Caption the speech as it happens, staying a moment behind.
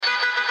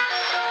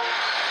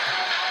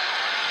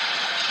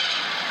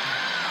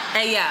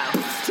Hey,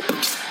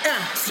 yo.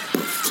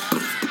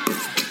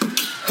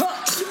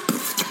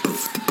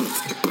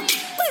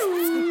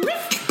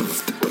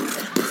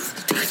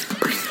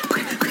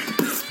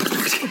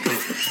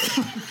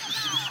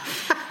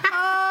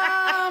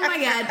 Oh, my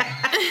God.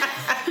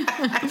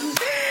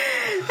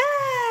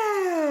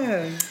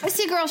 It's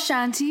your girl,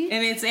 Shanti.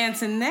 And it's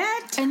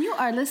Antoinette. And you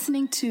are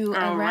listening to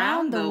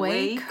Around the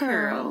Way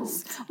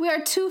Curls. We are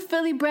two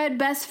Philly-bred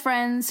best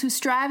friends who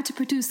strive to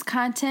produce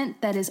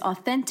content that is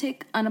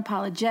authentic,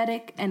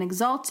 unapologetic, and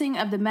exalting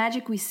of the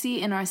magic we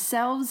see in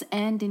ourselves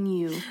and in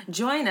you.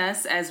 Join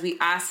us as we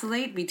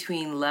oscillate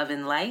between love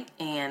and light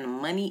and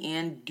money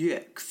and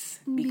dicks.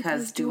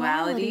 Because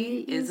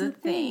duality is a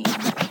thing.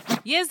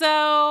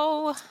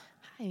 Yizzo.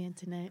 Hi,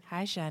 Antoinette.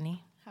 Hi, Shani.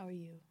 How are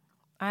you?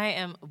 I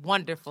am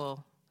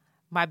wonderful.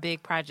 My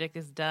big project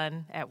is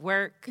done at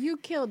work. You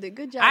killed it.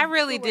 Good job. I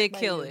really did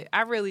kill it.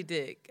 I really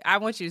did. I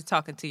want you to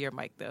talk into your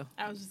mic, though.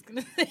 I was just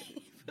going to say.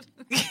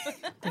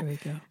 There we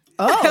go.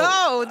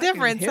 Oh,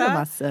 different,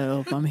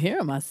 I'm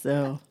hearing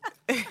myself.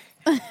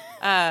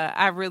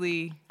 I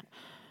really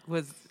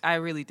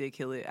did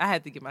kill it. I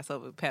had to give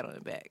myself a pat on the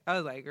back. I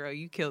was like, girl,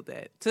 you killed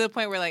that. To the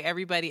point where, like,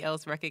 everybody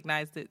else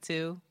recognized it,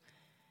 too.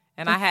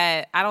 And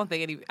I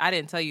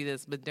didn't tell you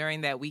this, but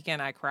during that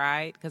weekend I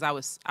cried because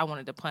I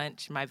wanted to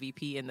punch my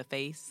VP in the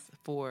face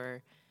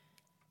for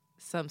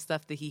some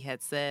stuff that he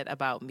had said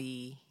about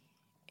me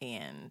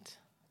and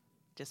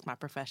just my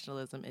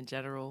professionalism in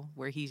general,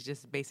 where he's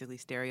just basically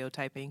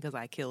stereotyping because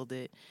I killed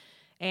it.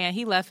 And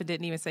he left and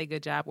didn't even say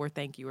good job or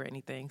thank you or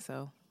anything.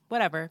 So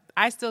whatever.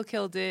 I still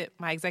killed it.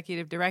 My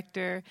executive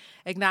director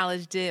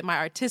acknowledged it. My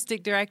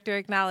artistic director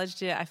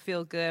acknowledged it. I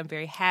feel good. I'm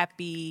very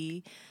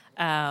happy.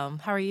 How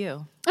are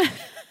you?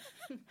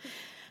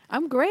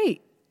 I'm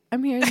great.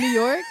 I'm here in New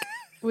York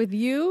with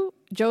you.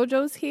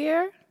 JoJo's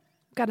here.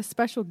 Got a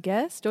special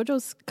guest.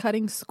 JoJo's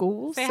cutting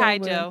school. Say hi,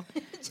 Joe.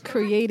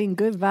 Creating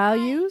good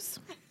values.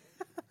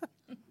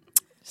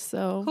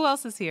 So who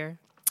else is here?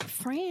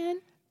 Fran.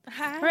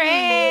 Hi.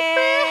 Fran.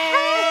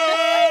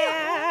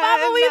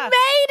 Mama, we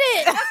made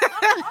it.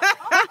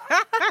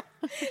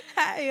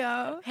 Hi,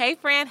 y'all. Hey,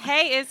 Fran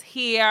Hey is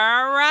here.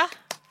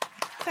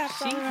 Claps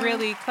She all around.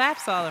 really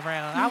claps all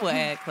around. I will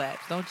add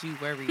claps. Don't you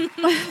worry.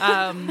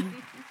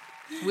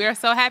 We're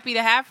so happy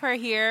to have her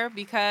here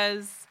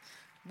because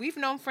we've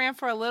known Fran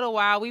for a little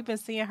while. We've been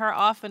seeing her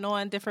off and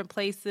on different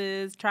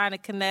places, trying to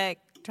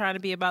connect, trying to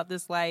be about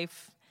this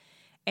life.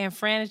 And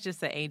Fran is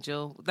just an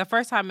angel. The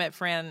first time I met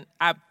Fran,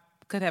 I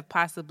could have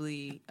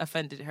possibly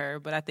offended her,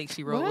 but I think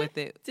she rolled with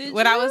it.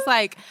 When I was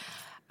like,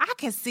 I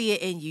can see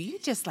it in you. You're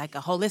just like a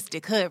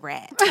holistic hood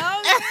rat.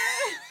 Oh,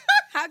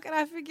 how could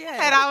I forget?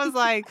 And I was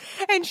like,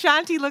 and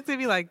Shanti looked at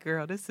me like,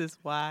 girl, this is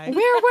why.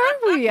 Where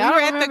were we? We were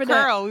at the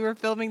Curl. We were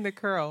filming the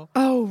Curl.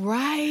 Oh,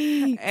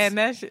 right. And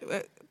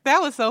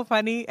that was so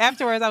funny.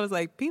 Afterwards, I was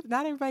like,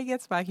 not everybody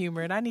gets my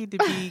humor, and I need to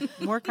be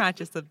more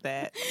conscious of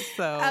that.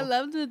 So I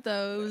loved it,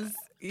 though.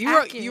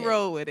 You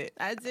roll with it.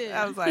 I did.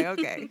 I was like,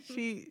 okay,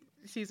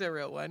 she's a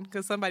real one.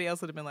 Because somebody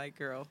else would have been like,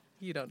 girl,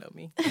 you don't know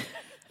me.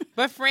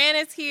 But Fran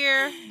is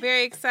here.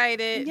 Very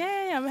excited.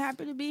 Yay, I'm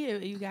happy to be here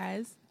with you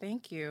guys.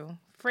 Thank you.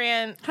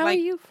 Fran. How are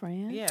you,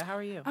 Fran? Yeah, how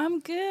are you? I'm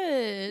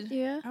good.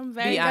 Yeah. I'm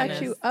very Be good.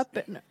 honest. Got you up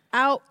and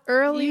out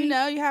early. You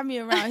know, you have me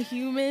around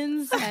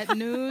humans at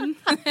noon.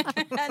 No,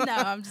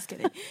 I'm just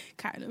kidding.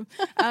 Kind of.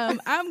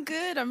 I'm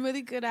good. I'm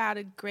really good. I had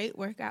a great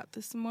workout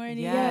this morning.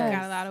 Yes.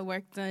 Got a lot of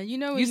work done. You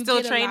know, when You still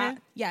get a training? lot-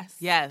 Yes.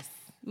 Yes.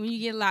 When you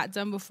get a lot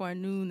done before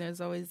noon,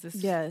 there's always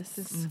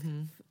this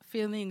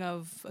feeling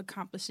of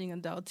accomplishing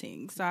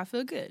adulting. So I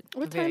feel good.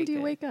 What Very time do you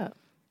good. wake up?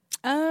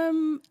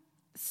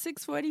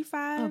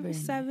 6:45, very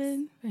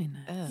 7. Nice. Very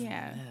nice.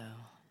 Yeah.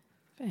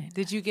 Very nice.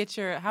 Did you get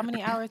your, how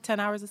many hours? 10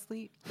 hours of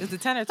sleep? Is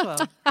it 10 or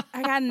 12?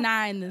 I got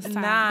 9 this time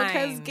 9.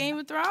 because Game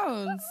of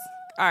Thrones.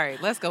 All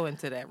right, let's go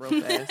into that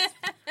real fast.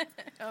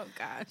 Oh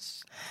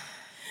gosh.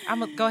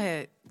 Go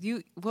ahead.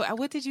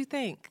 What did you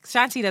think?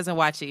 Shanti doesn't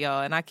watch it,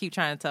 y'all, and I keep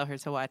trying to tell her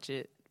to watch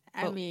it.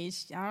 I mean,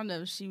 I don't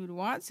know if she would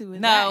want to. With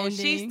No, that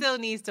she ending. still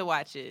needs to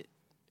watch it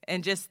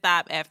and just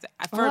stop after.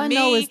 For All I me,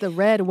 know is the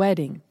red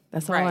wedding.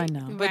 That's all I right.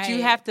 know. But you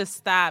Right. have to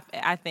stop.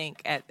 I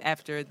think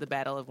after the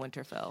Battle of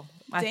Winterfell.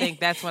 I think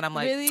that's when I'm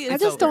like, Really? I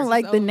It's just over. don't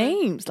like It's the over.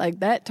 names. Like,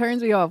 that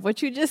turns me off.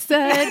 What you just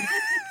said,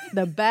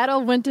 the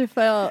Battle,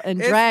 Winterfell, and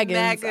It's Dragons.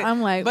 not good.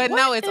 I'm like, but what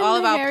no, it's in all the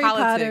about Harry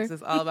politics. Potter?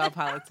 It's all about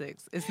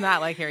politics. It's not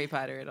like Harry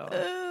Potter at all.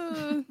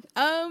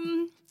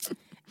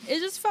 It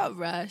just felt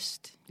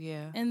rushed.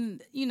 Yeah.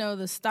 And, you know,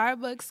 the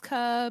Starbucks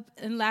cup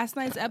and last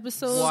night's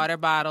episode. Water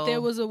bottle. There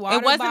was a water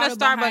It wasn't bottle a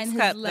Starbucks behind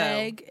cup, his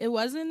leg. It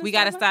wasn't. We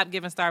got to stop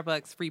giving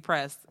Starbucks free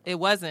press. It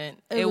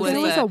wasn't. It was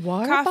was a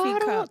water coffee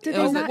bottle? cup. Did It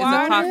they was not a it's a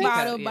water coffee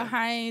bottle cup, yeah.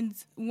 behind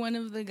one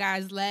of the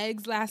guy's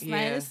legs last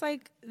night. Yeah. It's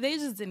like they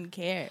just didn't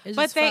care. It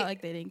But just felt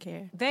like they didn't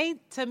care.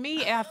 To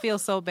me, I feel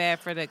so bad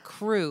for the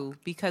crew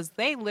because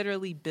they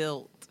literally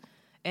built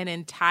an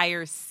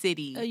entire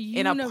city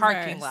in a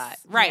parking universe. lot.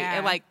 Right. Yeah.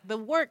 And like the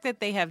work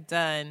that they have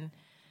done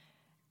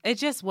It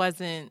just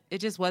wasn't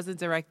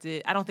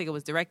directed. I don't think it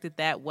was directed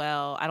that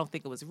well. I don't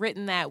think it was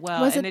written that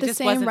well. Was and it the just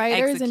same wasn't writers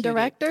executed. and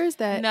directors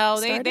that No,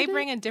 they started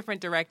bring it? in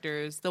different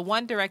directors. The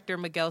one director,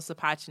 Miguel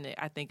Sapochnik,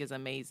 I think is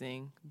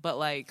amazing. But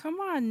like, Come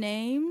on,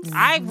 names.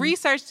 I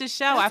researched the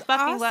show. That's I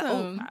fucking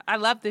awesome. I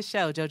love this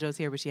show. JoJo's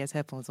here, but she has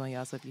headphones on,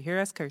 y'all. So if you hear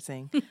us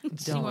cursing,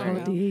 don't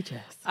won't worry.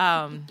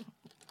 know.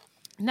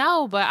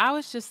 No, but I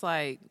was just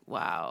like,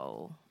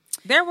 wow.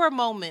 There were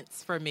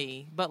moments for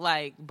me, but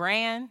like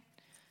Bran.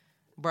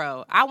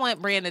 Bro, I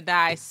want Bran to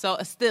die. So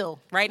still,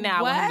 right now,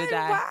 I want him to What?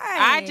 die. Why?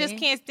 I just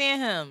can't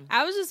stand him.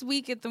 I was just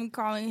weak at them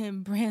calling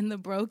him Bran the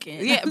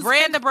Broken. Yeah, I was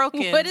Bran like, the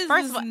Broken. What is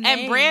First his of all, name?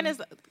 and Bran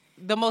is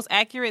the most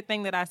accurate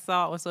thing that I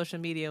saw on social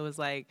media was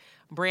like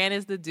Bran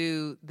is the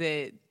dude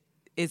that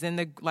is in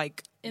the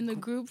like in the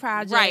group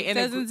project. right and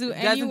doesn't do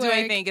any work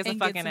anything. Gets a and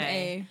fucking an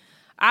A.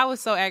 I was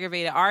so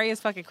aggravated.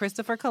 Arya's fucking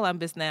Christopher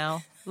Columbus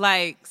now.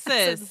 Like,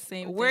 said the sis,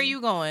 same where are thing.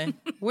 you going?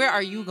 Where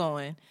are you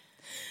going?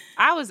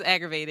 I was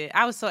aggravated.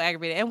 I was so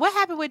aggravated. And what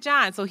happened with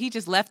Jon? So he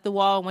just left the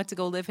wall and went to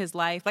go live his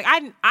life. Like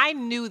I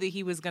knew that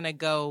he was gonna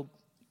go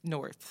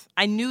north.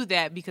 I knew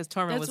that because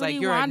Tormund That's was what like,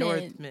 he "You're wanted. a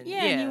Northman."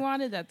 Yeah, and he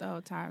wanted that the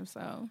whole time.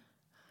 So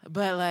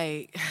But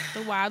like, the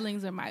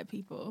wildlings are my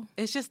people.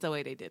 it's just the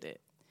way they did it.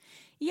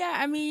 Yeah,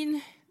 I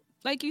mean,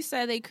 like you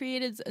said, they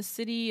created a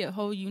city, a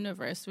whole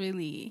universe,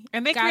 really.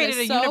 And they Got created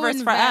us a so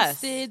universe for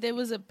us. invested. There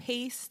was a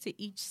pace to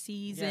each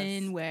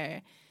season Yes.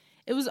 where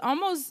it was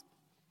almost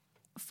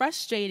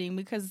frustrating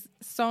because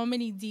so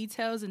many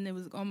details and it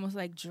was almost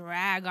like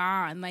drag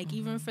on. Like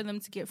even for them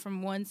to get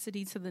from one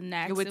city to the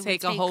next, It would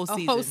take a whole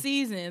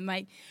season.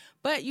 Like,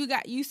 but you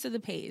got used to the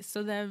pace.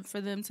 So then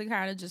for them to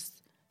kind of just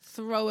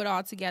throw it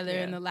all together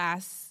in the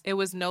last It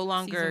was no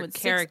longer season with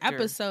 6 character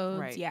episodes.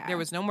 Right. Yeah, There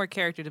was no more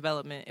character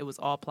development. It was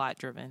all plot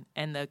driven,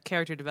 and the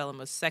character development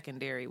was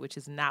secondary, which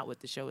is not what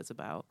the show is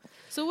about.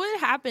 So what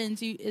happened?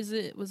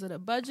 Was it a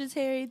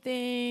budgetary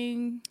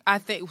thing? I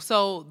think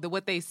so.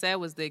 What they said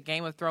was that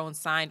Game of Thrones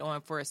signed on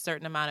for a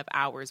certain amount of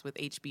hours with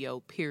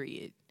HBO.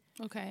 Period.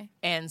 Okay,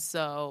 And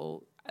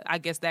so I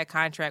guess that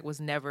contract was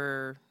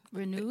never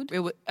renewed. It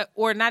was,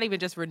 or not even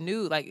just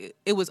renewed. Like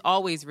it was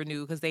always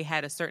renewed because they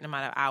had a certain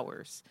amount of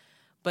hours.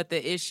 But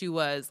the issue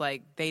was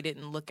like they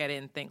didn't look at it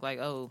and think like,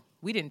 oh,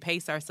 we didn't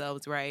pace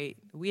ourselves right.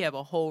 We have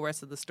a whole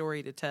rest of the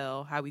story to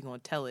tell. How we gonna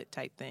tell it?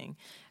 Type thing.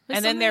 But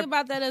and then something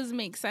about that doesn't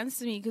make sense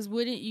to me because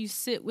wouldn't you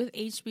sit with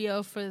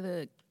HBO for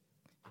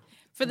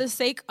the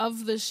sake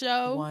of the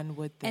show? One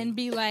would think. And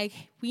be like,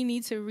 we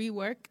need to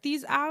rework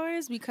these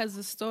hours because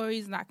the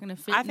story's not going to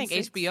fit. I think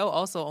HBO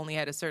also only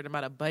had a certain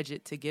amount of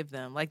budget to give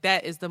them. Like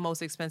that is the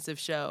most expensive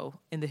show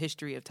in the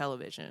history of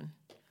television.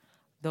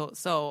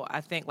 So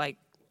I think like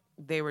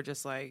they were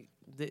just like,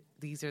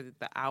 these are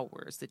the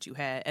hours that you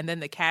had. And then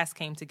the cast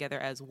came together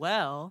as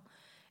well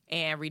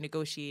and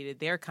renegotiated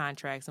their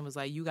contracts and was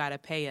like, you got to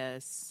pay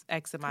us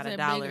X amount of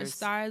dollars. Bigger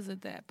stars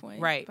at that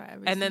point. Right.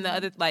 And then the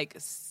other, like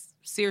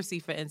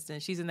Cersei, for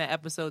instance, she's in that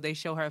episode. They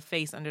show her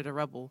face under the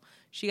rubble.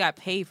 She got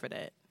paid for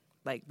that.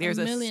 Like there's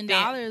 $1 million,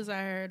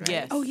 I heard. Right?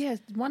 Yes. Oh yes,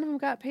 one of them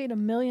got paid $1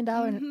 million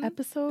an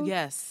episode.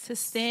 Yes. To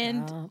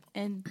stand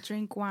and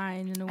drink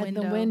wine in the At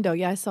window. the window.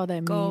 Yeah, I saw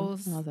that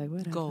Goals. meme. I was like,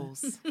 whatever.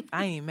 Goals.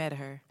 I ain't mad at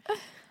her.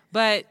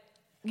 But,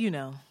 you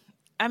know,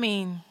 I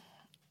mean,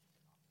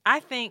 I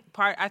think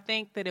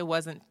that it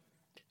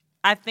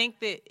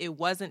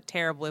wasn't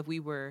terrible if we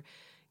were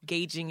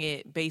gauging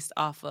it based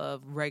off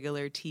of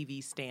regular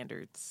TV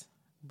standards.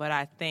 But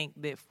I think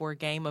that for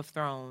Game of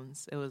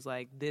Thrones, it was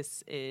like,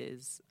 this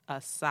is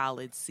a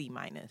solid C-.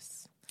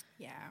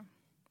 Yeah.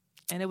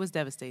 And it was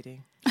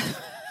devastating.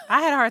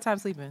 I had a hard time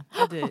sleeping.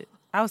 I did.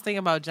 I was thinking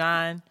about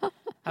Jon.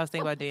 I was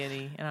thinking about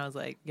Danny. And I was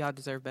like, y'all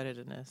deserve better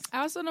than this. I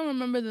also don't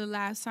remember the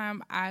last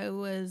time I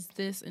was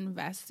this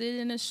invested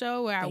in a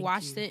show where I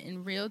watched it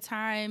in real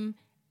time,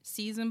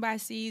 season by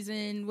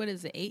season. What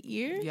is it, 8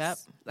 years? Yep.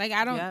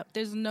 Like,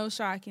 there's no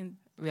show I can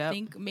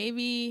think.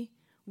 Maybe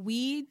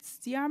Weeds.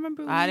 Do y'all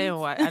remember Weeds?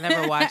 I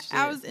never watched it.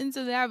 I was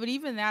into that, but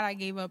even that I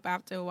gave up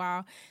after a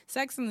while.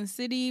 Sex and the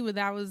City, but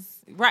that was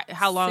right.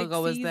 How long 6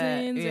 ago was that?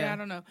 seasons, Yeah. I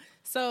don't know.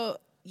 So,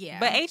 yeah.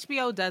 But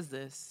HBO does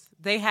this.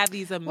 They have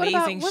these What about-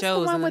 amazing what's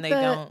shows the one and then with they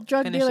the don't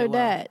drug finish dealer it well.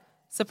 dad?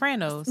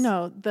 Sopranos.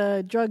 No,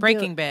 the drug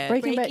Breaking dealer. Bad.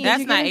 Breaking Bad. Did That's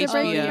you not get into HBO.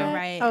 Breaking You're Bad?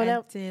 right. Oh, I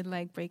that, did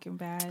like Breaking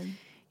Bad.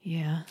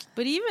 yeah.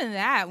 But even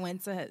that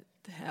went to hell.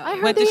 I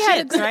With heard the they had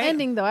a shits, good right?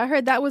 ending, though. I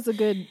heard that was a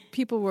good.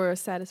 People were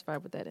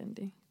satisfied with that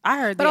ending. I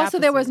heard But the also,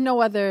 there was opposite.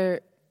 no other.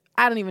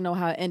 I don't even know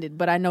how it ended,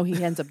 but I know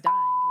he ends up dying.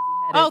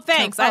 'Cause he had Oh,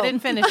 thanks. I didn't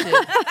finish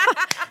it.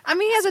 I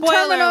mean, he has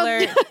Spoiler a terminal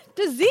alert.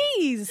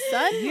 disease,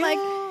 son. Like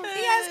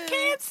he has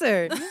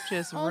cancer.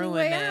 Just Only ruined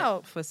way that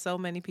out. for so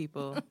many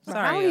people.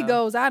 Sorry, How he y'all.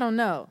 goes, I don't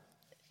know.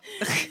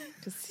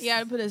 You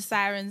gotta put a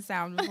siren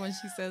sound before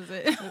she says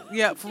it.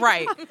 Yeah,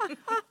 right.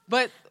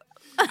 But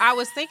I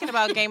was thinking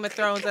about Game of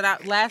Thrones, and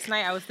last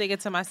night I was thinking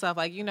to myself,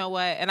 like, you know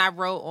what? And I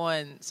wrote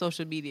on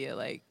social media,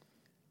 like,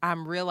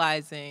 I'm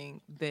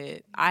realizing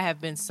that I have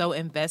been so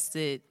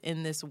invested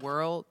in this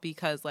world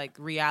because, like,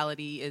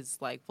 reality is,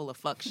 like, full of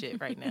fuck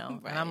shit right now.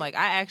 Right. And I'm like,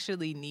 I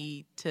actually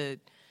need to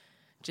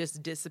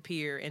just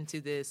disappear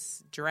into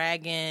this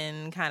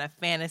dragon kind of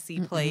fantasy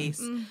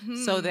place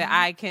so that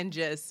I can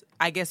just,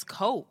 I guess,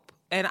 cope.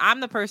 And I'm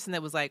the person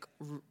that was like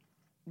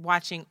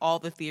watching all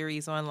the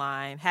theories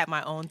online, had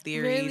my own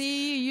theories.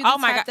 Really? You Oh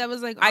my God. That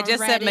was like I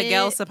just said Reddit?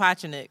 Miguel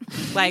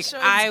Sapochnik. Like Sure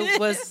I did.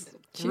 was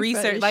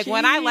research. Like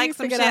when I like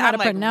some shit, out how I'm to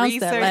like pronounce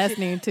research. that last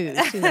name too.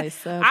 She's like,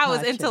 I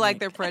was into like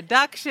their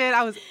production.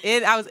 I was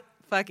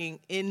fucking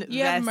invested.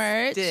 You have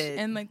merch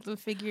and like the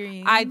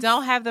figurines. I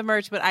don't have the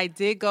merch, but I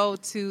did go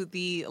to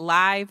the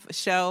live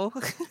show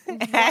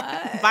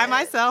by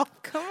myself.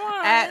 Come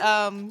on.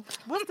 At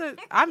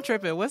I'm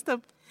tripping. What's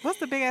the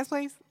big ass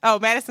place? Oh,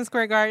 Madison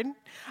Square Garden.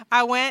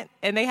 I went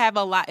and they have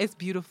a lot. It's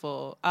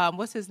beautiful.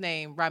 What's his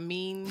name?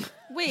 Ramin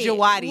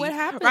Djawadi. What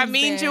happened?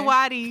 Ramin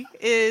Djawadi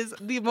is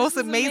the most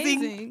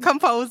amazing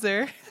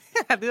composer.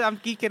 I'm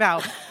geeking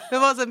out. The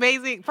most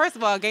amazing. First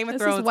of all, Game of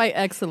Thrones. This is white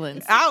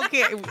excellence. I don't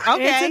care.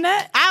 Okay,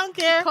 Internet I don't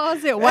care.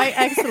 calls it white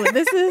excellence.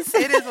 This is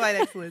It is white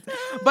excellence.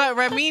 But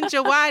Ramin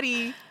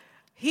Djawadi,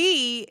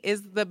 he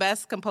is the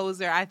best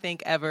composer I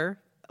think ever,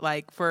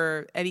 like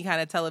for any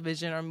kind of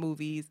television or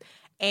movies.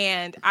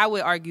 And I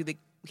would argue that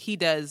he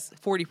does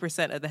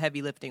 40% of the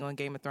heavy lifting on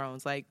Game of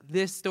Thrones. Like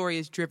this story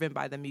is driven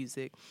by the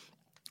music.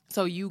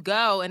 So you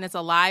go and it's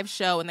a live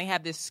show and they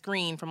have this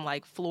screen from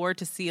like floor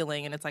to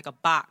ceiling and it's like a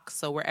box.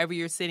 So wherever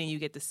you're sitting, you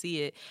get to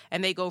see it.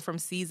 And they go from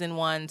season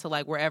 1 to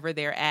like wherever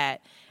they're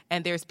at.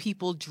 And there's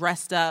people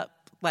dressed up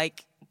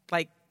like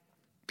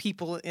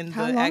people in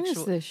How the long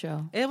actual. is this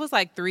show? It was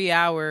like 3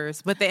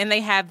 hours, but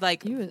they have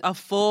like a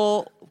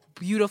full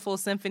beautiful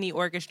symphony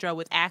orchestra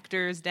with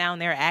actors down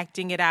there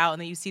acting it out,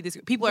 and then you see this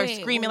people are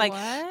screaming like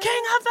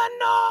King of the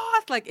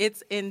North, like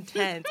it's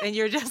intense, and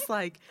you're just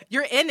like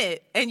you're in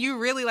it, and you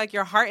really like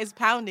your heart is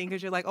pounding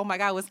because you're like, oh my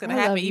God, what's gonna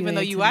happen? Even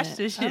though you watched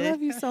this shit, I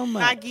love you so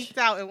much. I geeked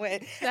out and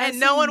went, That's and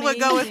no one would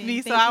go with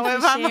me, amazing. so I Thank went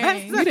you by for sharing.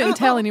 myself. You didn't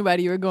tell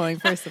anybody you were going.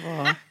 First of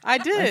all, I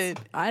did.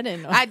 I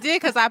didn't know. I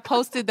did because I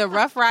posted the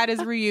Rough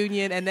Riders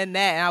reunion and then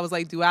that, and I was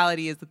like,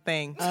 duality is the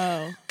thing.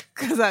 Oh,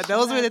 Because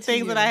those were the out to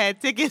things you. that I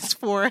had tickets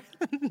for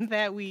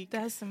that week.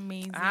 That's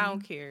amazing. I don't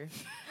care.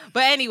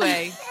 But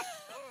anyway,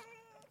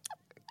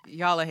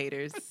 y'all are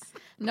haters.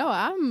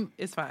 no,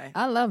 It's fine.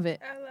 I love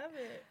it. I love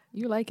it.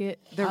 You like it.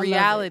 The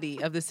reality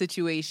of the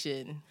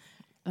situation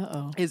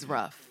Uh-oh. is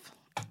rough.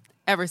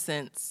 Ever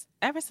since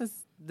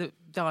the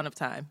dawn of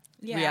time,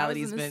 Yeah,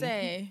 reality's I was been gonna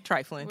say.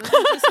 trifling.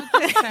 Wasn't just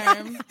with this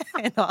term.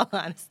 In all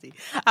honesty,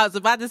 I was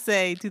about to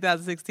say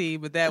 2016,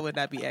 but that would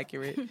not be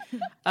accurate.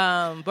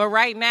 But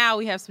right now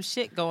we have some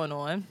shit going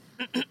on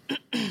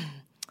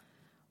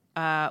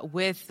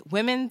with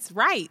women's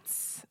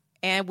rights,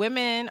 and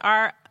women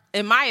are,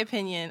 in my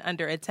opinion,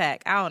 under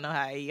attack. I don't know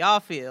how y'all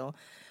feel,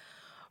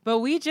 but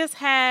we just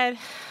had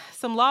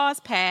some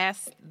laws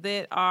passed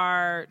that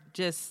are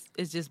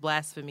just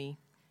blasphemy,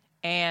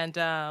 and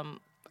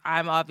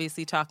I'm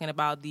obviously talking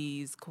about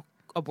these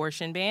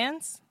abortion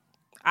bans.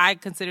 I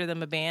consider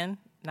them a ban.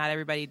 Not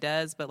everybody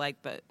does, but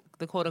like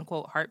the quote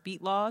unquote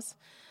heartbeat laws.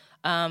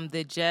 I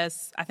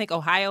think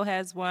Ohio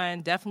has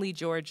one, definitely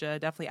Georgia,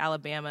 definitely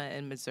Alabama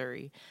and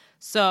Missouri.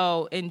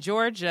 So in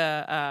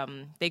Georgia,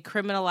 they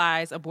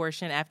criminalize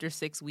abortion after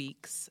 6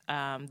 weeks.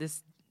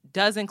 This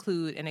does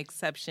include an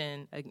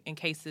exception in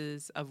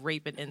cases of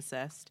rape and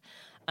incest.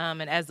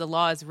 And as the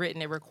law is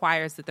written, it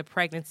requires that the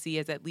pregnancy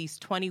is at least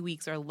 20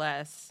 weeks or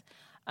less.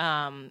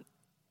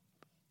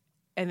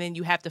 And then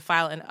you have to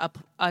file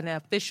an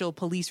official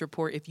police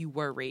report if you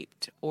were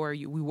raped or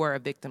we were a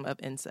victim of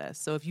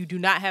incest. So if you do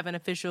not have an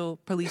official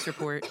police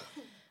report,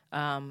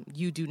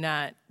 you do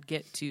not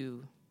get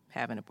to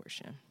have an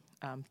abortion.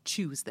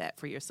 Choose that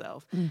for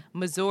yourself.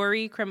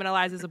 Missouri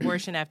criminalizes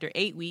abortion after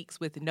 8 weeks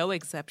with no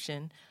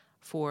exception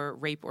for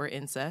rape or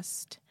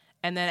incest.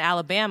 And then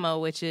Alabama,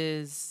 which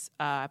is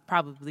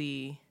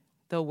probably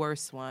the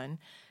worst one,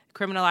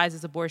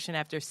 criminalizes abortion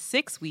after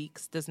 6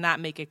 weeks, does not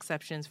make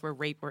exceptions for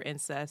rape or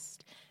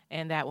incest,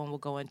 and that one will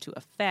go into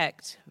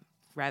effect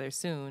rather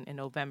soon in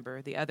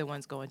November. The other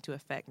one's go into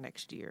effect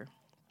next year.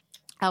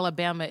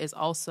 Alabama is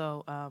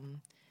also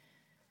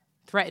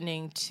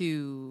threatening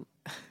to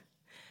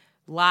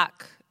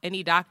lock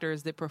any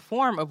doctors that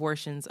perform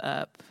abortions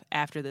up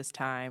after this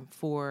time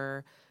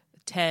for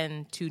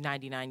 10 to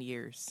 99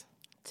 years.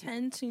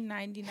 10 to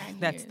 99 years.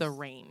 That's the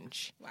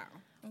range. Wow.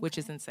 Which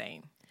is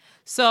insane.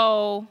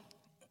 So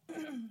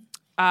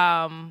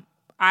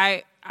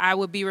I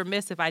would be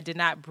remiss if I did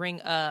not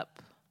bring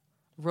up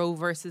Roe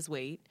versus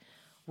Wade,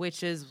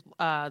 which is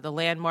the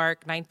landmark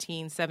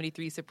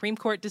 1973 Supreme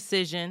Court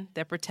decision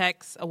that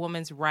protects a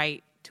woman's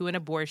right to an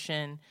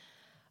abortion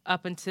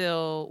up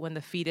until when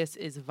the fetus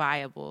is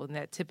viable, and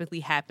that typically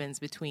happens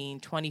between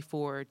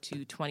 24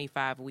 to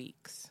 25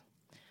 weeks.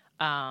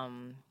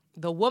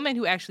 The woman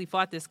who actually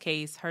fought this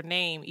case, her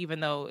name, even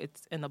though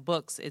it's in the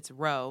books, it's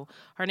Roe,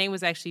 her name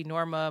was actually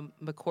Norma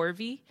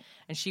McCorvey,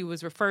 and she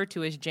was referred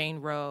to as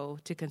Jane Roe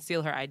to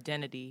conceal her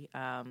identity.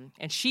 And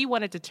she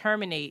wanted to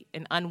terminate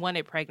an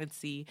unwanted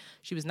pregnancy.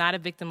 She was not a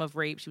victim of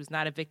rape. She was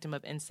not a victim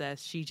of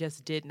incest. She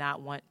just did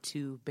not want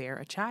to bear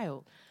a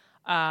child.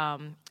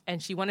 And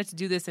she wanted to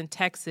do this in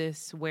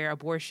Texas, where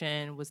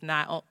abortion was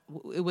not,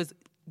 it was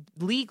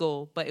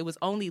legal, but it was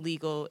only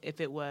legal if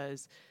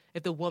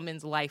the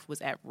woman's life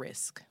was at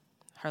risk.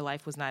 Her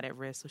life was not at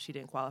risk, so she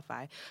didn't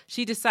qualify.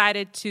 She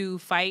decided to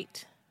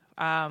fight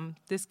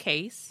this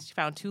case. She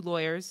found 2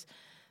 lawyers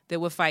that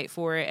would fight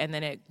for it, and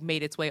then it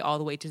made its way all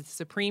the way to the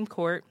Supreme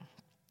Court.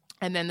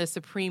 And then the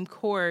Supreme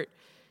Court,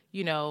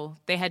 you know,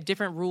 they had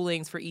different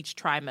rulings for each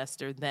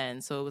trimester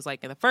then. So it was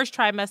like in the first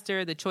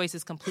trimester, the choice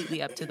is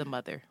completely up to the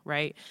mother,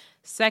 right?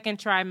 Second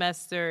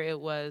trimester, it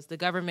was the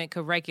government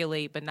could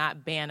regulate but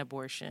not ban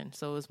abortion.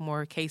 So it was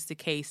more case to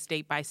case,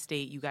 state by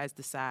state, you guys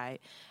decide.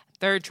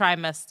 Third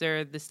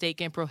trimester, the state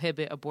can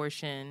prohibit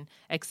abortion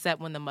except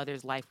when the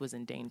mother's life was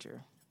in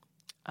danger.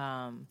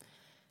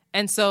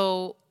 And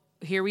so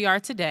here we are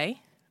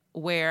today,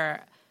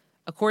 where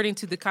according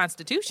to the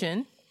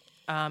Constitution,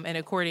 and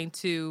according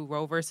to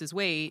Roe versus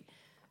Wade,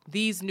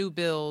 these new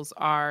bills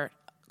are,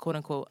 quote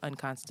unquote,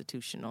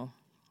 unconstitutional,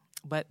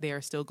 but they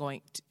are still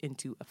going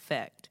into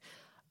effect.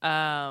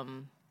 I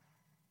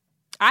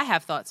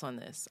have thoughts on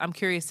this. I'm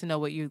curious to know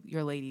what you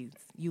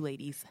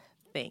ladies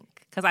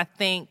think, because I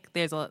think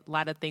there's a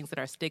lot of things that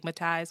are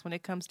stigmatized when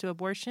it comes to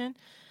abortion.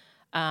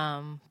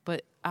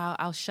 But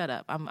I'll shut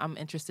up. I'm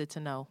interested to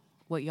know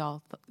what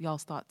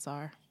y'all's thoughts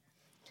are.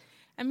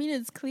 I mean,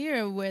 it's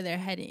clear where they're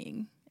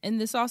heading. And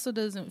this also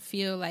doesn't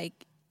feel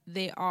like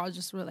they all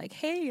just were like,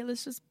 hey,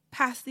 let's just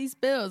pass these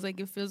bills. Like,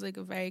 it feels like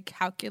a very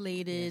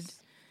calculated,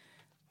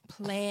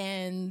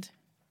 planned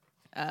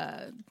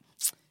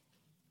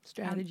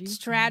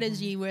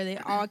strategy where they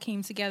all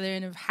came together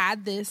and have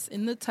had this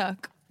in the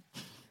tuck,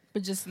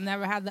 but just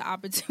never had the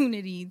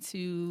opportunity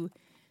to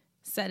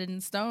set it in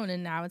stone.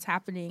 And now it's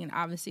happening. And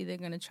obviously they're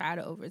going to try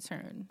to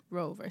overturn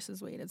Roe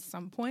versus Wade at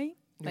some point.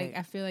 Like,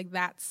 I feel like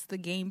that's the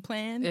game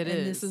plan.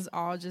 This is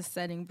all just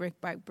setting brick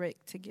by brick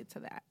to get to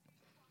that.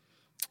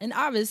 And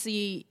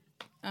obviously,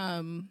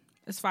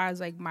 as far as,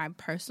 like, my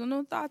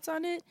personal thoughts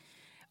on it,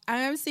 I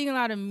am seeing a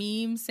lot of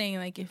memes saying,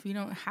 like, if you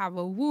don't have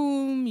a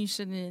womb, you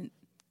shouldn't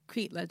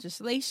create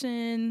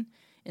legislation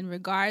in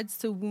regards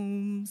to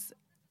wombs.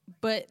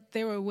 But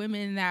there were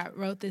women that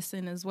wrote this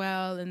in as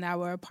well and that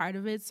were a part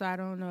of it, so I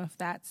don't know if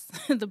that's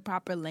the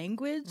proper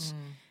language.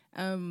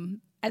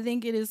 I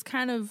think it is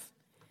kind of...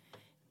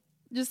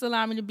 Just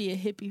allow me to be a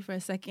hippie for a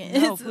second.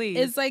 No, please.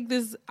 It's like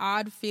this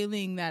odd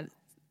feeling that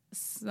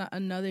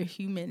another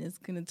human is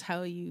going to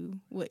tell you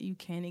what you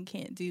can and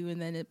can't do,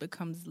 and then it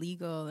becomes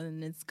legal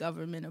and it's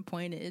government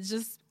appointed. It's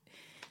just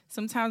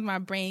sometimes my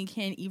brain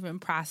can't even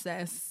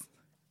process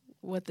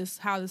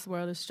how this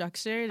world is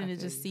structured, and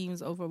it just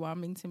seems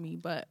overwhelming to me.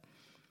 But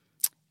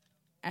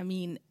I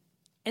mean,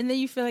 and then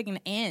you feel like an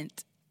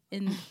ant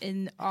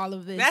in all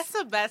of this. That's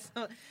the best.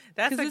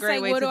 That's a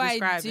great way to describe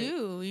it. What do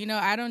I do? You know,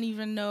 I don't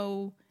even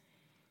know.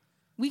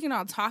 We can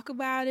all talk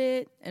about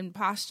it and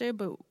posture,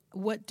 but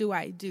what do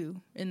I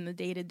do in the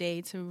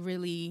day-to-day to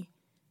really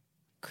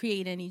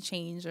create any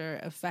change or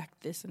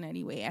affect this in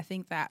any way? I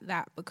think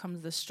that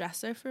becomes the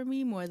stressor for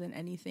me more than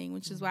anything,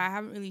 which is why I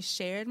haven't really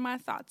shared my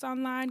thoughts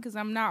online, because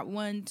I'm not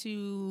one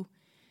to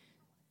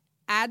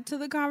add to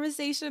the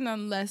conversation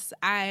unless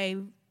I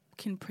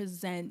can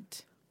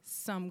present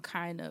some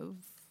kind of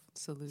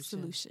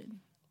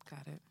solution.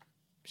 Got it.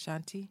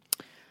 Shanti?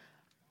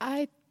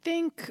 I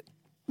think...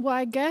 Well,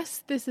 I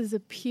guess this is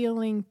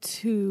appealing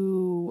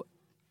to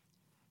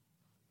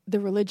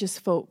the religious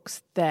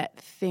folks that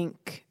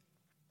think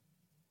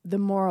the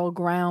moral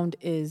ground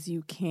is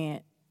you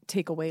can't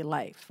take away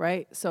life,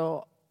 right?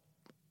 So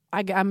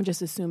I'm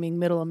just assuming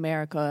middle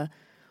America,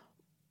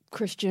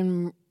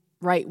 Christian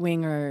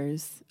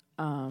right-wingers,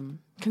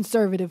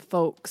 conservative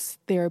folks,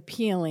 they're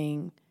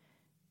appealing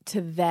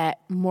to that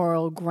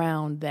moral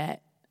ground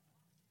that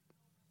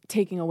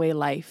taking away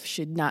life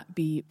should not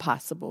be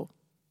possible.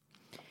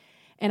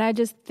 And I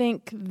just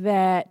think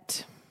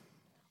that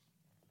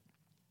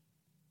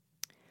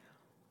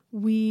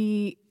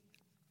I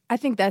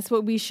think that's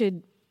what we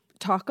should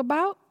talk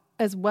about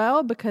as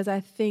well, because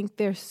I think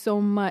there's so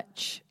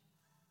much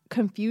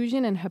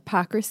confusion and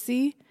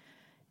hypocrisy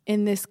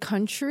in this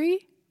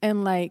country.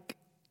 And like,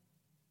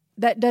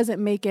 that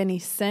doesn't make any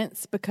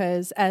sense,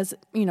 because as,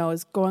 you know,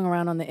 is going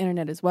around on the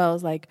internet as well,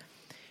 is like,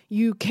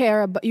 you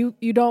care about, you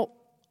don't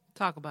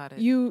talk about it.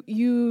 You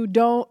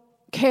don't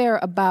care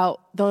about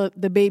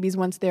the babies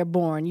once they're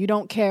born. You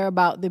don't care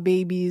about the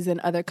babies in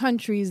other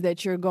countries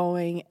that you're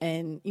going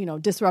and, you know,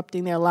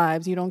 disrupting their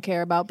lives. You don't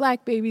care about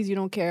black babies. You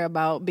don't care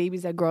about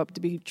babies that grow up to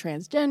be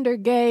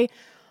transgender, gay,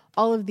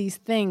 all of these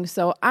things.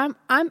 So I'm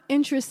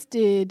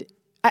interested,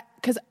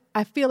 because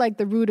I feel like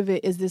the root of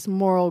it is this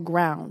moral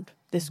ground,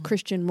 this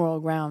Christian moral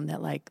ground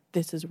that, like,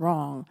 this is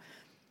wrong.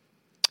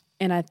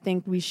 And I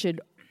think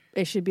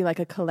it should be like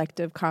a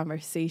collective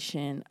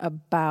conversation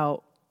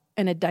about,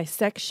 and a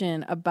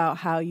dissection about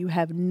how you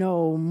have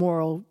no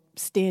moral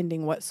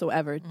standing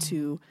whatsoever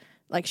to,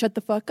 like, shut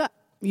the fuck up.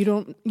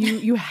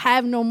 You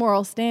have no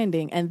moral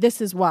standing, and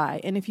this is why.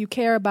 And if you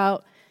care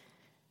about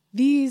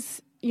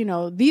these, you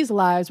know, these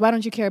lives, why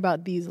don't you care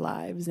about these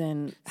lives?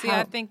 And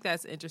I think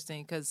that's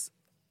interesting, because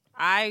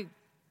I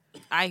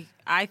I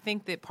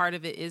think that part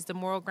of it is the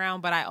moral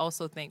ground, but I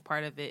also think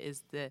part of it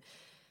is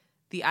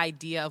the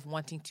idea of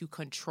wanting to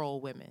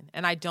control women.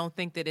 And I don't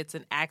think that it's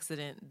an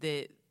accident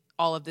that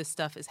all of this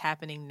stuff is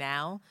happening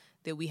now,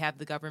 that we have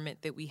the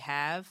government that we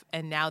have,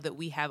 and now that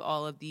we have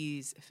all of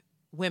these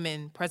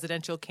women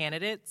presidential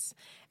candidates,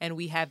 and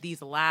we have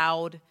these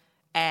loud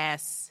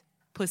ass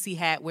pussy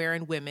hat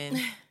wearing women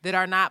that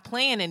are not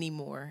playing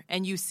anymore.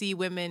 And you see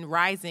women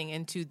rising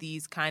into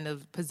these kind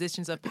of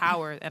positions of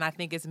power. And I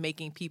think it's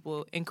making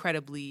people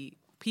incredibly,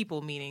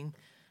 people meaning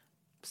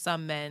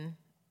some men,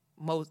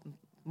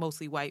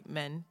 mostly white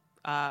men,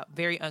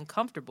 very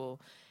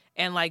uncomfortable.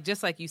 And like,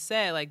 just like you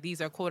said, like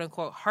these are quote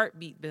unquote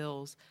heartbeat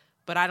bills,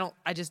 but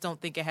I just don't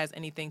think it has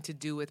anything to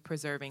do with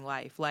preserving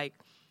life. Like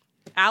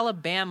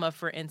Alabama,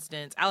 for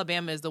instance,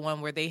 Alabama is the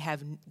one where they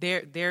have,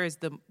 theirs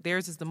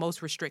is the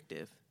most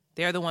restrictive.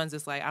 They're the ones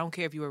that's like, I don't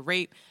care if you were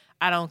raped.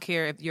 I don't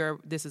care if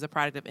this is a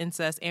product of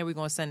incest, and we're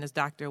going to send this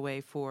doctor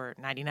away for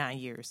 99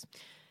 years.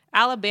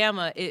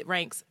 Alabama, it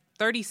ranks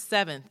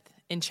 37th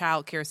in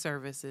child care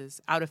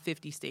services out of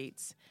 50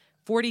 states,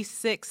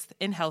 46th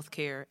in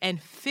healthcare,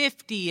 and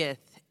 50th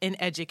in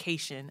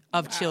education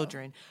of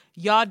children.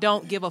 Y'all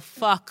don't give a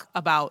fuck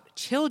about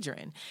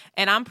children.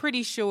 And I'm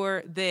pretty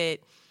sure that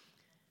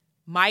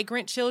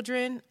migrant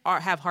children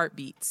have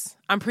heartbeats.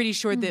 I'm pretty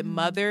sure that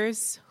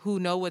mothers who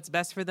know what's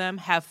best for them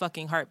have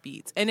fucking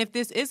heartbeats. And if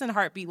this isn't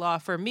heartbeat law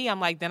for me, I'm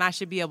like, then I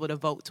should be able to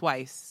vote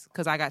twice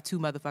because I got two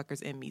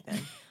motherfuckers in me then.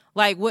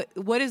 Like, what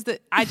is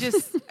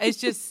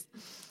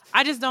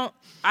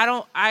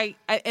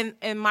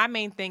and my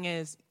main thing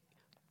is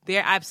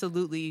they're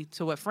absolutely,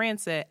 to what Fran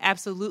said,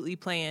 absolutely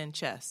playing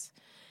chess.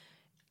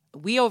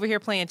 We over here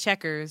playing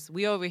checkers.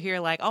 We over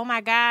here like, oh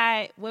my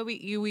God,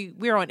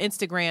 we're on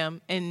Instagram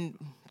and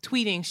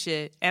tweeting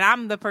shit, and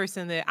I'm the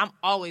person that I'm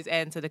always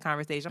adding to the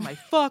conversation. I'm like,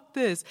 fuck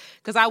this,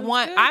 because I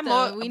want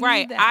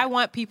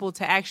people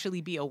to actually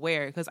be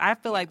aware, because I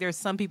feel like there's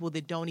some people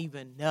that don't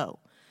even know,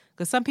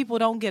 because some people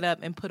don't get up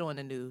and put on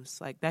the news.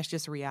 Like, that's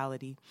just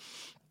reality.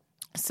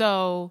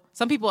 So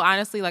some people,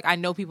 honestly, like I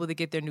know people that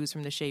get their news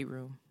from the Shade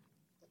Room,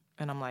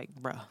 and I'm like,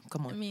 bruh,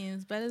 come on. I mean,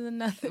 it's better than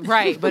nothing.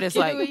 Right, but it's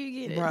like,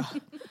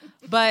 bruh.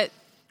 But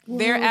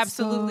they're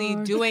absolutely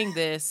doing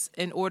this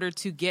in order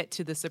to get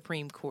to the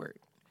Supreme Court.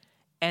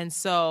 And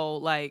so,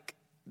 like,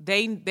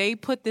 they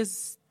put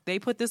this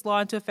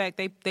law into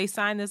effect. They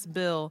signed this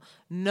bill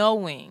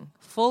knowing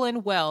full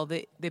and well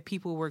that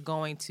people were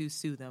going to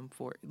sue them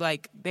for it.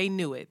 Like, they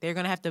knew it. They're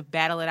going to have to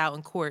battle it out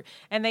in court.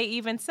 And they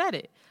even said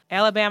it.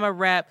 Alabama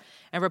rep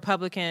and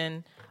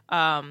Republican,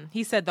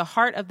 he said the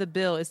heart of the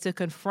bill is to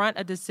confront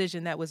a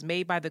decision that was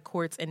made by the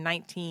courts in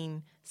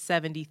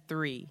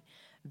 1973.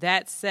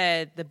 That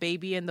said, the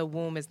baby in the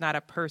womb is not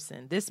a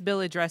person. This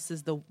bill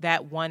addresses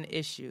that one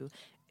issue.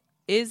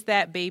 Is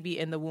that baby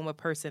in the womb a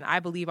person?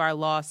 I believe our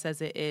law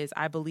says it is.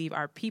 I believe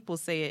our people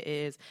say it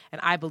is. And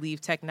I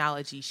believe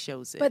technology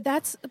shows it. But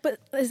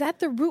is that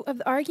the root of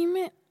the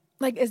argument?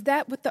 Like, is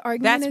that what the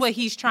argument is? That's what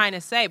he's trying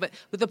to say. But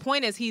the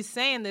point is, he's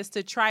saying this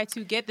to try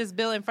to get this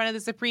bill in front of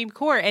the Supreme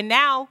Court. And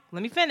now,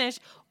 let me finish.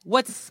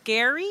 What's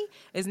scary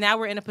is now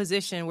we're in a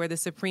position where the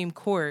Supreme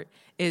Court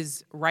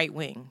is right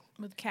wing.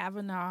 With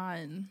Kavanaugh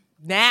and...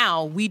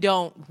 Now we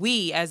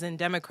as in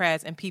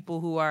Democrats and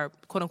people who are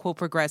quote unquote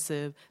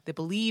progressive that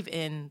believe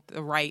in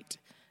the right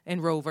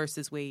in Roe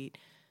versus Wade,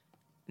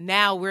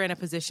 now we're in a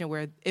position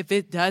where if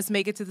it does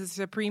make it to the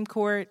Supreme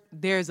Court,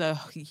 there's a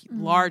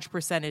large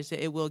percentage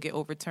that it will get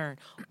overturned,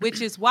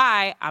 which is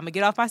why I'm going to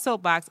get off my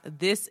soapbox.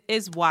 This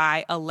is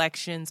why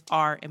elections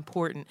are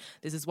important.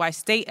 This is why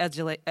state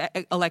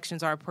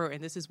elections are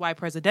important. This is why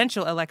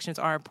presidential elections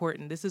are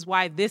important. This is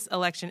why this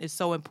election is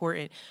so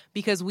important,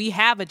 because we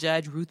have a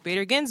judge, Ruth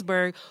Bader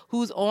Ginsburg,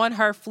 who's on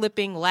her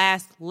flipping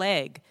last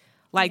leg.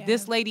 Like,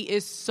 this lady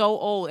is so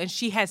old, and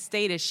she has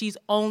stated she's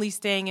only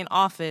staying in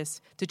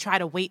office to try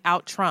to wait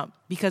out Trump.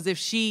 Because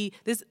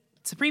this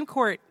Supreme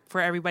Court,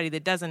 for everybody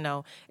that doesn't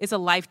know, is a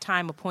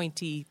lifetime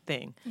appointee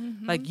thing.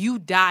 Mm-hmm. Like, you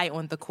die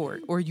on the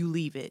court or you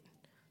leave it.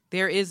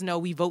 There is no,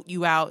 we vote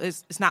you out.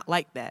 It's not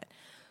like that.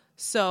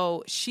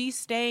 So she's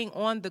staying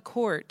on the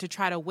court to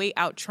try to wait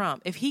out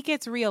Trump. If he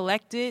gets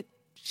reelected,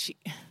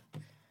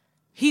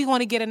 he's going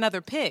to get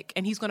another pick,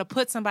 and he's going to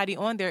put somebody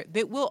on there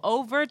that will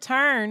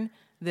overturn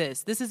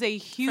this. This is a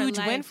huge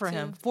win for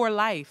him for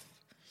life.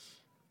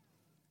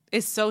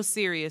 It's so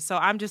serious. So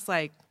I'm just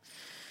like,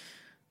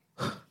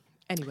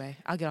 anyway,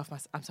 I'll get off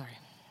I'm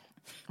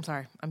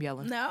sorry. I'm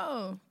yelling.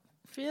 No,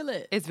 feel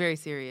it. It's very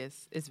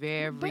serious. It's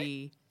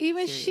very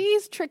even serious.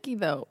 She's tricky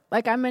though.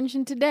 Like I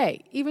mentioned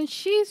today, even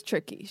she's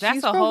tricky. That's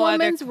she's a for whole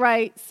women's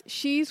rights.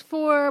 She's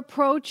for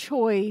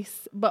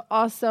pro-choice, but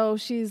also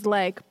she's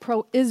like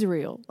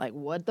pro-Israel. Like,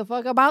 what the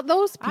fuck about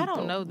those people? I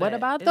don't know that. What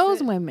about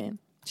those women?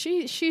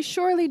 She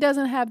surely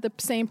doesn't have the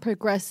same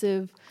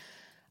progressive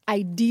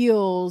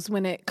ideals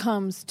when it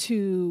comes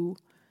to,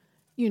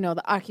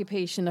 the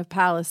occupation of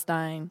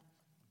Palestine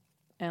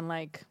and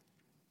like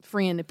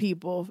freeing the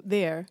people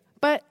there.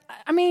 But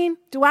I mean,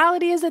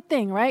 duality is a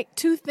thing, right?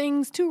 Two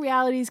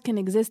realities can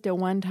exist at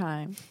one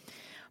time.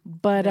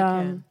 But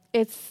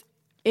it's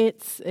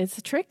it's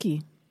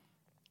tricky.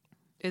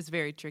 It's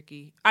very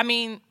tricky. I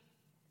mean,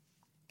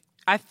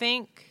 I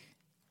think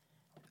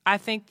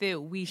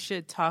that we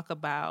should talk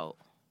about.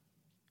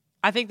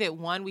 I think that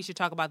we should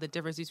talk about the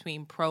difference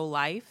between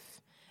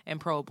pro-life and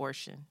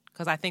pro-abortion,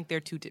 because I think they're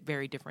two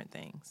very different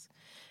things.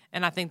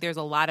 And I think there's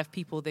a lot of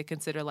people that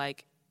consider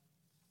like,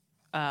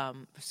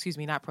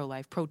 not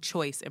pro-life,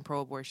 pro-choice and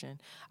pro-abortion.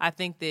 I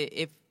think that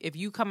if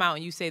you come out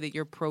and you say that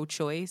you're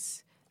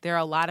pro-choice, there are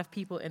a lot of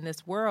people in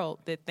this world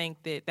that think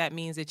that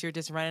means that you're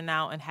just running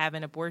out and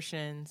having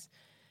abortions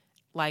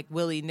like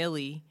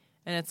willy-nilly.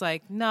 And it's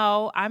like,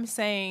 no, I'm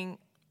saying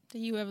that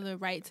you have the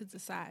right to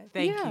decide.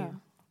 Thank you.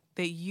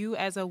 That you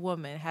as a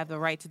woman have the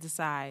right to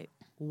decide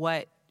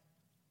what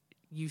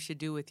you should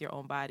do with your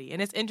own body.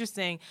 And it's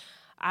interesting.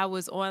 I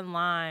was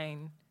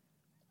online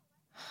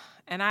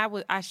and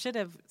I should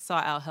have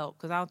sought out help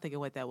because I don't think it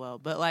went that well.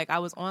 But like I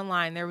was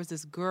online, there was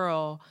this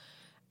girl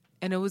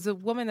and it was a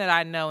woman that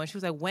I know. And she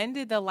was like, when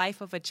did the life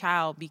of a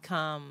child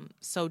become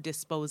so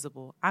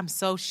disposable? I'm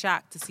so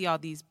shocked to see all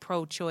these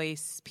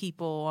pro-choice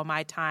people on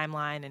my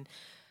timeline. And,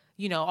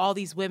 you know, all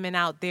these women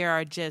out there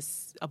are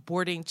just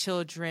aborting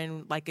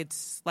children like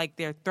it's like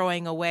they're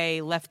throwing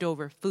away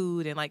leftover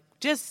food and like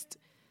just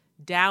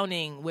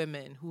downing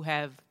women who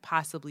have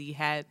possibly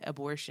had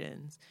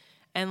abortions.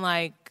 And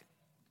like,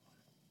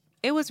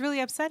 it was really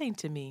upsetting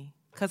to me.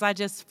 Because I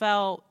just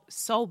felt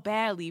so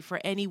badly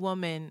for any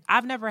woman.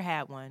 I've never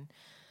had one,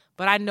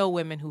 but I know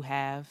women who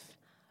have.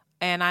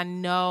 And I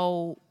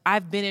know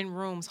I've been in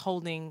rooms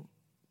holding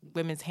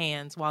women's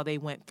hands while they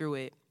went through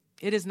it.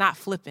 It is not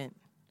flippant.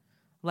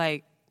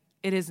 Like,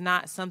 it is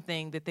not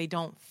something that they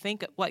don't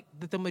think, like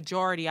that the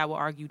majority, I will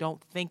argue,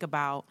 don't think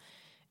about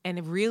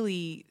and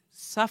really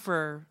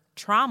suffer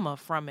trauma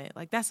from it.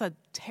 Like, that's a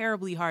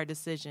terribly hard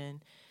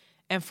decision.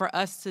 And for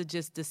us to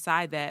just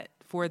decide that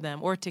for them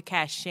or to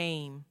cast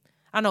shame,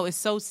 I don't know, it's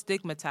so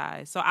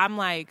stigmatized. So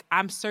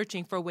I'm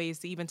searching for ways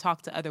to even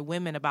talk to other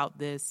women about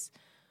this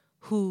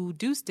who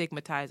do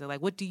stigmatize it. Like,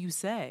 what do you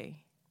say?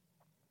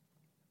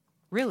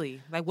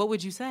 Really? Like, what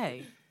would you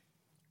say?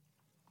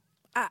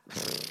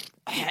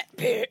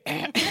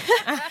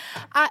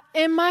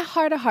 In my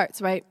heart of hearts,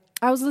 right?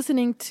 I was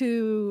listening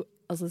to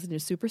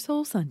Super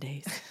Soul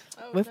Sundays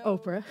with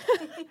Oprah.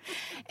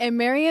 And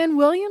Marianne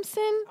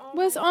Williamson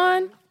was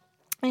on.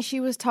 And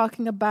she was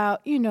talking about,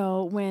 you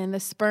know, when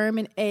the sperm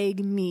and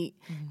egg meet,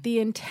 the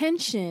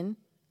intention,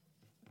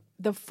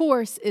 the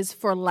force is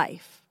for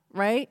life,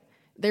 right?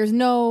 There's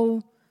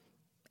no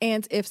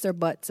ands, ifs, or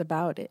buts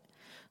about it.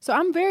 So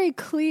I'm very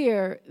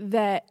clear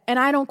that, and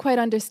I don't quite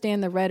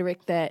understand the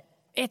rhetoric that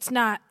it's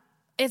not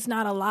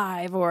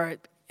alive, or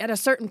at a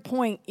certain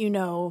point, you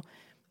know,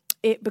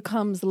 it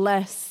becomes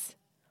less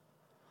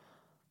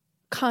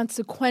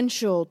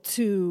consequential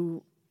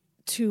to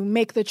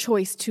make the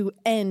choice to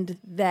end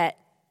that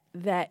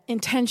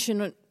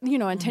intention, you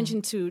know,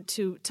 intention to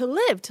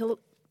live, to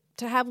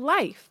have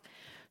life.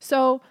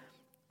 So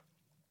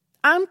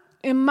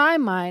in my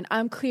mind,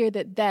 I'm clear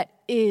that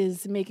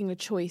is making a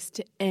choice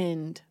to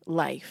end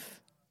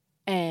life.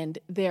 And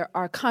there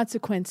are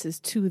consequences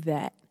to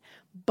that.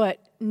 But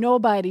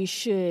nobody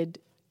should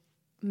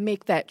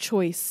make that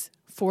choice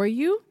for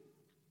you.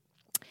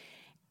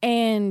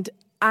 And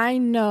I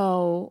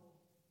know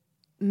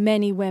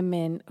many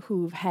women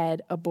who've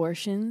had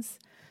abortions.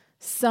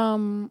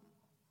 Some,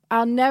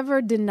 I'll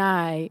never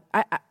deny,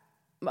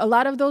 a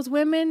lot of those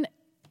women,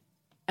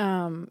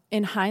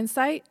 in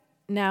hindsight,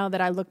 now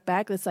that I look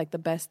back, it's like the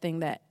best thing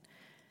that,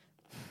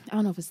 I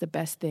don't know if it's the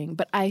best thing,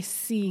 but I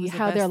see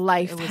how their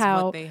life,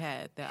 how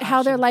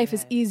their life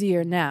is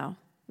easier now,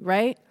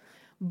 right?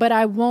 But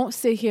I won't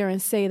sit here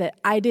and say that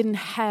I didn't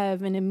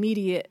have an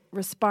immediate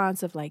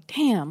response of like,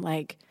 damn,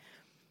 like,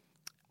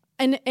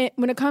 and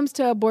when it comes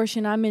to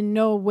abortion, I'm in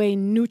no way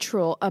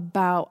neutral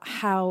about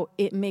how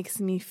it makes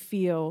me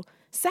feel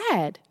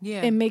sad.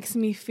 Yeah. It makes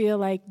me feel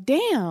like,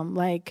 damn,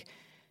 like,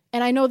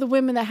 and I know the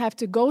women that have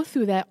to go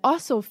through that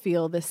also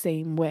feel the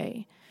same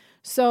way.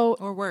 So,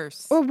 or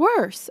worse,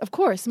 of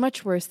course,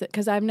 much worse,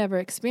 because I've never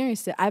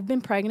experienced it. I've been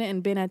pregnant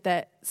and been at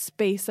that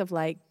space of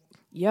like,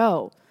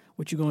 yo,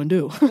 what you gonna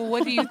do? Well,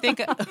 what do you think?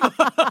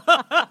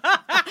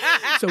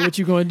 So what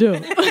you gonna do?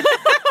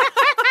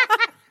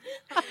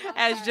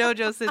 As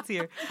JoJo sits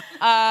here,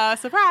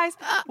 surprise!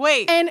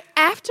 Wait, and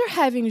after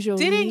having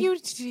Jolie, didn't you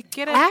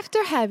get it?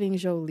 After having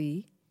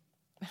Jolie,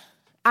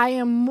 I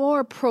am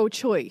more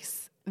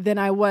pro-choice than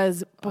I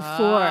was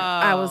before.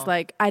 I was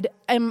like,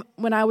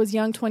 when I was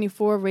young,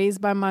 24,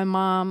 raised by my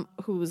mom,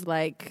 who was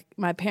like,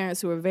 my parents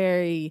who were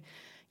very,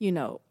 you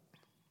know,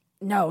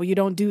 no, you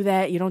don't do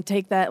that. You don't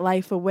take that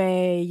life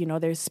away. You know,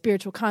 there's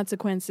spiritual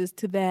consequences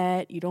to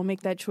that. You don't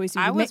make that choice.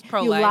 You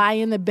lie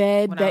in the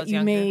bed that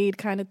you made,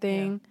 kind of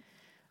thing. Yeah.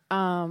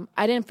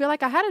 I didn't feel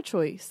like I had a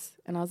choice.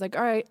 And I was like,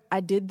 all right,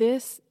 I did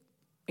this.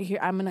 Here,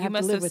 I'm going to have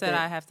to live with it. You must have said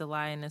I have to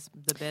lie in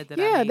the bed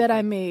that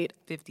I made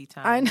 50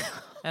 times. I know.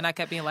 And I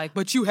kept being like,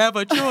 but you have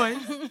a choice.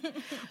 But you don't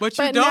have to do it.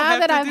 But now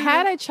that I've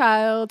had a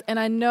child and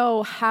I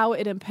know how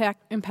it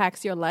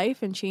impacts your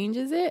life and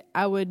changes it,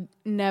 I would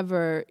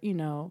never, you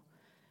know,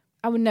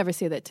 I would never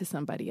say that to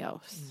somebody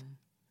else.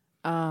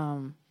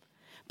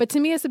 But to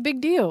me, it's a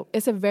big deal.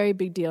 It's a very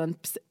big deal. And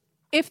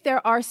if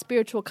there are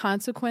spiritual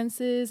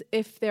consequences,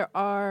 if there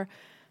are,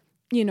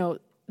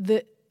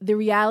 the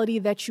reality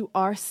that you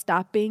are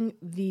stopping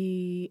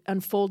the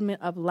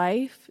unfoldment of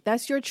life,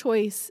 that's your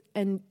choice,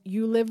 and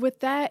you live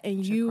with that,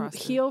 and you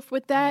heal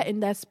with that,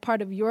 and that's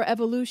part of your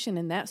evolution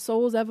and that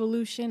soul's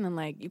evolution, and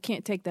like you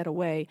can't take that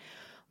away.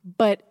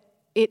 But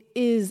it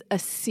is a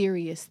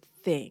serious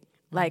thing.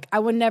 Like I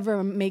would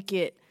never make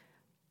it.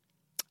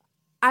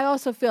 I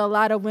also feel a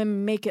lot of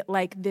women make it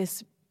like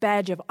this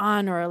badge of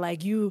honor,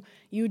 like they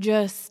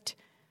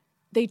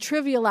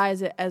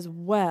trivialize it as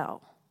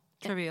well.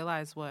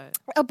 Trivialize what?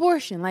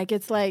 Abortion. Like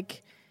it's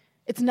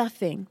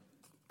nothing.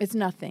 It's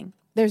nothing.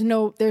 There's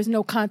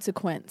no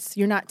consequence.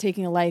 You're not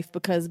taking a life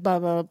because blah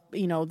blah.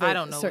 I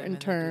don't know certain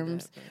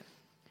terms. That,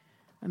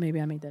 or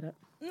maybe I made that up.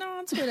 No,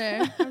 on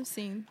Twitter I've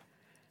seen.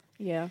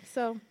 Yeah.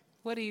 So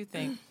what do you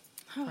think,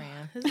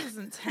 Fran? This is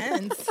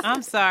intense.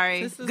 I'm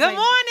sorry. Good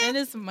morning. And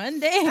it's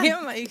Monday.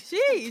 I'm like,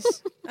 sheesh.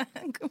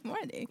 Good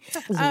morning.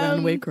 This is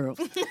Runaway Girl.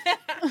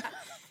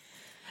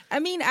 I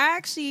mean, I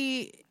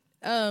actually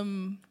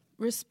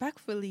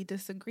respectfully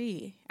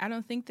disagree. I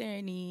don't think there are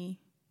any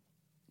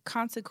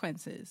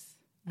consequences.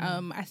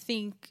 I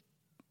think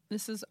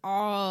this is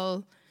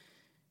all.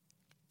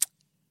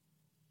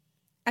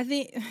 I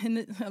think,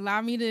 and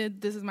allow me to.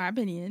 This is my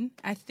opinion.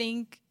 I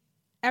think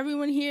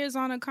everyone here is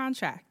on a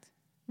contract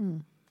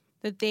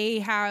that they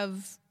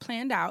have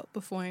planned out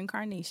before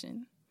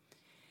incarnation.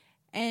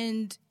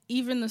 And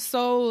even the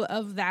soul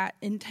of that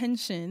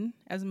intention,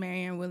 as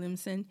Marianne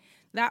Williamson,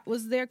 that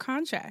was their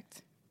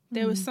contract.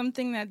 There was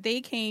something that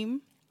they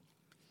came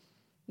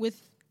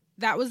with,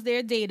 that was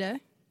their data,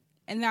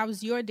 and that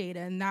was your data,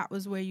 and that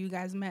was where you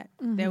guys met.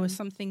 There was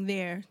something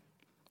there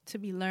to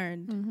be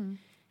learned.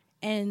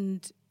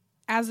 And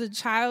as a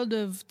child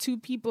of two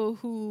people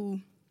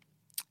who,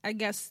 I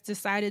guess,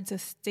 decided to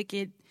stick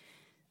it,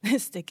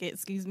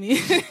 excuse me.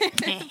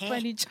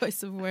 Funny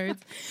choice of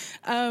words.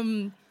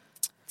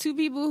 Two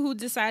people who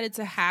decided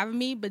to have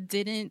me but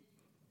didn't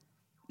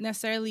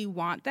necessarily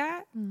want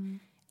that.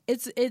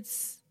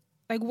 It's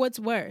like, what's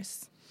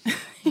worse?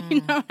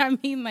 You know what I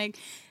mean? Like,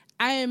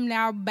 I am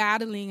now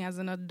battling as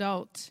an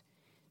adult,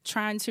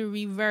 trying to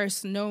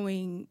reverse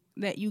knowing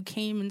that you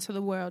came into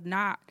the world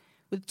not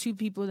with two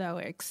people that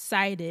were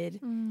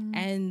excited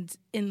and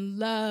in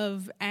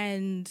love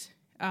and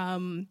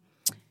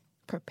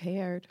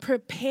prepared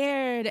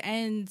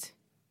and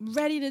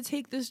ready to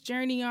take this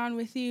journey on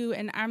with you.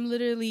 And I'm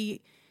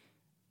literally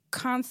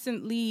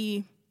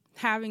constantly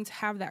having to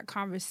have that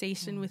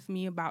conversation with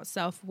me about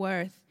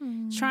self-worth,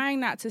 trying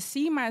not to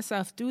see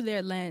myself through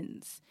their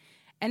lens.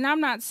 And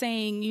I'm not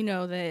saying,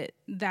 that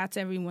that's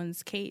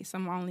everyone's case.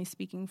 I'm only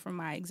speaking from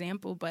my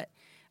example. But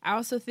I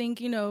also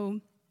think, it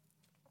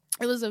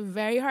was a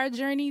very hard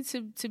journey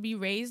to be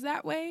raised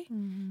that way.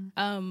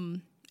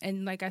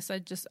 And like I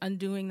said, just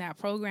undoing that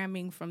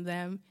programming from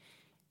them.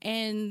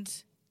 And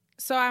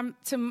so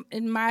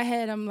in my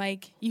head, I'm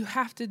like, you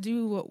have to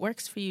do what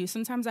works for you.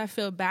 Sometimes I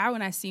feel bad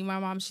when I see my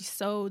mom. She's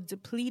so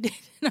depleted.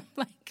 And I'm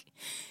like,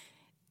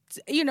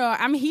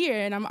 I'm here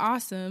and I'm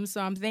awesome.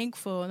 So I'm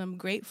thankful and I'm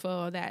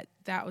grateful that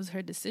that was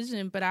her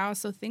decision. But I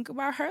also think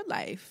about her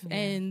life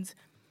and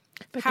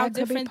but how that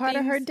could different be part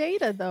things, of her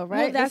data, though,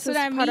 right? Well, that's what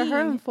I mean. Part of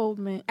her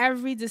unfoldment.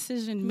 Every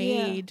decision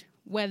made,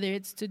 whether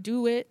it's to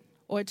do it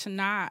or to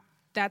not,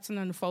 that's an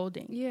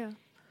unfolding. Yeah.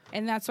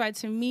 And that's why,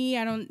 to me,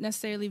 I don't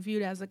necessarily view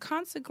it as a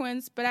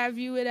consequence, but I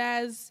view it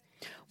as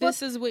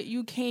this is what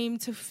you came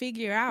to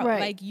figure out. Right.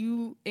 Like,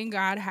 you and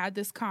God had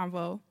this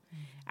convo.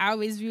 I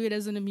always view it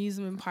as an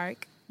amusement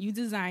park. You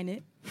design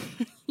it.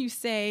 You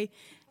say,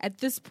 at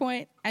this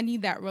point, I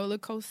need that roller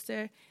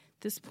coaster.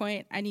 At this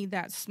point, I need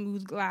that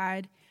smooth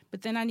glide.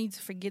 But then I need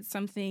to forget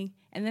something.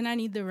 And then I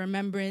need the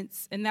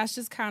remembrance. And that's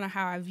just kind of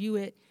how I view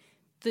it.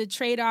 The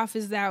trade-off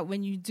is that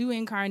when you do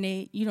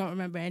incarnate, you don't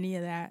remember any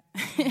of that.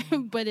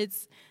 But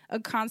it's a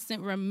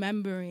constant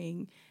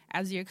remembering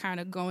as you're kind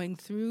of going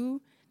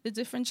through the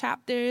different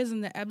chapters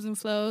and the ebbs and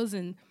flows.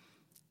 And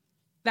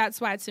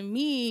that's why, to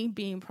me,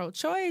 being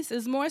pro-choice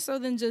is more so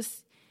than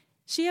just,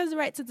 she has the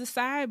right to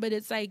decide, but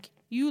it's like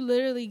you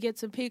literally get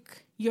to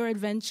pick your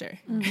adventure.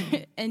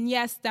 And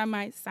yes, that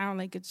might sound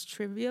like it's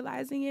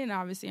trivializing it, and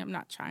obviously I'm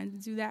not trying to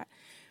do that.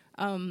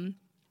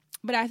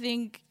 But I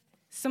think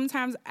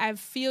sometimes I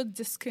feel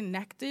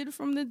disconnected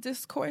from the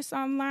discourse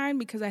online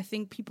because I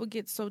think people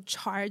get so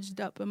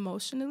charged up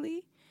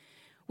emotionally,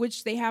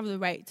 which they have the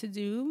right to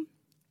do.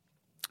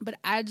 But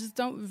I just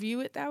don't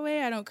view it that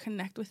way. I don't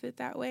connect with it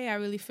that way. I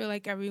really feel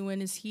like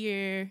everyone is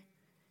here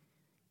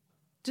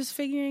just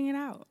figuring it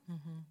out.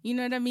 You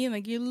know what I mean?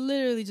 Like, you're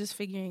literally just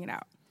figuring it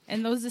out.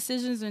 And those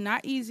decisions are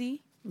not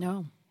easy.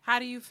 No. How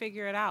do you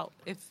figure it out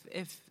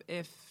if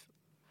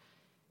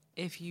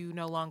you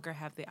no longer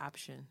have the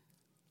option?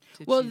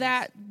 Well,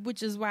 that,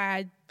 which is why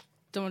I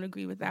don't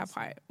agree with that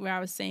part, where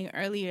I was saying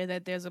earlier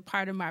that there's a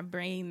part of my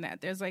brain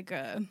that there's like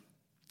a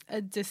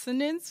a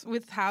dissonance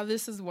with how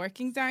this is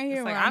working down here.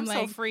 It's like, I'm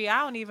so free. I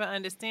don't even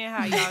understand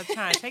how y'all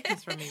trying to take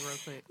this from me real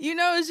quick.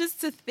 It's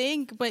just to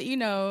think, but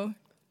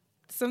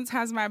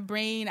sometimes my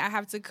brain, I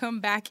have to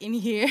come back in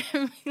here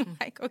and be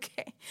like,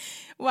 okay,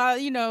 well,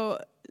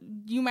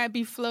 you might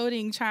be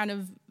floating trying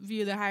to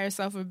view the higher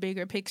self or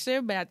bigger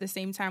picture, but at the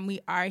same time,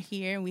 we are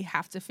here and we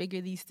have to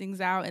figure these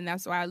things out. And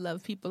that's why I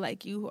love people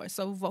like you who are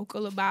so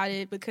vocal about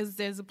it, because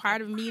there's a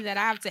part of me that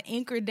I have to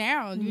anchor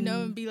down,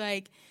 and be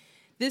like,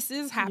 this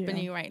is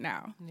happening right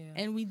now. Yeah.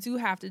 And we do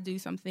have to do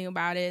something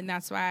about it. And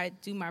that's why I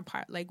do my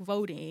part, like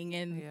voting.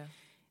 And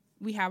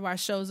we have our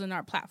shows and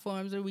our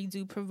platforms where we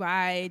do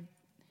provide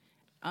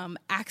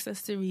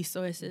access to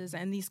resources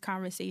and these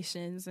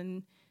conversations,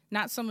 and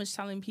not so much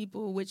telling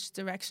people which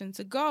direction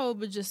to go,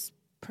 but just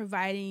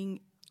providing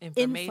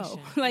information.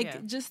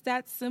 Info. Just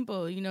that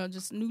simple,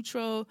 just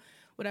neutral,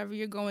 whatever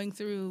you're going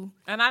through.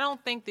 And I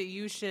don't think that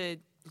you should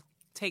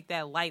take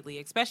that lightly,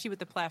 especially with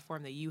the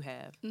platform that you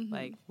have. Mm-hmm.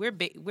 Like,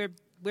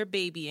 we're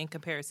baby in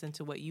comparison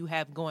to what you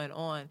have going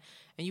on.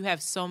 And you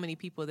have so many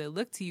people that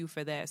look to you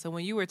for that. So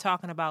when you were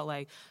talking about,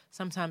 like,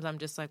 sometimes I'm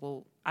just like,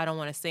 well, I don't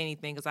want to say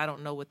anything because I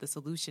don't know what the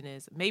solution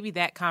is. Maybe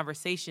that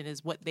conversation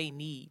is what they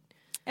need.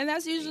 And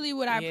that's usually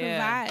what I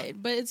provide.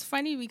 But it's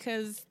funny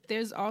because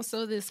there's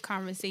also this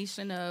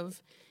conversation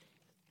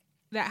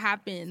that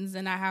happens,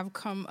 and I have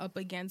come up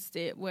against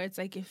it, where it's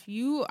like, if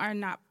you are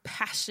not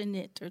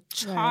passionate or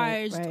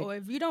charged, or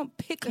if you don't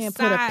pick a side. Can't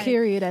put a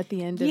period at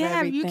the end of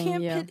everything. You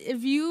can't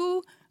if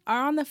you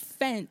are on the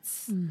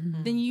fence,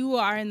 then you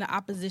are in the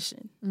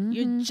opposition.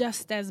 You're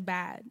just as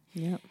bad.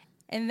 Yep.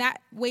 And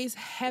that weighs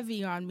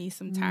heavy on me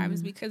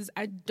sometimes because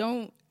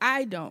I'm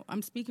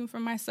speaking for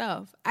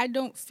myself. I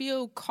don't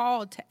feel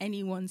called to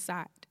any one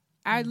side.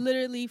 I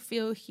literally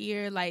feel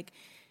here like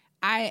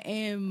I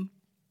am,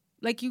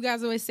 like you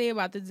guys always say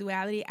about the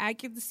duality, I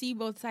get to see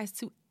both sides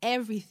to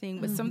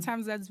everything, but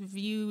sometimes that's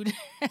viewed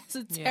as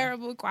a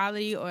terrible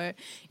quality, or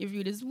you're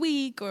viewed as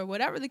weak, or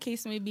whatever the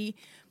case may be.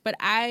 But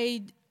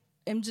I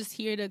am just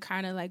here to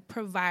kind of like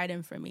provide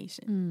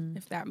information,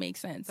 if that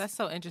makes sense. That's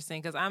so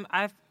interesting, because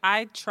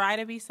I try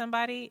to be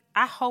somebody,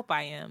 I hope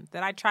I am,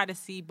 that I try to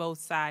see both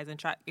sides, and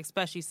try,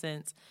 especially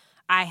since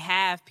I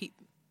have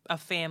a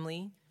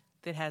family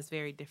that has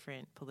very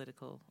different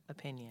political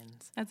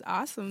opinions. That's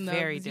awesome, though.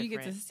 Very different. You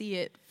get to see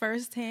it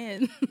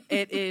firsthand.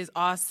 It is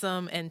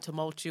awesome and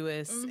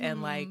tumultuous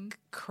and like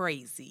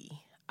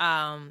crazy.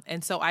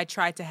 And so I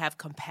try to have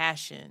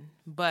compassion,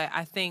 but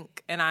I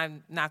think, and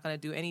I'm not going to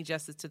do any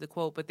justice to the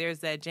quote, but there's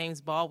that James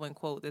Baldwin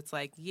quote that's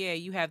like, yeah,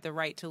 you have the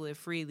right to live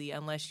freely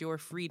unless your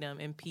freedom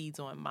impedes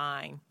on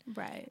mine.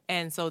 Right.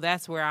 And so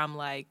that's where I'm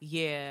like,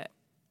 yeah,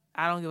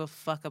 I don't give a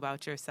fuck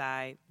about your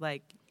side.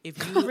 Like, if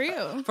you for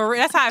real,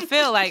 that's how I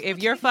feel. Like,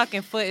 if your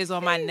fucking foot is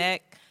on my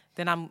neck,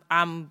 then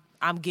I'm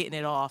getting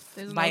it off.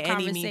 There's by no any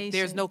conversation. means.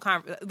 There's no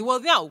well,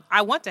 no,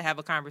 I want to have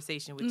a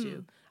conversation with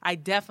you. I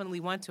definitely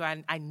want to.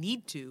 I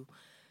need to.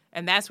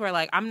 And that's where,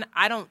 like,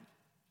 I don't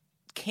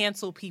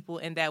cancel people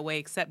in that way,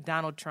 except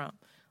Donald Trump.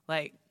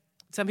 Like,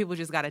 some people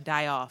just got to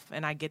die off,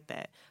 and I get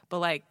that. But,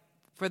 like,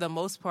 for the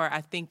most part,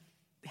 I think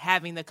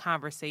having the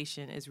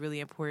conversation is really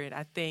important.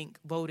 I think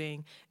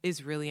voting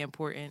is really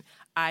important.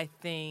 I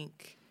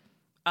think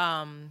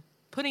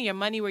putting your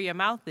money where your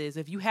mouth is.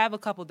 If you have a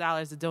couple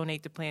dollars to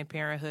donate to Planned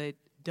Parenthood,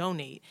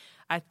 donate.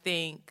 I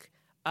think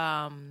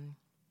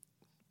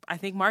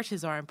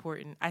marches are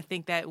important. I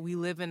think that we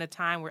live in a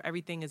time where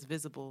everything is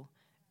visible,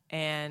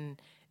 and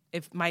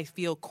it might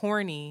feel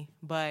corny,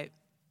 but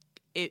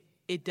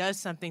it does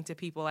something to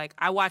people. Like,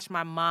 I watched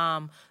my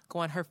mom go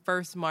on her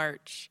first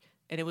march,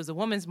 and it was a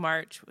women's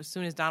march as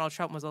soon as Donald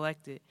Trump was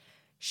elected.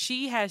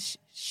 She has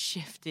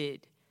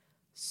shifted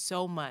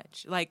so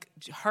much. Like,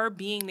 her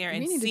being there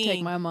and seeing... We need to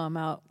take my mom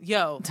out.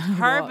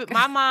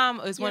 My mom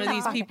is one of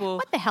these people...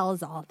 What the hell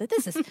is all that?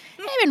 They've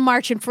been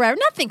marching forever.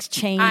 Nothing's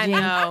changing. I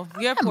know.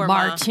 You're poor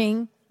marching.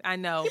 Mom. I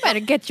know. You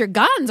better get your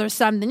guns or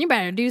something. You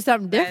better do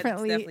something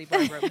differently. That's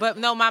definitely Barbara. But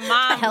no, my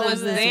mom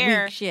was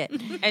there, weak shit?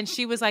 And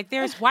she was like,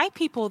 there's white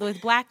people with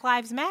Black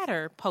Lives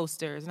Matter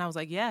posters. And I was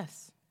like,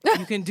 yes,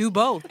 you can do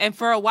both. And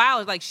for a while,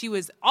 it's like, she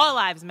was all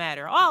lives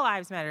matter.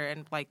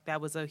 And like, that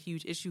was a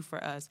huge issue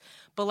for us.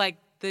 But like,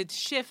 the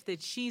shift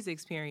that she's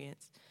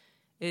experienced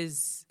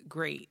is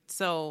great.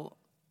 So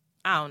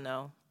I don't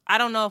know. I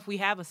don't know if we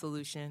have a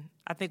solution.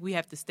 I think we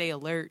have to stay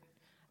alert.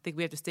 I think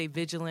we have to stay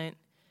vigilant.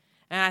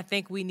 And I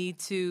think we need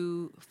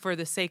to, for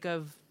the sake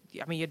of,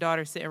 I mean, your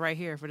daughter's sitting right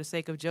here, for the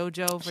sake of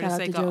JoJo, for the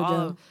sake of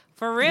all,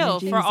 for real,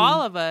 for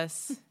all of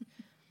us,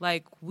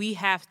 like, we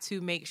have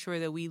to make sure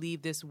that we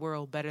leave this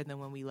world better than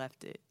when we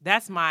left it.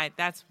 That's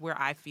where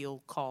I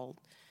feel called,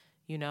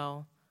 you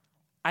know.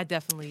 I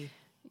definitely,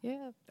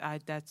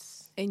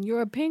 that's. In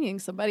your opinion,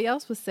 somebody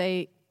else would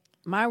say,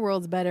 my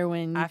world's better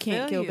when you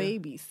can't kill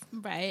babies.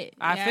 Right.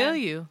 I feel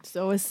you.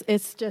 So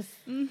it's just,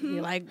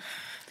 you're like,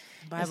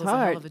 Bible's a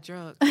hell of a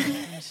drug.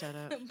 Shut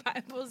up.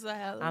 Bible's a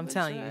hell of a drug. I'm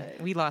telling you,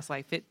 we lost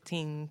like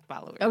 15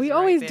 followers. We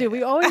always do.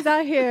 We always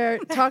out here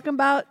talking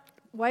about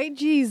white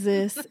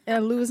Jesus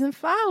and losing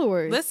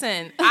followers.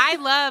 Listen, I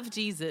love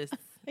Jesus,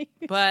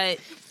 but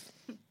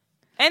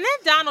And then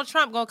Donald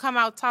Trump gonna come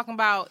out talking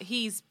about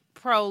he's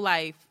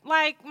pro-life.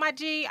 Like, my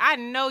G, I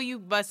know you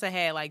must have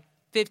had like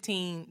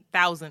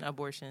 15,000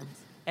 abortions,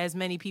 as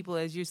many people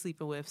as you're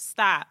sleeping with.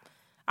 Stop.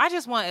 I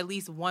just want at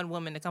least one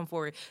woman to come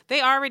forward.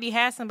 They already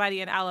had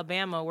somebody in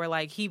Alabama where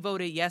like he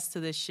voted yes to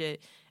this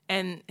shit,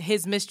 and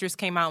his mistress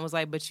came out and was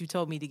like, "But you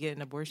told me to get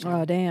an abortion."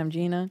 Oh, damn,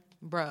 Gina.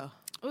 Bro.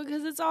 Well,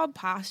 because it's all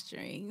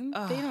posturing.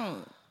 They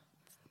don't.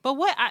 But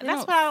what? They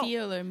That's don't what I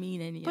feel or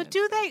mean any. But of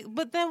do they?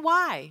 But then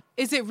why?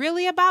 Is it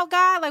really about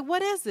God? Like,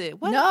 what is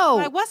it? What, No.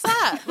 Like, what's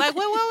up? Like,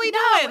 what are we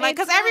doing? Like,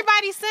 because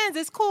everybody sins.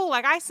 It's cool.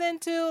 Like, I sin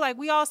too. Like,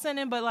 we all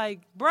sinning. But like,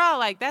 bro,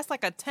 like that's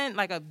like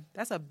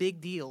that's a big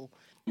deal.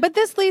 But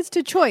this leads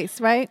to choice,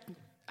 right?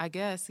 I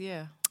guess,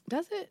 yeah.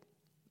 Does it?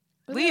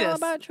 Is Lead it all us.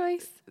 about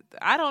choice?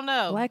 I don't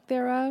know. Lack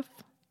thereof.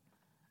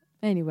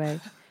 Anyway,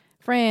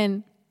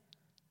 Fran,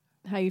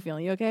 how you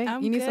feeling? You okay?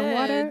 I'm you need some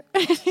water?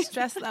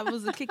 Stress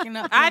levels are kicking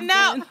up. I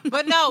know,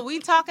 but no, we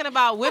talking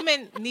about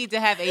women need to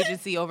have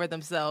agency over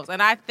themselves.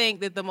 And I think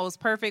that the most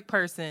perfect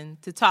person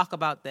to talk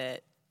about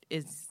that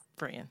is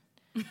Fran.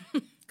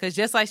 Because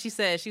just like she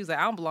said, she was like,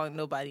 I don't belong to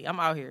nobody. I'm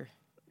out here.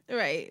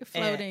 Right,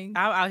 floating. And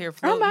I'm out here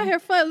floating. I'm out here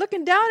floating,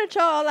 looking down at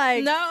y'all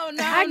like, No,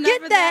 I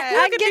never get that.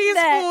 I Look at get these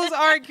that. fools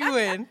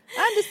arguing.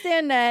 I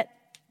understand that.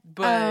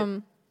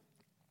 But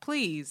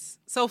please.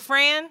 So,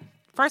 Fran,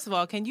 first of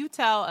all, can you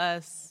tell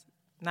us,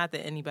 not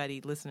that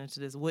anybody listening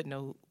to this would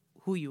know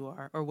who you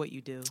are or what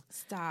you do,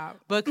 Stop.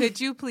 but could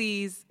you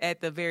please,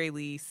 at the very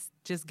least,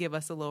 just give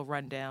us a little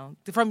rundown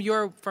from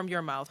your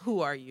mouth?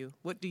 Who are you?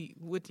 What do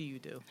you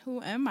do? Who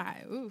am I?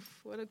 Oof,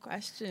 what a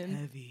question.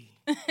 Heavy.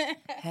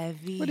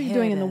 What are you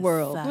doing in the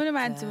world? What am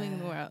I doing in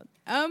the world?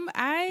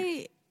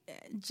 I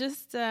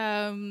just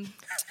this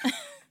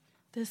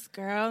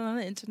girl on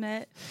the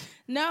internet.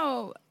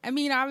 No, I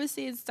mean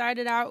obviously it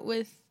started out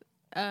with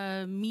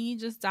me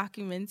just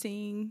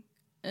documenting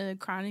a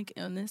chronic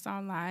illness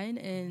online,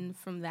 and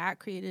from that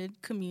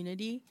created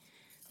community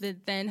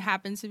that then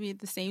happened to be at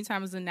the same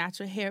time as a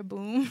natural hair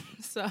boom.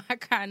 So I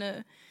kind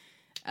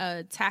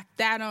of tacked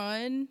that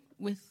on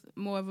with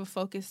more of a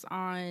focus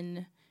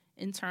on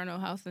internal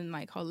health and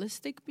like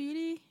holistic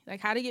beauty, like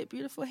how to get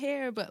beautiful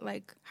hair, but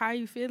like how are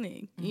you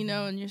feeling, you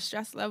know, and your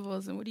stress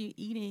levels and what are you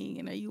eating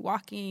and are you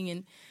walking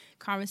and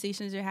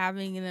conversations you're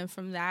having. And then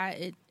from that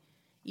it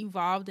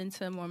evolved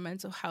into more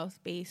mental health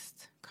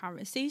based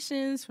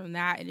conversations. From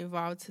that it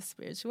evolved to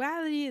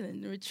spirituality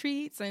and then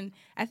retreats. And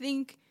I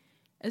think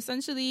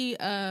essentially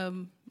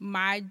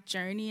my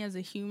journey as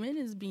a human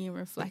is being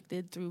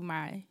reflected through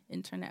my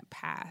internet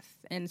path,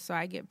 and so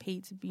I get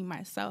paid to be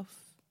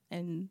myself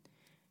and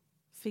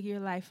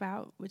figure life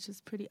out, which is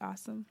pretty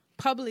awesome.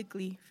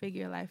 Publicly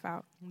figure life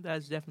out.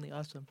 That's definitely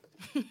awesome.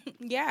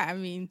 Yeah, I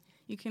mean,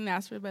 you can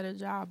ask for a better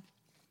job.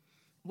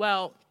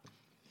 Well,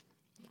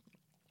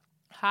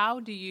 how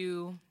do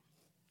you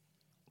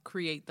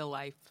create the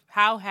life?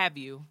 How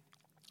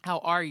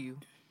are you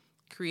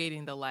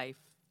creating the life,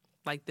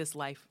 like this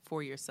life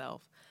for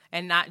yourself,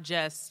 and not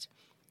just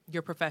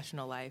your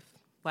professional life,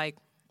 like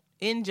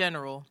in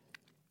general,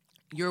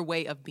 your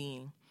way of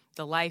being,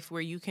 the life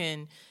where you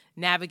can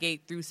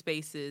navigate through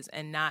spaces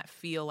and not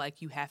feel like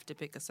you have to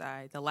pick a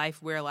side, the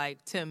life where,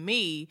 like, to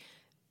me,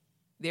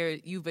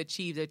 you've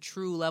achieved a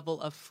true level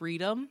of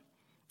freedom.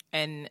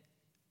 And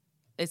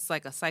it's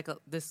like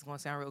this is going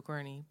to sound real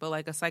corny, but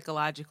like a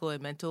psychological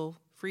and mental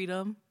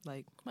freedom,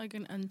 like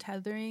an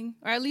untethering,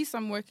 or at least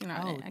I'm working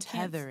on it.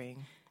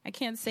 Tethering. I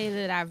can't say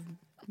that I've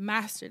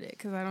mastered it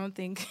because I don't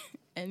think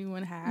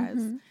anyone has.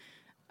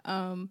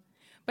 Mm-hmm.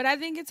 But I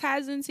think it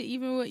ties into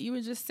even what you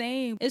were just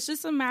saying. It's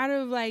just a matter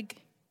of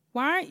like,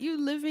 why aren't you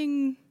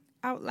living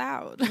out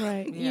loud?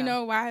 Right. Yeah. You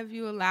know, why have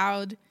you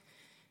allowed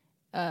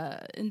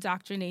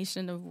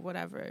indoctrination of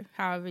whatever,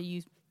 however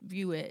you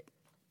view it,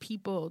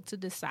 people to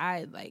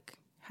decide like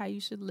how you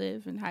should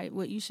live and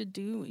what you should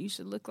do, what you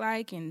should look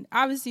like? And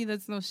obviously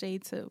that's no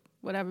shade to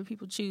whatever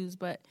people choose,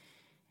 but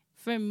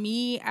for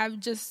me, I've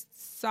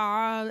just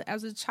saw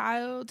as a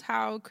child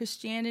how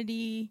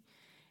Christianity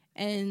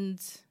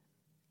and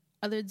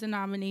other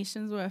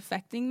denominations were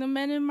affecting the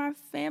men in my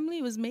family.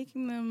 It was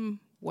making them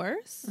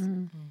worse.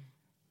 In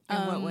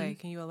what way?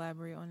 Can you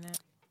elaborate on that?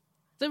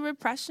 The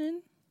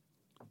repression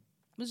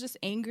was just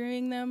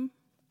angering them.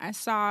 I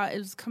saw it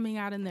was coming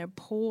out in their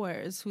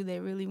pores who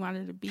they really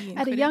wanted to be. And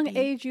At a young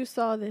age, you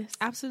saw this.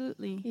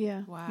 Absolutely.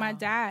 Yeah. Wow. My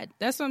dad.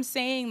 That's what I'm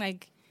saying.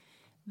 Like,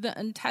 the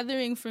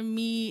untethering for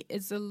me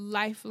is a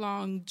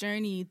lifelong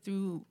journey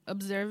through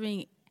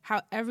observing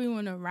how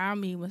everyone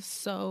around me was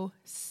so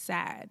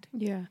sad.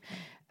 Yeah.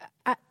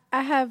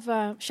 I have,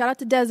 shout out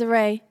to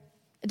Desiree.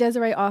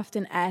 Desiree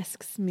often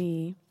asks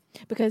me,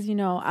 because, you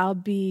know, I'll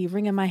be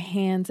wringing my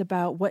hands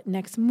about what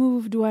next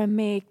move do I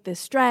make, this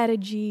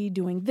strategy,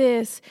 doing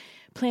this,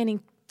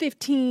 planning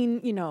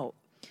 15,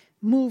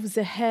 moves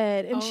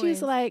ahead. And Always.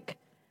 she's like,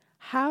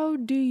 how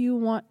do you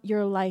want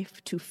your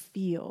life to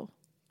feel?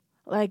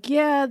 Like,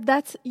 yeah,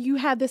 you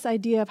have this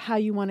idea of how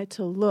you want it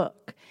to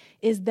look.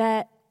 Is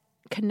that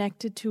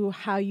connected to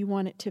how you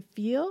want it to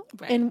feel?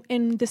 Right. And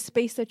in the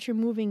space that you're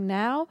moving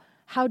now,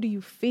 how do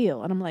you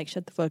feel? And I'm like,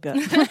 shut the fuck up.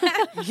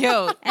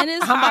 Yo, And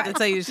it's I'm hard. about to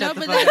tell you to shut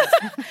No, the but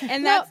fuck up.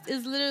 And that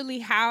is literally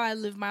how I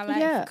live my life,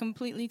 Yeah.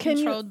 completely Can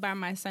you- controlled by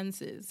my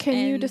senses. Can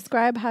you And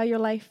describe how your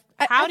life?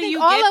 How I do think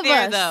you all get of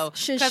there, us though?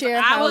 should 'Cause share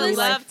I how would we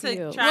love life to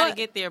feel. try to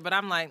get there, but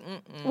I'm like,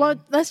 Well,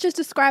 let's just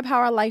describe how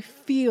our life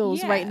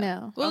feels Yeah. right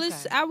now. Well,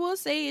 Okay. I will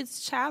say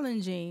it's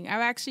challenging.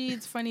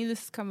 It's funny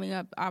this is coming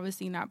up,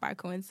 obviously not by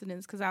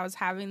coincidence, because I was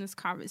having this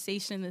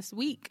conversation this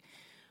week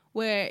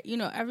where,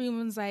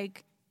 everyone's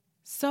like,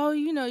 so,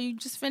 you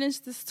just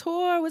finished this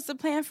tour. What's the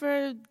plan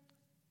for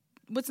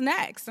what's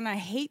next? And I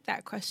hate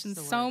that question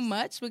so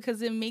much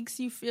because it makes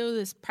you feel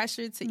this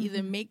pressure to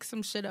either make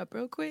some shit up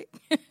real quick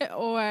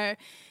or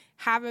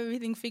have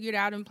everything figured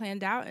out and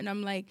planned out. And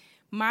I'm like,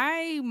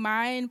 my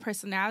mind,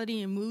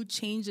 personality, and mood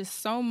changes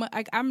so much.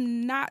 Like,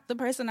 I'm not the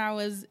person I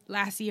was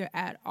last year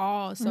at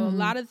all. So a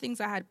lot of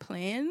things I had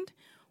planned,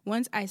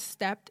 once I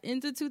stepped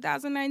into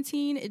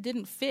 2019, it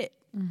didn't fit.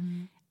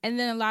 And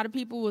then a lot of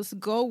people will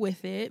go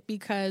with it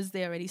because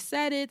they already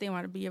said it. They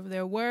want to be of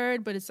their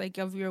word, but it's like,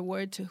 of your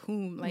word to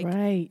whom? Like,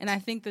 Right. And I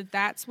think that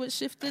that's what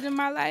shifted in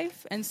my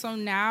life. And so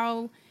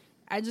now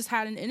I just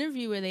had an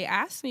interview where they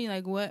asked me,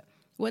 like,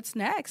 what's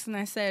next? And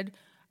I said,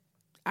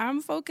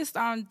 I'm focused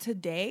on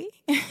today.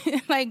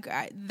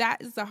 That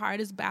is the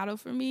hardest battle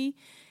for me,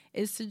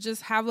 is to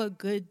just have a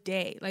good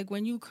day. Like,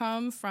 when you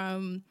come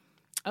from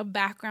a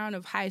background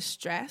of high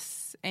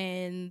stress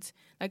and,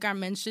 like I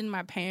mentioned,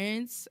 my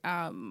parents,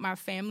 my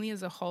family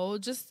as a whole,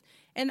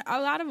 and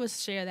a lot of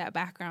us share that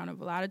background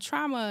of a lot of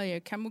trauma.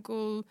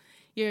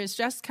 Your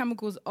stress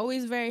chemical is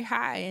always very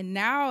high. And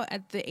now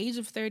at the age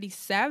of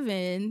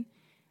 37,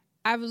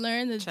 I've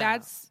learned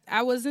that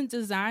I wasn't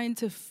designed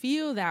to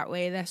feel that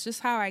way. That's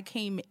just how I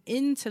came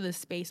into the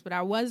space, but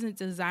I wasn't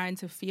designed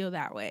to feel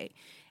that way.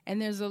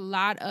 And there's a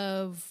lot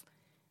of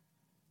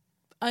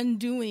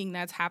undoing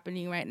that's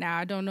happening right now.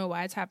 I don't know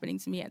why it's happening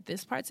to me at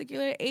this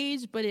particular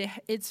age, but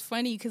it's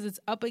funny because it's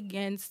up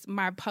against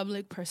my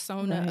public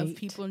persona of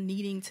people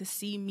needing to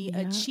see me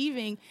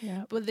achieving.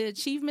 But the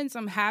achievements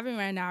I'm having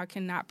right now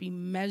cannot be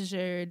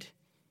measured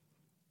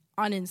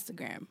on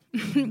Instagram.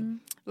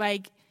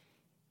 Like,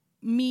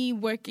 me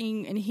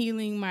working and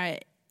healing my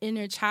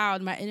inner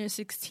child, my inner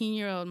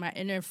 16-year-old, my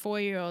inner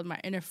 4-year-old, my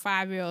inner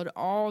 5-year-old,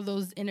 all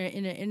those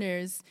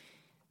inners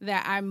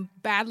that I'm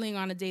battling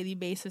on a daily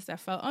basis that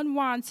felt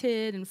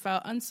unwanted and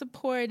felt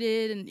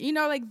unsupported. And,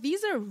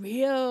 these are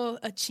real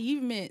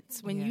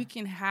achievements when you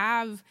can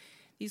have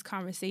these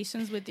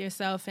conversations with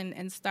yourself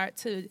and start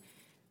to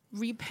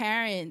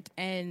reparent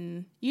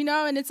and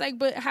it's like,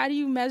 but how do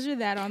you measure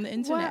that on the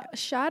internet? Well,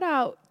 shout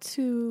out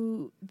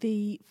to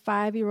the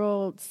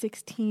 5-year-old,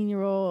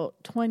 16-year-old,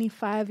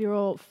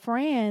 25-year-old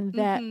Fran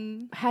that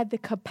had the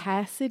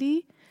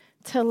capacity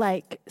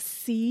to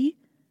see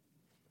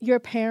your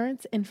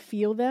parents and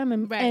feel them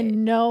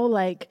and know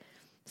something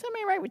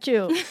ain't right with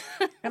you.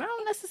 And I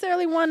don't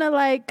necessarily want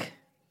to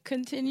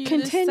continue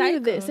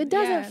this. It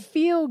doesn't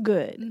feel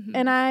good.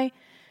 And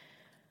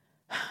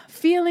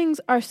feelings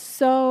are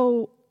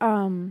so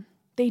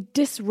they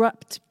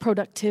disrupt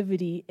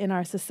productivity in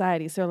our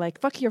society. So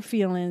fuck your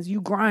feelings,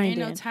 you grinding.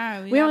 Ain't no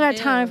time. We don't got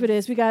time for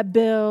this. We got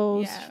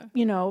bills.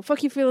 Yeah.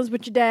 Fuck your feelings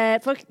with your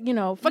dad. Fuck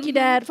your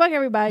dad. Fuck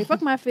everybody.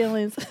 Fuck my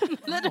feelings.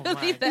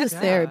 Literally, that's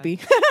therapy.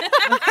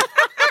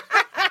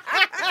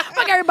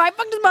 Fuck everybody.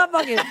 Fuck this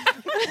motherfucker.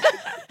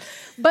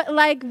 But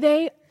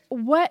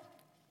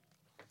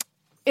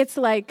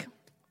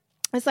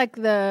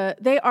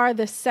they are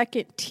the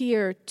second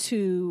tier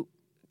to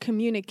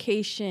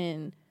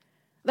communication.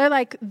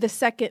 They're the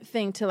second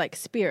thing to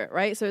spirit,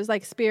 right? So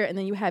it's spirit, and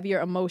then you have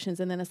your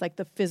emotions, and then it's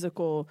the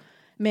physical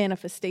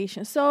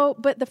manifestation. So,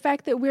 but the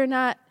fact that we're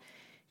not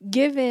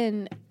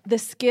given the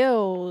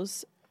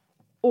skills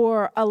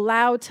or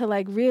allowed to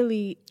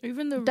really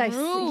even the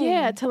room.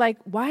 Yeah, to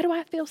why do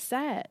I feel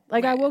sad?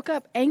 I woke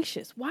up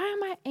anxious. Why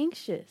am I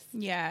anxious?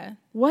 Yeah.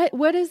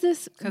 What is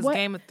this? Because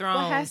Game of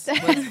Thrones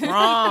was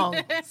wrong.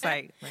 It's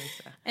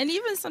and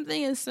even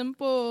something as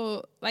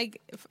simple,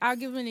 if I'll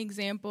give an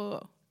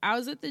example. I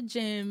was at the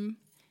gym,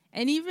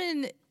 and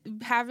even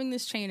having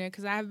this trainer,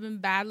 because I have been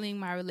battling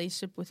my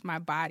relationship with my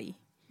body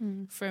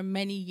for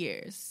many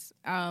years.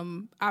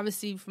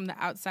 Obviously, from the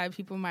outside,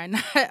 people might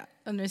not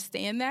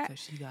understand that.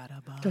 She got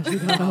a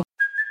body.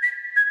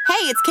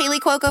 Hey, it's Kaylee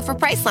Cuoco for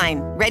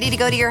Priceline. Ready to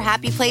go to your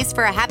happy place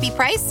for a happy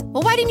price?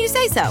 Well, why didn't you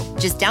say so?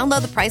 Just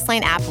download the Priceline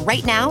app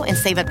right now and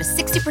save up to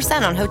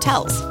 60% on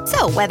hotels.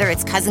 So whether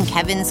it's Cousin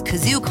Kevin's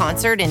Kazoo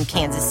Concert in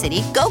Kansas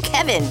City, go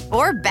Kevin,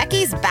 or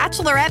Becky's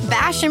Bachelorette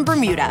Bash in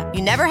Bermuda,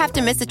 you never have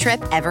to miss a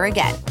trip ever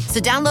again.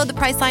 So download the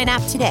Priceline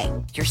app today.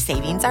 Your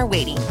savings are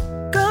waiting.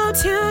 Go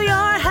to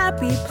your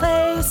happy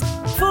place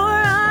for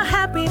a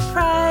happy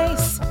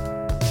price.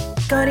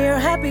 Go to your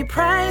happy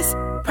price,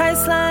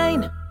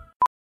 Priceline.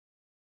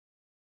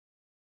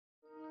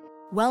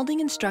 Welding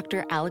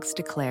instructor Alex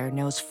DeClaire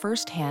knows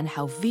firsthand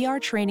how VR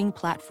training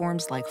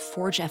platforms like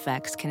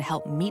ForgeFX can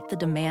help meet the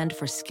demand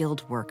for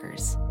skilled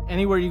workers.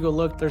 Anywhere you go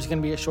look, there's going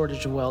to be a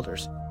shortage of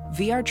welders.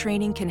 VR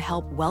training can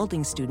help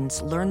welding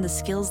students learn the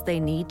skills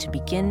they need to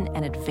begin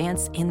and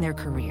advance in their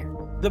career.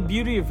 The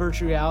beauty of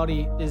virtual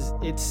reality is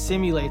it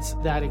simulates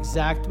that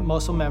exact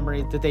muscle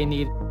memory that they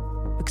need.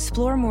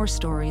 Explore more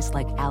stories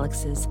like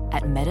Alex's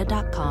at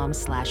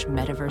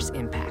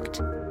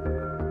meta.com/metaverseimpact.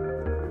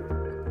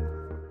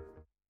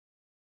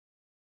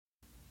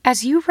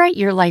 As you write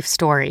your life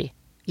story,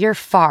 you're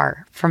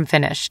far from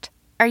finished.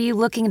 Are you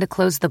looking to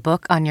close the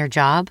book on your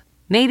job?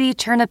 Maybe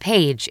turn a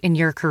page in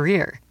your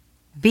career?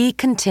 Be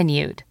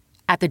continued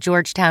at the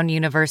Georgetown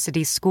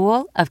University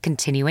School of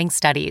Continuing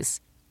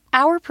Studies.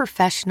 Our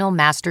professional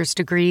master's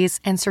degrees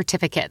and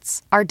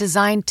certificates are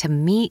designed to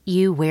meet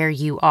you where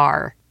you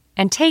are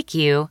and take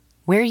you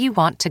where you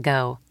want to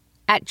go.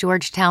 At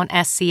Georgetown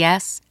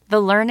SCS, the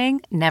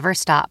learning never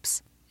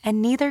stops,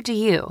 and neither do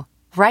you.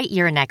 Write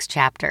your next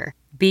chapter.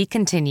 Be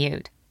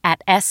continued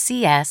at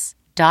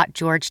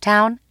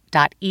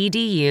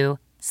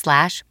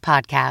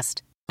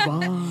scs.georgetown.edu/podcast.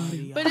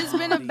 But it's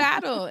been a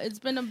battle. It's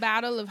been a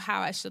battle of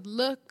how I should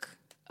look,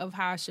 of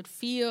how I should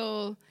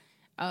feel.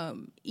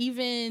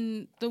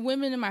 Even the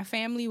women in my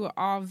family were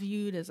all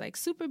viewed as like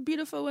super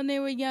beautiful when they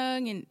were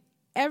young, and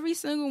every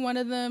single one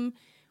of them,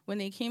 when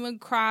they came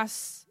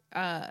across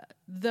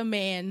the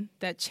man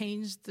that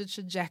changed the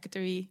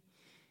trajectory,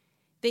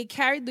 they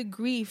carried the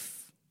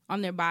grief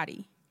on their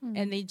body.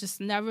 And they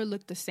just never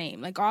looked the same.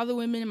 Like all the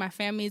women in my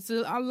family, it's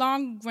a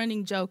long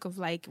running joke of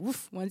like,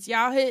 once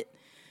y'all hit,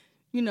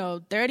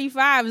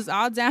 35, it's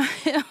all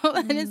downhill.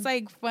 And it's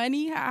like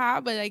funny,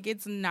 but like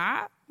it's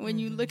not when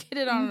you look at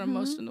it on an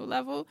emotional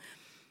level.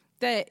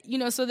 That,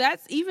 so that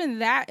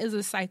is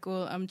a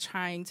cycle I'm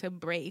trying to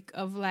break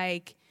of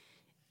like,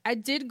 I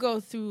did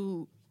go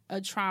through a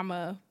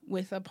trauma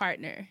with a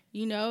partner,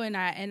 and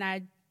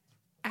I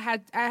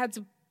had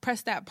to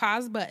press that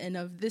pause button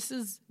of this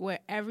is where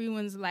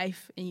everyone's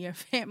life in your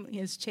family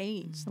has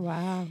changed.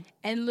 Wow.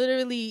 And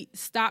literally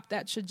stop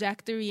that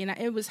trajectory. And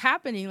it was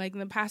happening like in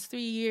the past 3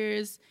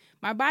 years,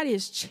 my body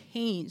has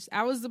changed.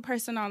 I was the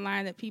person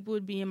online that people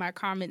would be in my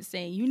comments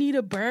saying, you need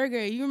a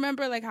burger. You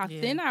remember like how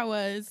thin I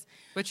was.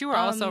 But you were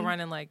also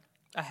running like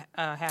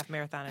a half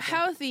marathon.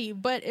 Healthy,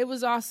 but it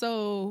was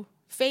also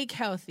fake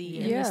healthy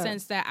in the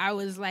sense that I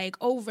was like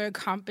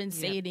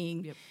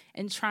overcompensating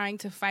and trying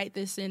to fight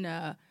this in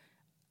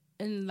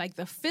like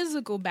the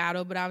physical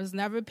battle, but I was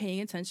never paying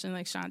attention,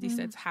 like Shanti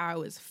said, to how I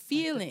was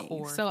feeling.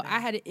 Like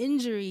I had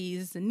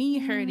injuries, the knee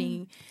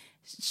hurting,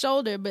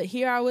 shoulder, but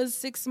here I was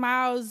 6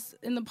 miles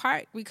in the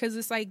park because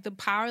it's like the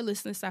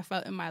powerlessness I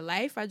felt in my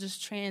life, I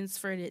just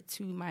transferred it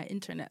to my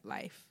internet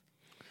life.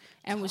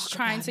 And was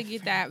trying to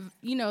get that,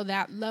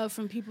 that love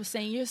from people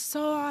saying, you're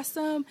so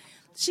awesome.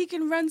 She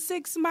can run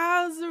 6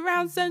 miles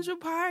around Central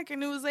Park.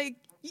 And it was like,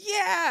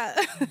 yeah.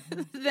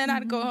 Then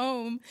I'd go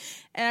home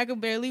and I could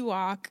barely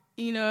walk,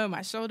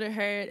 my shoulder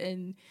hurt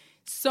and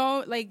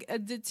so like a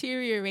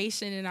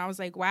deterioration. And I was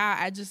like, wow,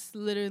 I just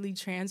literally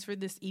transferred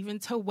this even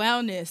to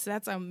wellness.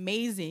 That's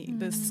amazing.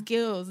 The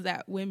skills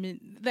that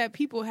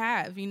people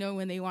have,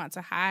 when they want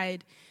to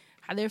hide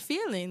how they're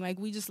feeling. Like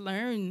we just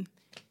learn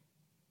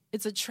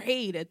it's a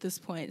trade at this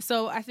point.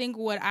 So I think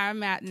what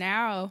I'm at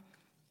now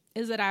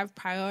is that I've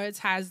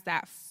prioritized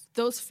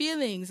those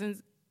feelings.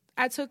 And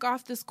I took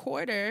off this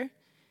quarter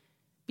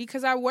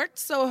because I worked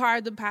so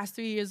hard the past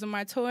 3 years on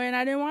my tour and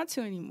I didn't want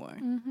to anymore.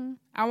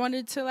 I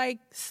wanted to like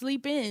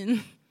sleep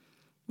in,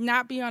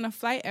 not be on a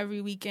flight every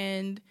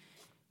weekend,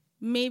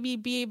 maybe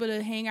be able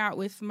to hang out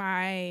with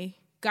my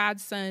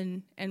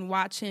godson and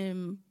watch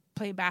him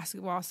play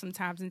basketball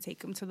sometimes and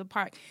take him to the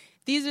park.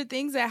 These are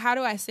things that, how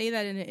do I say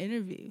that in an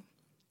interview?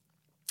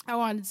 I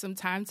wanted some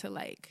time to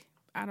like,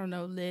 I don't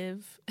know,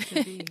 live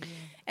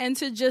and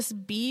to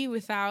just be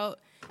without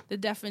the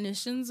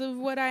definitions of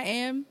what I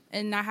am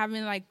and not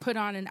having like put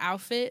on an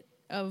outfit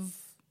of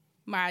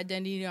my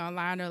identity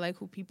online or like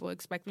who people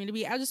expect me to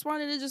be. I just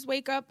wanted to just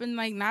wake up and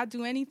like not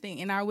do anything.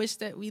 And I wish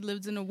that we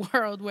lived in a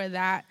world where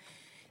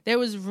there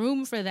was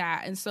room for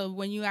that. And so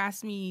when you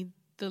ask me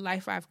the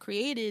life I've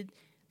created,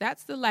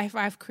 that's the life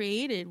I've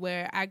created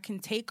where I can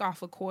take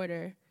off a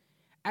quarter.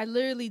 I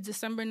literally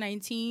December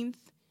 19th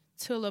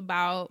till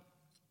about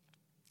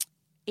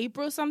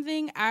April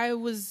something, I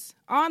was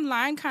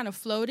online kind of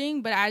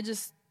floating, but I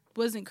just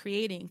wasn't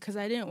creating because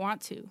I didn't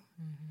want to.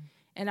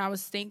 And I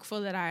was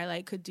thankful that I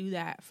like could do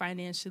that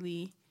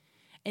financially.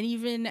 And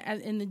even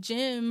in the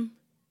gym,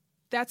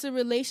 that's a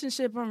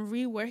relationship I'm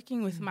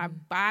reworking with my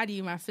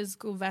body, my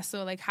physical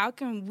vessel. Like, how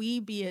can we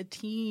be a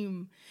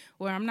team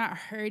where I'm not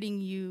hurting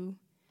you,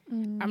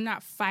 I'm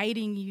not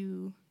fighting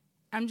you,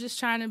 I'm just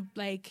trying to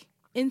like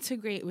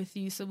integrate with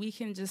you so we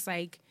can just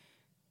like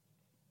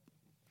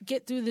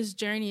get through this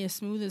journey as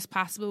smooth as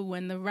possible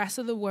when the rest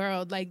of the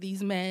world, like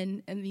these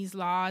men and these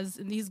laws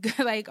and these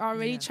like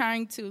already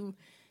trying to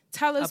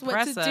tell us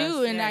what to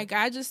do. And like,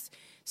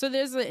 so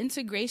there's an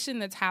integration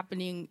that's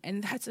happening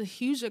and that's a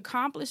huge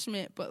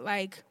accomplishment. But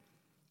like,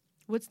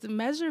 what's the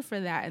measure for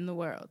that in the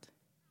world?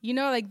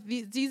 Like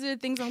these are the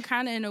things I'm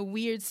kind of in a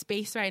weird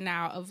space right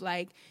now of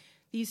like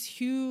these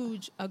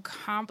huge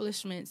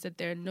accomplishments that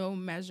there are no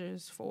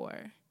measures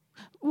for.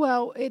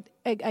 Well,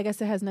 I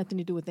guess it has nothing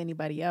to do with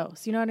anybody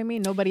else. You know what I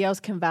mean? Nobody else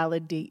can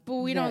validate. But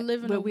we don't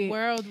live in a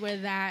world where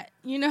that,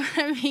 you know what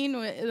I mean?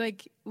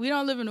 Like, we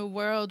don't live in a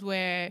world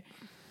where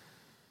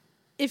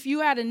if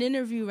you had an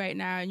interview right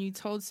now and you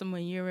told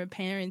someone you're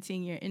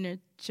parenting your inner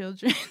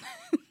children.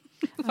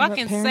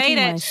 Fucking say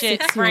that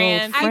shit,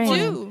 Fran. I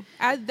do.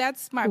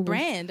 That's my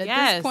brand.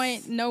 At this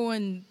point, no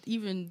one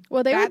even.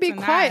 Well, they would be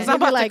quiet. I'm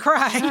about like, to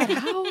cry.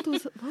 How old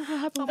was? What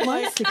happened with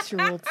my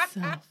 6-year-old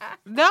self?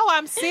 No,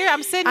 I'm serious.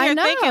 I'm sitting here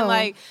thinking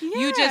like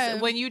Yeah.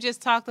 when you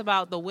just talked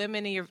about the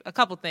women in a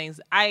couple things.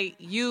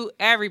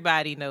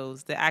 Everybody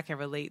knows that I can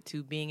relate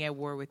to being at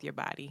war with your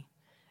body,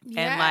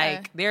 and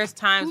like there's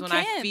times Who when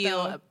I can't,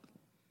 feel though?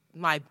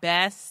 my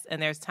best,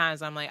 and there's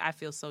times I'm like I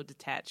feel so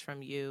detached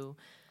from you.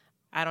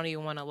 I don't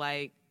even want to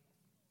like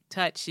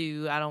touch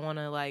you. I don't want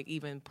to like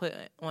even put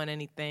on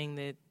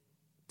anything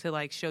to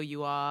like show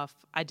you off.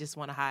 I just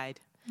want to hide.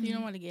 You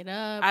don't want to get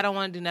up. I don't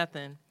want to do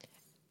nothing.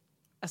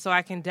 So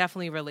I can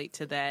definitely relate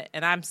to that.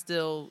 And I'm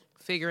still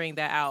figuring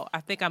that out. I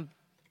think I'm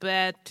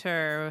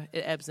better.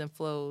 It ebbs and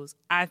flows.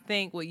 I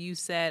think what you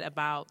said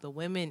about the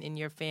women in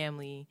your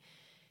family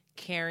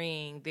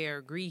carrying their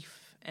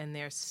grief and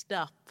their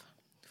stuff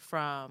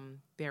from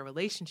their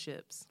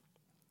relationships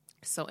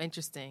is so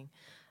interesting.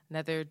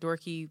 Another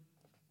dorky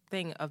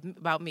thing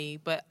about me,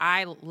 but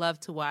I love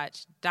to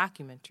watch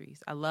documentaries.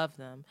 I love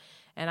them.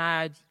 And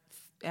I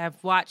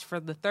have watched for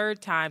the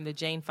third time the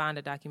Jane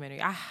Fonda documentary.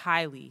 I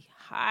highly,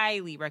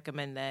 highly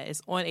recommend that.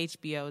 It's on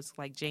HBO. It's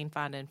like Jane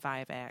Fonda in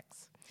 5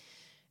 acts.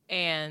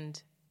 And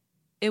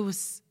it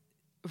was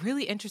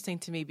really interesting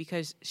to me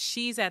because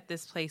she's at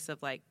this place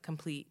of like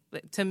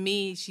to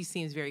me, she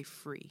seems very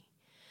free.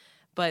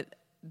 But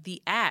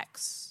the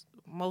acts,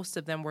 most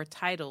of them were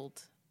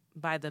titled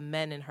by the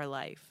men in her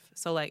life.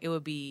 So, like, it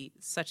would be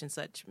such and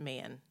such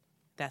man.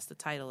 That's the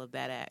title of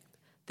that act.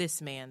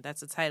 This man,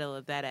 that's the title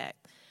of that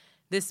act.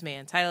 This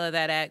man, title of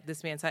that act.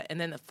 This man, and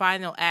then the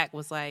final act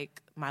was,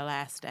 like, my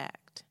last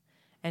act.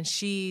 And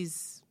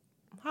she's,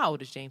 how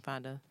old is Jane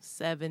Fonda?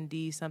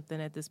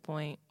 70-something at this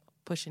point,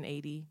 pushing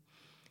 80.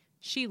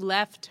 She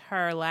left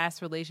her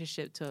last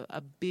relationship to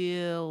a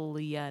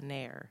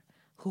billionaire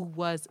who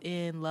was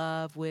in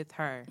love with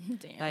her.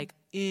 Damn. Like,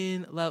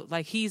 in love.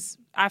 Like,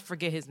 I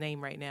forget his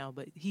name right now,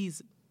 but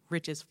he's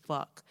rich as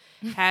fuck.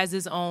 Has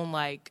his own,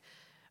 like,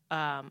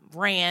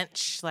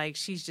 ranch. Like,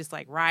 she's just,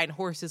 like, riding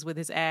horses with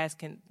his ass.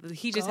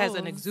 He just has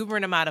an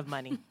exuberant amount of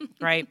money,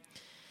 right?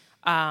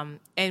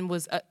 And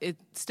was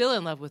still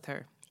in love with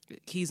her.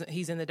 He's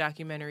in the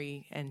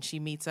documentary, and she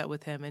meets up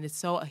with him, and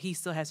he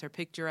still has her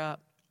picture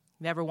up.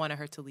 Never wanted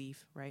her to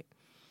leave, right?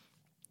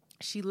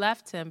 She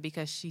left him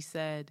because she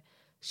said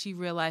she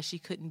realized she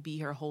couldn't be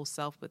her whole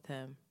self with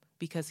him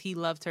because he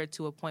loved her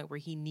to a point where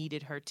he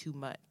needed her too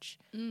much.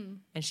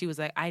 And she was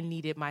like, I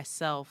needed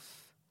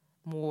myself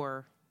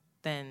more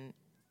than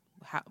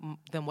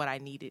what I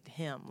needed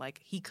him.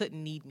 Like, he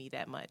couldn't need me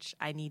that much.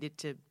 I needed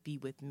to be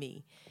with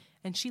me.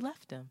 And she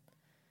left him.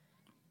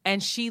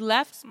 And she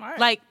left, Smart.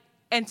 like,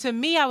 and to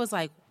me, I was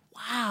like,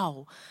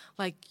 wow,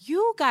 like,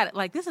 you got it.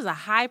 Like, this is a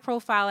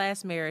high-profile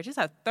ass marriage. This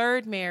is a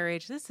third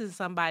marriage. This is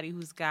somebody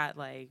who's got,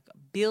 like,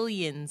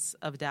 billions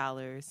of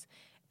dollars,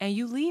 and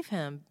you leave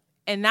him.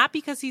 And not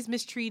because he's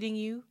mistreating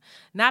you,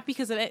 not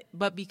because of it,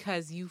 but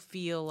because you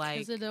feel like...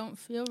 Because it don't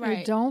feel right.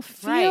 It don't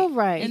feel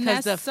right. And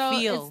Because that's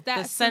it's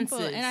that the simple.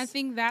 senses. And I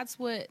think that's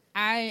what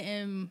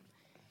I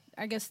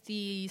guess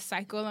the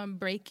cycle I'm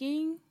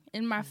breaking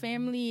in my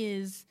family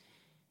is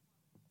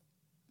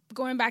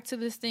going back to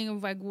this thing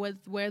of like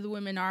where the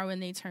women are when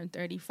they turn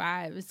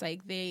 35. It's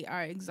like they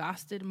are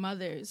exhausted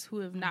mothers who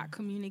have not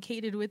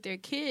communicated with their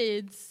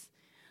kids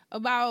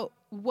about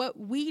what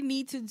we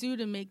need to do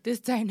to make this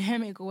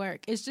dynamic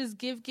work. It's just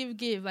give.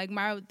 Like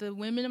the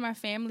women in my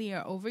family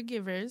are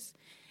overgivers,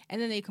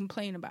 and then they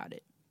complain about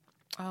it.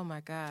 Oh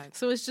my God.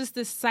 So it's just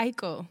this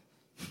cycle.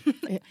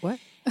 What?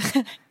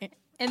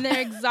 And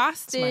they're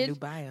exhausted. That's my new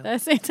bio.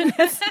 That's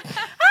Antoinette.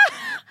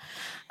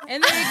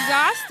 And they're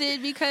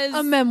exhausted because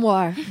A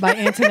memoir by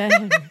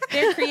Antoinette.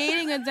 they're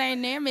creating a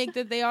dynamic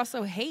that they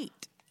also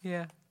hate.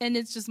 Yeah. And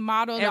it's just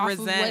modeled And off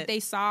resent. of what they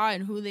saw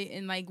and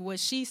and like what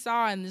she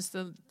saw, and just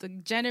the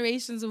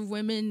generations of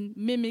women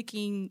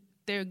mimicking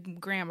their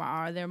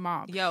grandma or their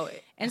mom. Yo.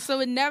 And so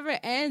it never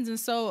ends. And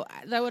so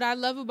what I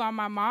love about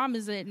my mom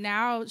is that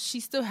now she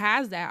still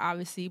has that,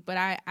 obviously, but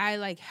I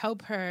like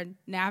help her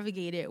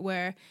navigate it,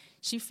 where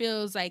she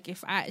feels like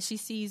she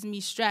sees me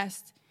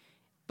stressed,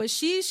 but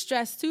she's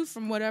stressed too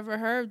from whatever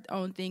her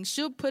own thing.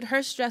 She'll put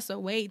her stress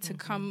away to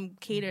come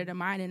cater to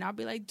mine. And I'll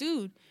be like,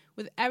 dude,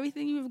 with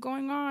everything you have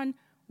going on,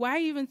 why are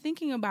you even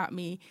thinking about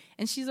me?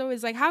 And she's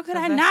always like, how could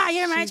I not?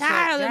 You're my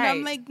child. And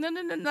I'm like, no.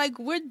 Like,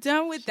 we're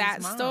done with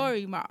that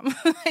story, Mom.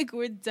 Like,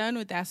 we're done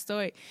with that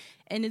story.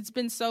 And it's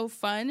been so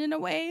fun in a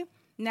way.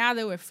 Now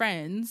that we're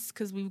friends,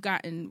 because we've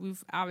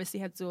obviously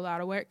had to do a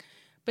lot of work.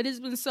 But it's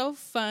been so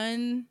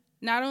fun,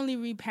 not only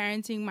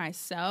reparenting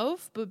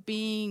myself, but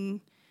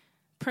being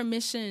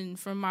permission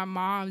from my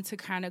mom to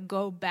kind of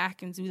go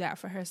back and do that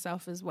for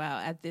herself as well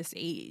at this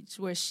age,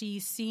 where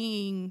she's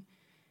seeing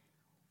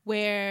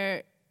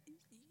where,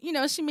 you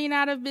know, she may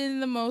not have been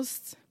the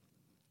most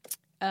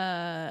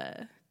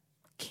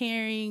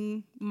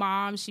caring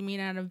mom. She may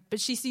not have, but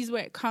she sees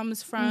where it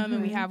comes from,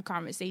 and we have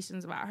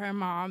conversations about her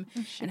mom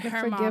and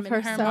her mom and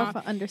her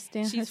mom.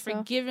 Understand She's herself.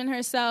 forgiven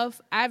herself.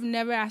 I've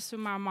never asked for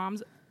my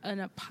mom's an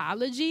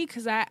apology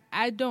because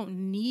I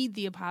don't need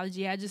the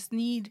apology. I just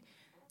need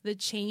the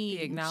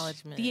change,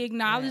 the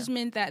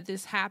acknowledgement that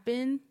this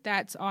happened.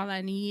 That's all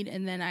I need,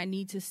 and then I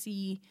need to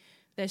see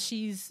that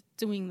she's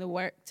doing the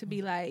work to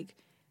be like,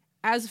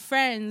 as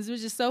friends,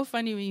 which is so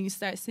funny when you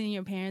start seeing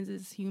your parents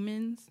as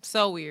humans.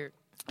 So weird.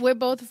 We're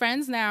both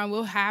friends now, and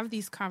we'll have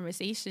these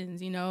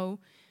conversations, you know,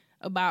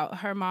 about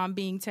her mom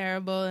being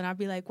terrible, and I'll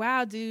be like,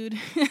 wow, dude,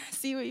 I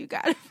see where you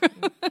got it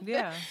from.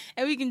 Yeah.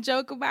 And we can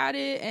joke about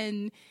it,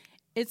 and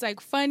it's like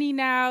funny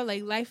now.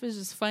 Like, life is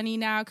just funny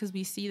now because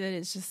we see that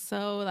it's just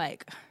so,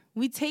 like,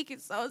 we take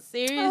it so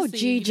seriously. Oh,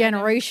 gee,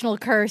 generational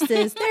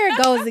curses. There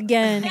it goes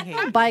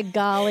again. By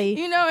golly.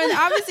 You know, and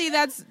obviously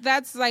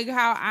that's like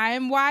how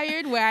I'm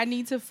wired, where I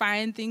need to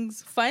find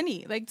things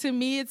funny. Like, to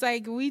me, it's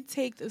like we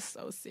take this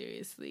so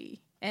seriously.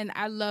 And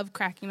I love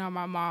cracking on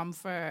my mom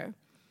for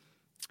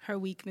her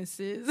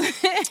weaknesses.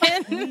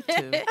 Me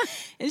too.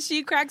 And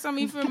she cracks on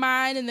me for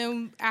mine. And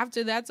then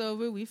after that's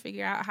over, we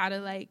figure out how to,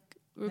 like,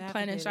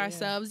 replenish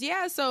ourselves.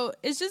 Yeah, so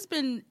it's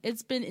been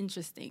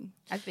interesting,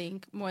 I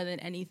think, more than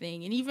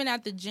anything. And even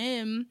at the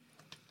gym,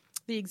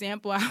 the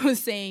example I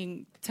was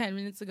saying 10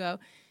 minutes ago,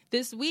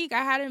 this week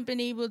I hadn't been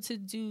able to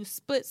do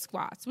split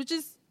squats, which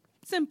is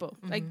simple.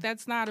 Like,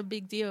 that's not a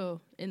big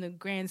deal in the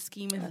grand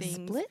scheme of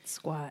things. Split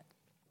squat?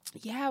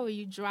 Yeah, where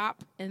you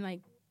drop and, like,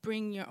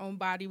 bring your own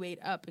body weight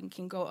up and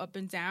can go up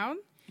and down.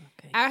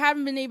 Okay. I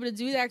haven't been able to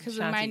do that because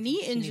of my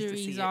knee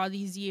injuries all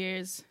these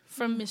years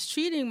from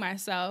mistreating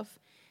myself.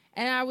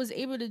 And I was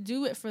able to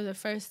do it for the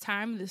first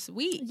time this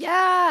week.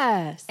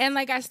 Yes. And,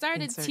 like, I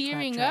started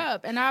tearing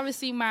up. And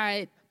obviously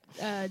my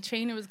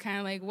trainer was kind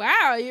of like,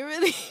 wow, you're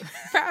really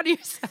proud of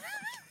yourself.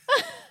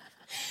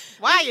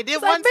 Wow, you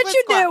did one split squat.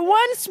 You did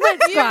one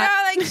split squat. You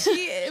know, like,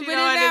 she don't but in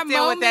that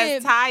understand what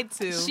that's tied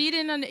to. She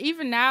didn't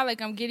even now,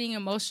 like, I'm getting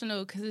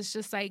emotional because it's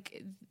just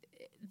like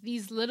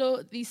these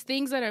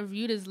things that are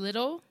viewed as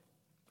little,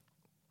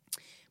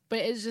 but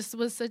it just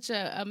was such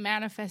a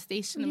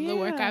manifestation of the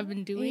work I've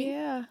been doing.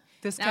 Yeah.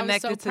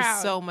 Disconnected to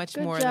so much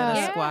more than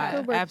a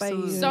squat.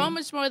 Absolutely. So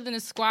much more than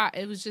a squat.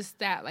 It was just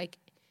that, like,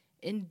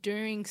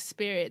 enduring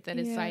spirit that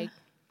it's like,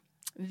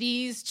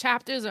 these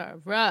chapters are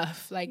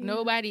rough. Like,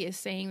 nobody is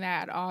saying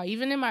that at all.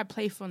 Even in my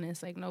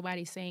playfulness, like,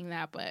 nobody's saying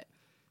that. But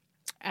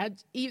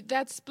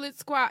that split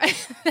squat,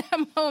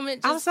 that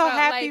moment just I'm so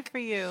happy like, for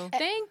you.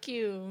 Thank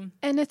you.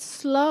 And it's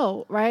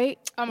slow, right?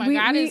 Oh, my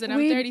God, is it? I'm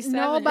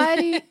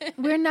 37.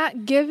 We're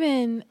not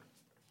given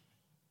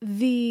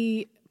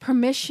the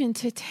permission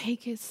to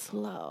take it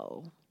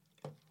slow.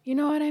 You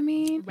know what I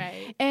mean?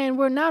 Right. And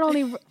we're not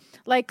only,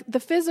 like,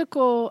 the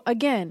physical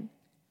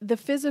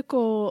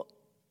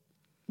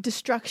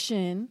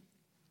destruction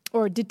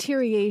or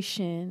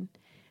deterioration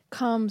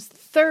comes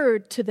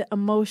third to the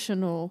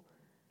emotional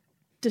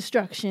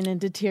destruction and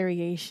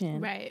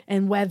deterioration, right,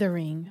 and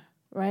weathering,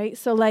 right?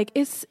 So, like,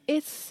 it's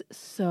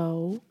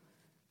so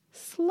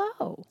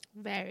slow.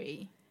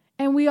 Very.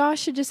 And we all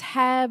should just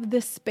have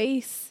this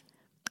space.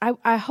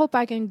 I hope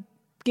I can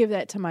give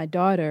that to my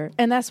daughter.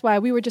 And that's why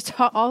we were just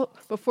all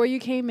before you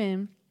came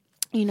in,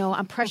 you know,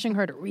 I'm pressuring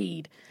her to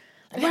read.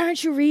 Why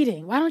aren't you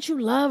reading? Why don't you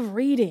love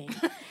reading?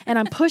 And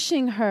I'm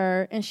pushing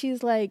her, and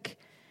she's like,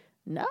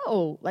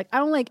 no, like, I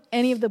don't like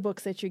any of the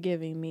books that you're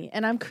giving me.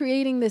 And I'm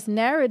creating this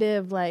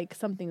narrative, like,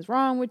 something's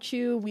wrong with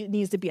you. It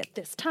needs to be at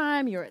this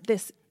time. You're at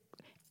this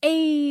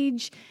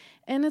age.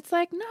 And it's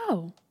like,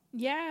 no.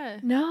 Yeah.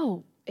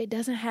 No, it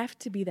doesn't have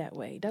to be that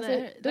way. Does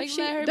it? Does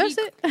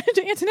it?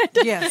 The internet?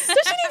 Yes. Does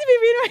she need to be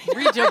reading right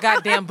now? Read your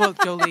goddamn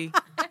book, Jolie.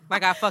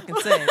 Like I fucking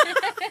said.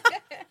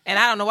 And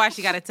I don't know why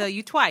she got to tell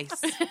you twice.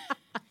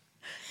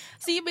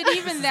 See, but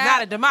even that,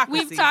 not a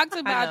democracy. We've talked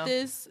about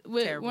this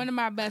with one of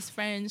my best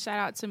friends. Shout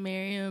out to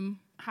Miriam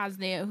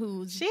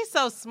Hasnea, she's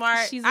so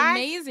smart. She's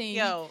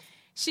amazing.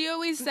 She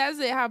always says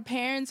it, how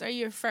parents are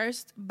your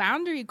first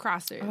boundary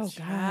crossers. Oh,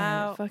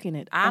 God. Fucking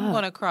it I'm up.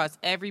 going to cross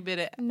every bit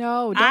of...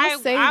 No,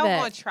 don't say that. I'm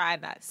going to try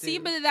not to. See,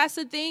 but that's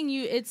the thing.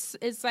 It's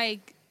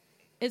like...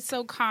 It's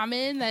so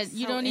common that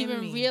you don't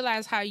even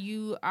realize how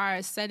you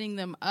are setting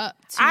them up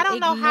to I don't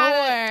know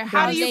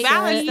how do you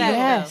balance that?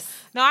 Yes.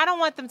 No, I don't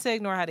want them to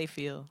ignore how they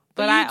feel.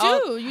 But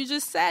you do. You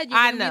just said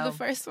you're going to be the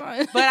first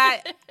one.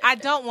 But I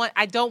don't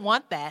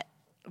want that.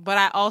 But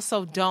I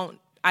also don't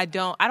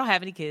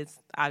have any kids,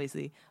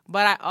 obviously.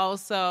 But I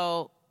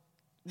also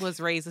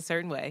was raised a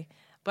certain way.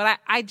 But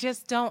I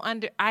just don't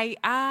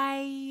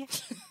I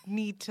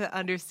need to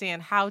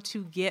understand how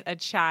to get a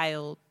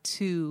child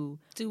to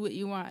do what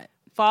you want.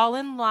 Fall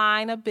in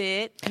line a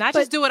bit. Not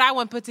just do what I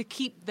want, but to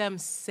keep them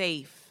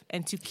safe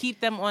and to keep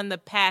them on the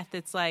path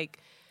that's like,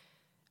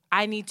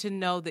 I need to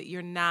know that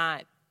you're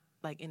not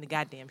like in the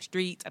goddamn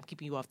streets. I'm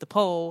keeping you off the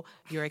pole.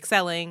 You're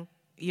excelling.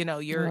 You know,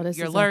 you're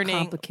learning. A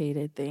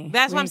complicated thing.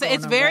 That's what I'm saying.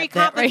 It's very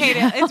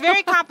complicated. It's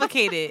very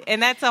complicated.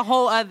 And that's a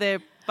whole other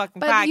fucking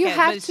but podcast. You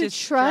have but it's to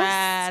just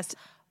trust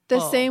the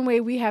same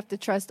way we have to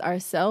trust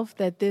ourselves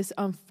that this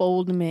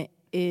unfoldment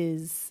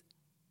is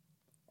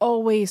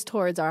always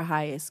towards our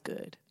highest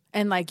good.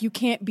 And like you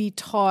can't be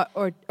taught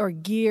or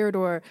geared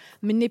or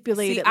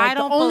manipulated. See, like I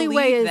don't the only believe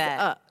way that.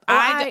 is up.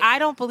 I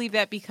don't believe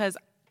that because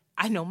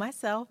I know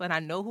myself and I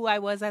know who I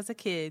was as a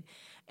kid.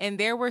 And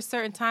there were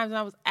certain times when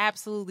I was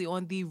absolutely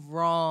on the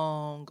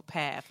wrong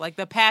path. Like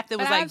the path that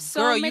was like,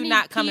 girl, you're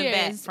not coming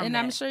back from and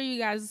that. I'm sure you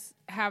guys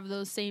have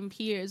those same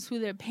peers who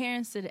their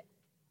parents did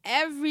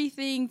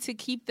everything to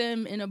keep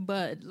them in a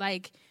bud.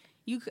 Like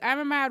I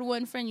remember I had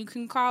one friend, you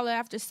couldn't call her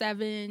after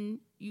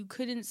 7. You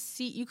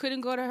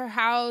couldn't go to her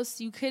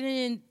house. You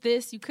couldn't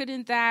this, you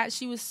couldn't that.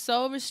 She was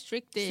so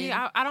restricted. See,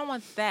 I don't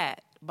want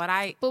that. But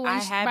by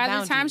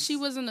boundaries. the time she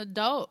was an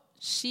adult,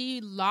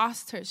 she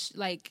lost her,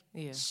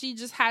 she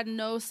just had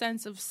no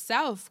sense of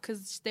self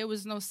because there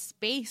was no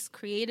space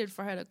created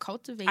for her to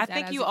cultivate that. I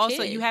think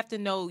you have to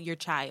know your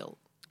child.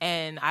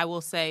 And I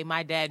will say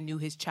my dad knew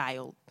his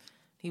child.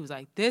 He was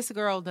like, this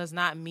girl does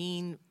not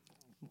mean,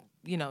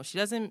 she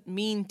doesn't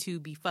mean to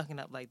be fucking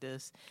up like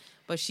this.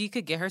 But she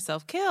could get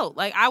herself killed.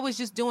 Like, I was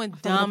just doing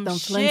dumb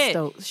shit.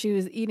 She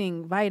was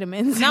eating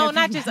vitamins. No,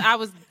 not just, I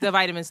was the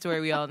vitamin story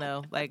we all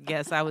know. Like,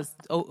 yes, I was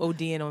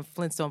ODing on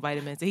Flintstone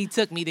vitamins. And he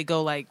took me to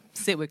go, like,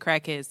 sit with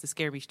crackheads to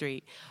scare me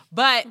straight.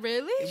 But,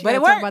 really? But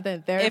it worked. About that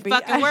in therapy. It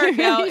fucking worked,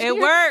 yo. It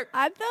worked.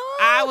 I know.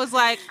 I was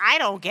like, I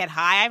don't get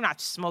high. I'm not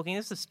smoking.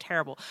 This is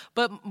terrible.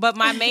 But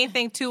my main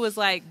thing, too, was,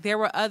 like, there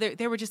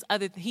were just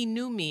other, he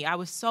knew me. I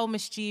was so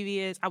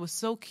mischievous. I was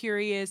so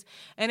curious.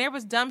 And there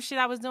was dumb shit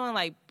I was doing,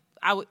 like,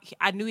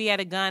 I knew he had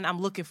a gun.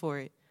 I'm looking for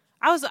it.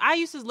 I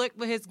used to look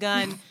for his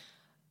gun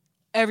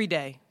every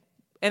day.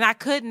 And I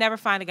could never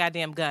find a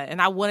goddamn gun.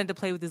 And I wanted to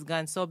play with this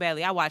gun so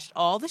badly. I watched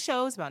all the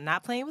shows about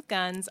not playing with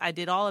guns. I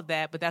did all of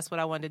that, but that's what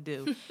I wanted to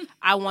do.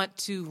 I want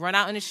to run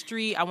out in the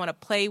street. I want to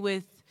play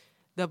with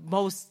the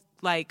most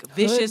like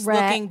vicious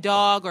looking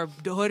dog or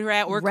hood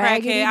rat or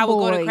crackhead. I would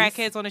go to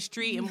crackheads on the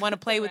street and want to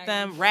play with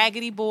them.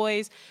 Raggedy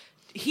boys.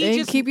 He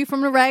just keep you from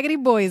the raggedy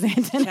boys,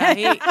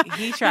 Antoinette.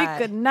 He tried.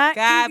 He could not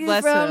God keep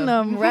bless you from him.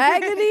 them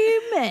raggedy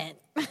men.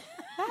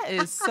 That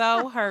is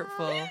so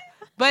hurtful.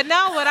 But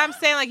no, what I'm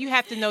saying, like, you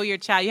have to know your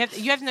child.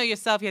 You have to know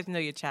yourself. You have to know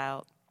your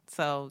child.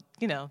 So,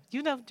 you know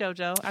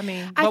JoJo. I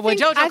mean, but when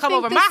JoJo come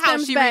over my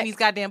house, she reading these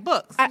goddamn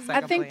books.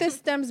 I think this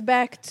stems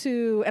back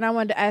to, and I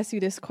wanted to ask you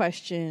this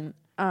question.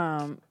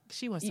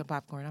 She wants some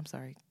popcorn. I'm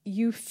sorry.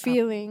 You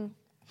feeling...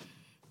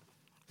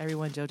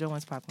 Everyone, JoJo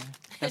wants popcorn.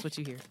 That's what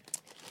you hear.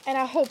 And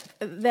I hope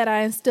that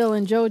I instill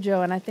in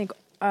JoJo, and I think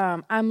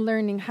I'm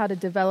learning how to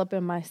develop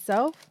in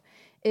myself,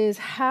 is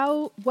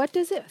what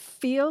does it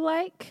feel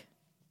like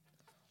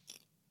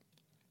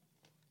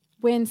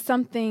when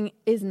something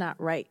is not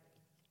right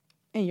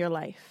in your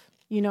life?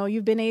 You know,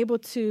 you've been able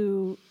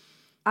to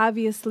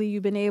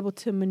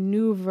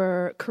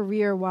maneuver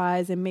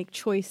career-wise and make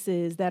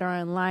choices that are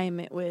in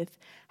alignment with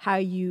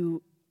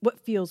what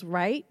feels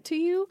right to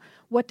you.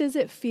 What does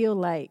it feel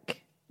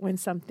like when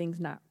something's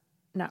not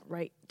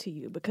right to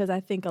you? Because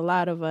I think a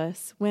lot of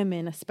us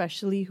women,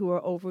 especially who are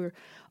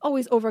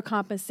always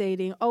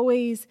overcompensating,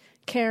 always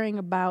caring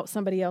about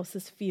somebody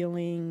else's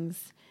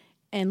feelings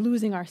and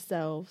losing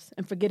ourselves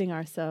and forgetting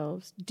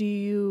ourselves. Do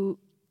you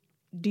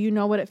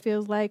know what it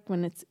feels like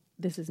when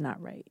this is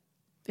not right?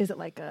 Is it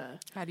like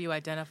how do you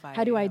identify?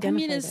 How do I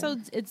identify? I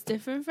mean, it's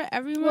different for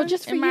everyone. Well,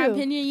 just for in my you,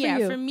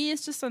 opinion, for me,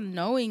 it's just a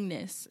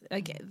knowingness.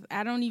 Like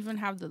I don't even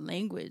have the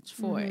language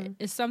for it.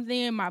 It's something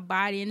in my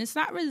body, and it's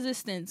not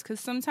resistance.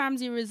 Because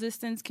sometimes your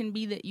resistance can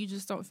be that you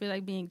just don't feel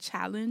like being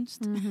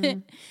challenged.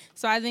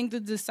 So I think the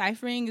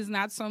deciphering is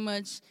not so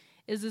much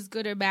is this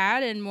good or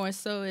bad, and more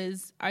so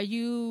is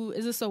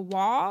this a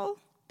wall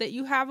that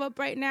you have up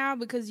right now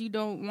because you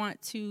don't want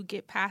to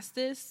get past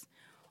this,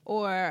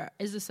 or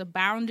is this a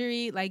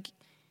boundary? Like.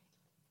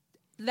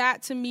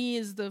 That to me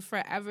is the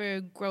forever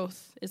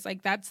growth. It's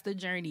like that's the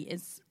journey.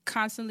 It's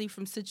constantly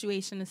from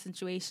situation to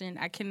situation.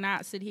 I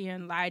cannot sit here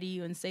and lie to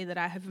you and say that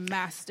I have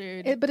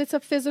mastered. But it's a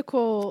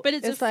physical. But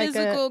it's a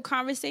physical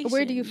conversation.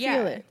 Where do you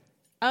feel it?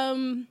 If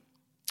you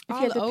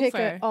had to pick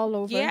it all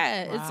over.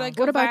 Yeah, wow. It's like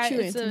what about you?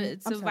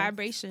 It's a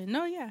vibration.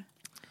 No, yeah.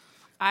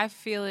 I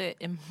feel it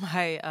in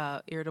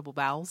my irritable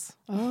bowels.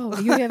 Oh,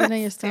 you have it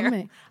in your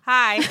stomach.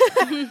 Hi,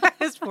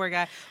 this poor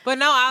guy. But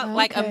no, I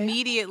like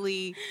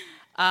immediately.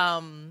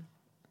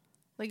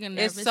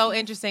 It's so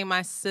interesting.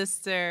 My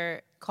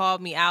sister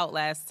called me out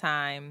last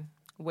time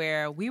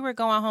where we were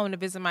going home to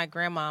visit my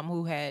grandmom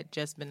who had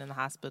just been in the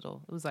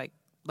hospital. It was like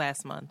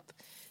last month.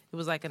 It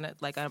was like an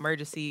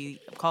emergency.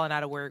 I'm calling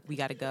out of work. We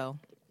got to go.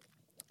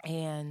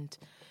 And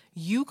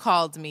you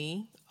called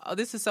me. Oh,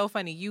 this is so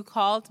funny. You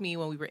called me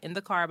when we were in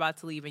the car about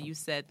to leave, and you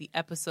said the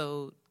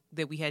episode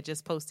that we had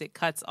just posted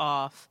cuts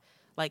off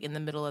like in the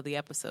middle of the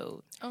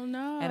episode. Oh,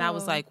 no. And I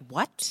was like,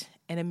 what?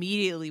 And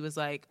immediately was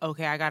like,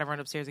 okay, I got to run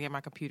upstairs and get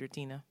my computer,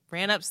 Tina.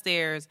 Ran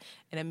upstairs,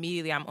 and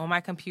immediately I'm on my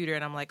computer,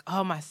 and I'm like,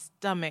 oh, my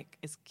stomach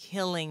is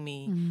killing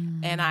me.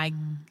 And I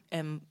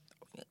am,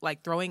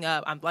 like, throwing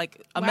up. I'm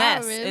like a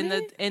mess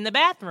really? in the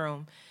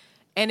bathroom.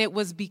 And it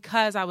was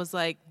because I was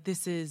like,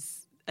 this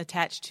is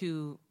attached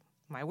to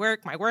my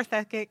work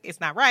ethic. It's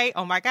not right.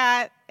 Oh my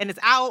God. And it's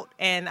out.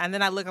 And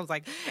then I was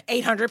like,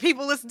 800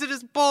 people listen to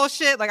this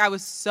bullshit. Like, I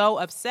was so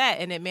upset,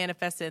 and it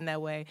manifested in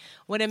that way.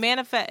 When it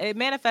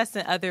manifests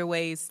in other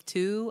ways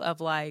too,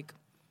 of like,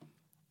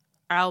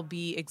 I'll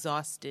be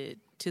exhausted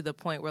to the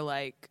point where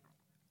like,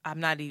 I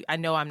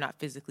know I'm not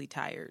physically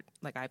tired.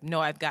 Like, I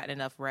know I've gotten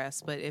enough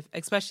rest, but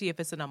especially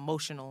if it's an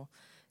emotional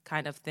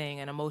kind of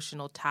thing, an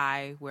emotional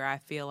tie where I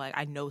feel like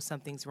I know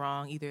something's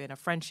wrong, either in a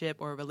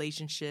friendship or a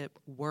relationship,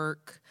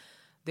 work,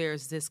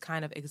 there's this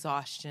kind of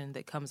exhaustion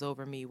that comes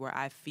over me where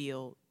I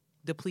feel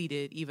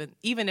depleted,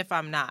 even if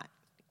I'm not.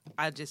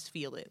 I just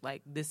feel it.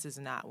 Like, this is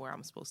not where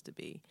I'm supposed to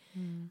be.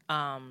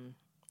 And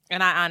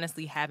I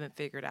honestly haven't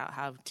figured out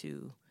how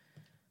to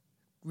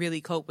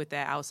really cope with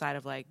that outside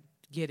of like,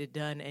 get it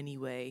done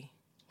anyway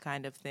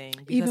kind of thing.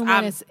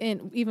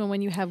 Even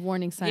when you have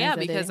warning signs. Yeah,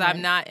 because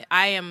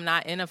I am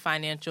not in a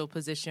financial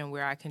position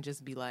where I can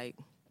just be like,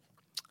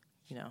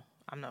 you know,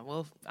 I'm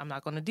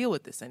not going to deal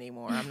with this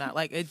anymore. I'm not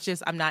like,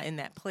 I'm not in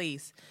that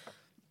place.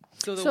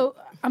 So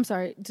I'm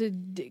sorry to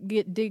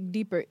dig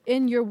deeper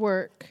in your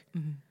work.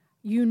 Mm-hmm.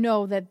 You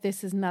know that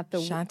this is not the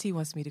Shanti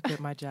wants me to quit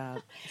my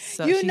job.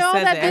 So you know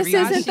that this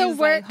isn't the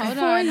work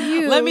for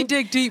you. Let me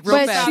dig deep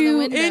real fast.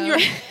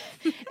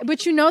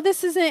 But you know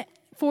this isn't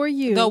for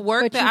you. The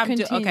work that I'm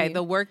doing.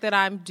 The work that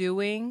I'm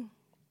doing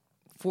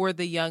for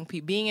the young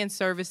people, being in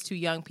service to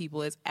young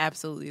people, is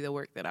absolutely the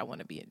work that I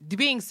want to be in.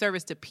 Being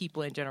service to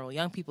people in general,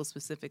 young people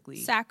specifically.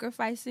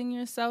 Sacrificing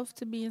yourself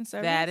to be in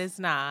service. That is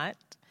not.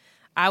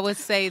 I would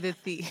say that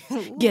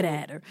get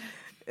at her.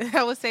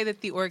 I would say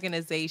that the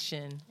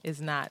organization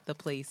is not the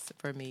place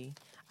for me.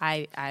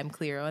 I'm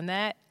clear on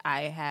that.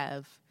 I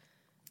have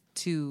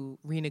to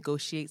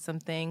renegotiate some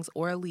things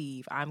or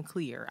leave. I'm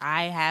clear.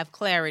 I have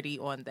clarity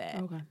on that.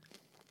 Okay.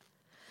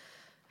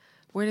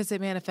 Where does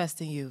it manifest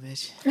in you,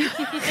 bitch?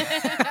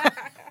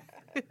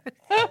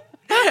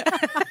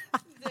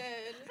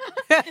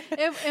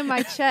 in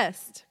my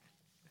chest.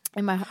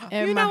 You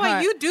know what?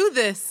 Heart. You do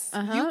this.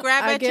 Uh-huh. You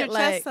grab at your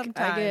chest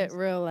sometimes. I get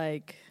real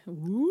like,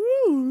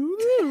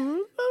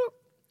 woo,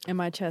 in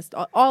my chest.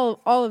 All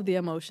of the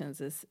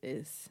emotions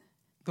is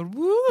the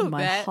woo,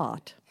 my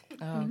heart.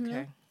 Oh,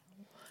 okay.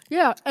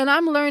 Yeah, and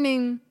I'm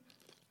learning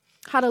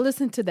how to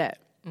listen to that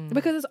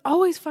because it's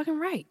always fucking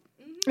right.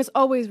 It's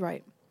always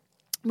right.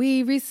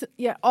 Just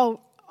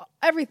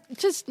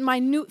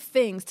minute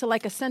things to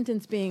like a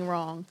sentence being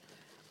wrong.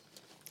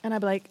 And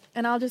I'd be like,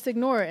 and I'll just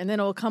ignore it. And then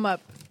it'll come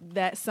up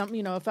that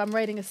if I'm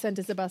writing a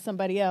sentence about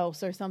somebody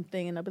else or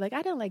something, and I'll be like,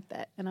 I didn't like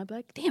that. And I'll be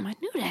like, damn, I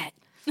knew that.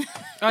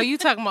 Oh, you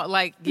talking about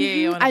like,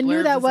 yeah, I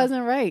knew that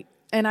wasn't right.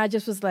 And I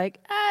just was like,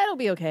 it'll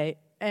be okay.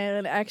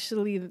 And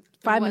actually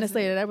 5 minutes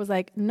later, I was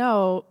like,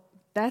 no,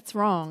 that's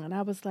wrong. And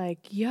I was like,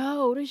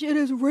 yo, this shit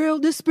is real.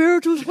 This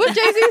spiritual, what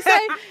Jay-Z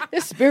say?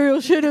 This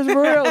spiritual shit is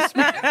real.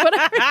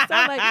 Whatever. So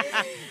I'm like,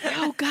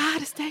 yo,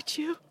 God, is that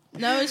you?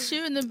 No, it's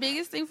true. And the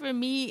biggest thing for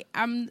me,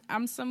 I'm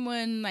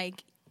someone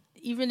like,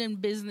 even in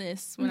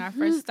business, when I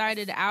first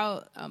started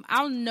out,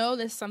 I'll know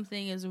that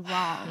something is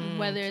wrong,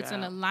 whether it's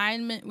an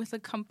alignment with a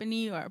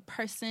company or a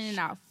person.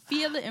 I'll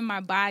feel it in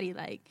my body,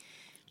 like,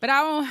 but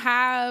I don't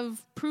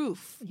have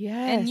proof.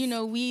 Yes.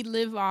 And, we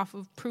live off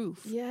of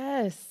proof.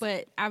 Yes.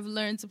 But I've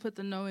learned to put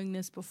the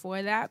knowingness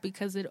before that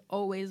because it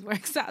always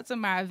works out to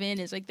my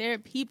advantage. Like, there are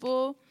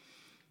people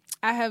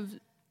I have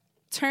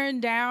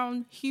turned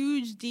down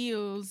huge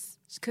deals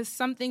because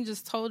something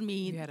just told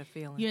me you had a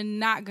feeling you're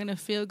not going to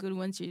feel good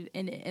once you're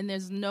in it. And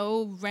there's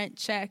no rent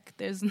check.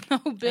 There's no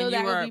bill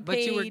that will be paid.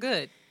 But you were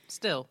good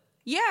still.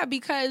 Yeah,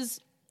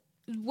 because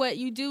what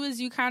you do is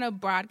you kind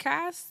of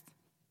broadcast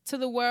to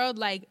the world,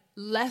 like,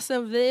 less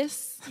of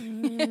this,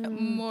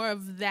 more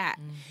of that.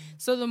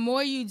 So the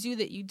more you do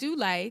that you do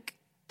like,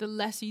 the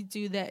less you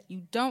do that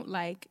you don't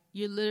like,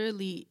 you're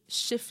literally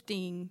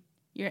shifting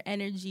your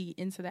energy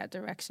into that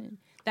direction.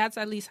 That's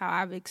at least how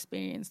I've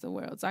experienced the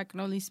world. So I can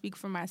only speak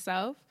for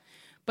myself.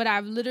 But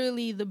I've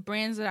literally, the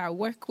brands that I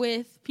work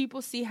with,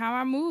 people see how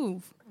I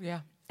move.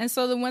 Yeah. And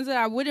so the ones that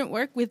I wouldn't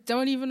work with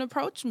don't even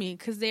approach me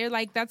because they're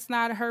like, that's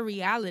not her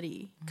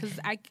reality. Because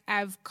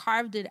I've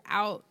carved it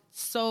out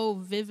so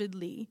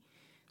vividly.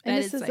 And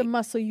this is a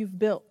muscle you've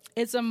built.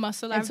 It's a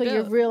muscle I've built. And so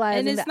you're realizing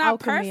and it's the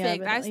not alchemy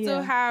perfect. of it. I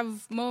still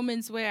have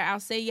moments where I'll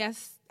say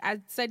yes. I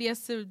said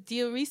yes to a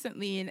deal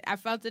recently, and I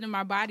felt it in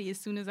my body as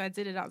soon as I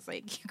did it. I was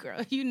like,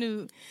 girl, you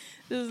knew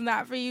this is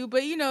not for you.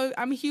 But,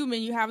 I'm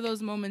human. You have those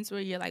moments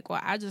where you're like,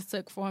 well, I just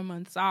took 4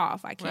 months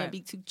off. I can't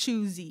be too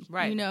choosy,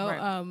 right.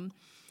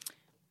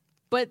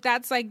 But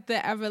that's like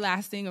the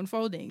everlasting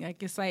unfolding.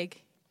 Like, it's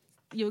like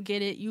you'll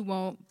get it, you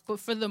won't. But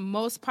for the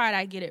most part,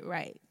 I get it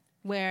right.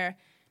 Where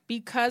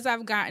because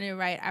I've gotten it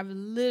right, I've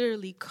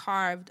literally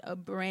carved a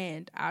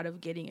brand out of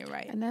getting it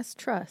right. And that's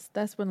trust.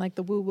 That's when like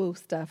the woo-woo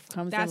stuff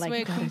comes in. Like,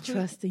 you gotta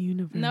trust the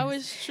universe. No,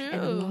 it's true.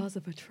 And the laws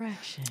of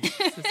attraction.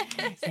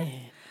 And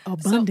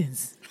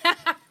abundance.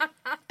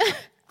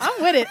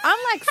 I'm with it. I'm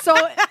like so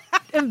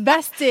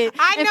invested.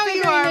 I know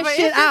you are, but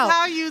it's just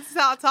how you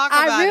talk about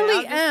it. I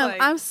really I'm am.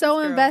 like, I'm so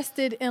this girl.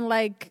 invested in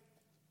like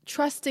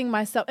trusting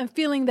myself and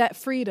feeling that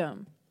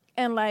freedom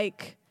and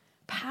like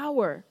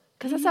power,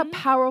 because that's a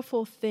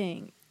powerful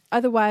thing.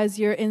 Otherwise,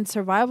 you're in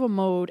survival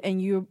mode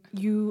and you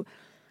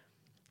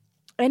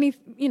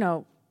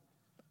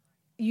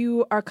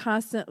are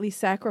constantly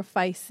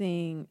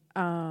sacrificing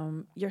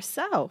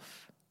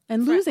yourself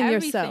and losing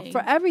yourself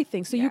for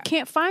everything. So you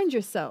can't find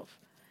yourself.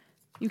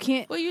 You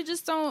can't. Well, you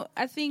just don't.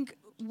 I think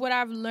what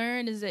I've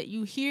learned is that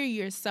you hear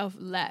yourself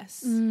less.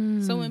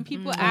 So when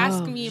people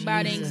ask me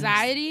about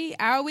anxiety,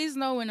 I always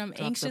know when I'm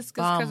anxious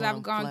because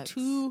I've gone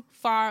too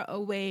far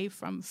away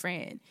from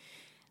Fran.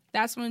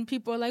 That's when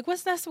people are like,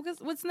 what's next?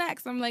 What's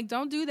next? I'm like,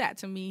 don't do that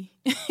to me.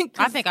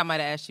 I think I might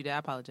have asked you that. I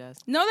apologize.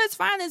 No, that's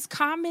fine. It's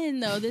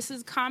common, though. This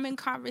is common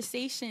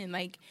conversation.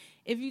 Like,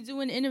 if you do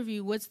an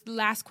interview, what's the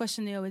last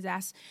question they always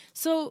ask?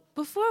 So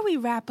before we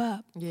wrap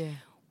up,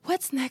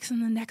 what's next in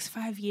the next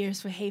 5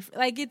 years for Hey?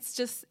 Like, it's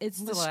the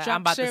structure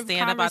I'm about to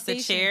stand up out the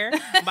chair.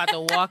 I'm about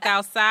to walk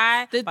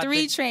outside. The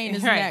 3 train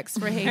is next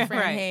for Hey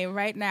Fran Hey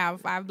right now,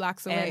 5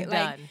 blocks away. And like,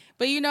 done.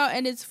 But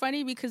and it's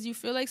funny because you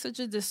feel like such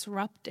a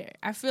disruptor.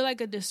 I feel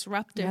like a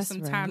disruptor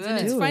sometimes. And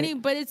it's funny,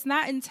 but it's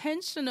not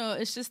intentional.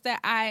 It's just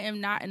that I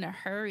am not in a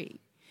hurry.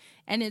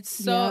 And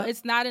it's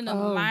it's not in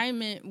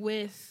alignment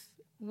with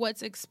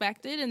what's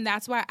expected. And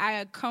that's why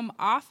I come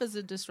off as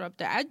a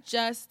disruptor. I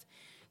just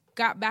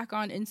got back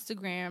on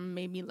Instagram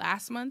maybe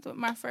last month with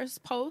my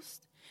first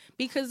post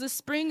because the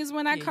spring is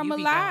when I come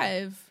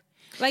alive.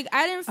 Like,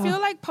 I didn't feel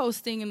like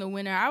posting in the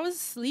winter. I was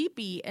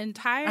sleepy and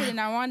tired and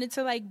I wanted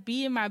to like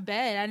be in my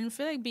bed. I didn't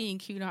feel like being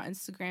cute on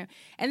Instagram.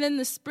 And then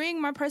the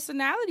spring, my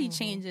personality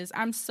changes.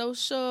 I'm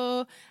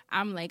social.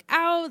 I'm like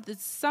out.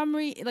 It's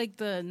summery,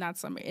 not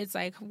summery. It's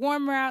like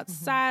warmer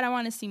outside. I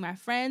want to see my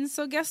friends.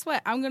 So guess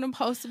what? I'm going to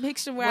post a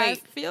picture where I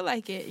feel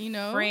like it,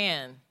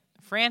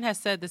 Fran has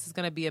said this is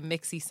going to be a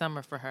mixy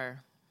summer for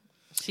her.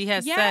 She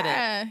has said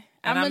it.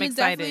 And I'm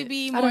excited. Definitely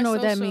be more I don't know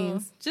social. what that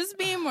means. Just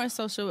being more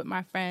social with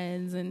my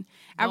friends. And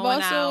I've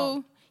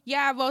also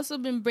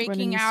been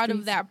breaking out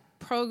of that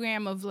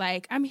program of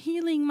like, I'm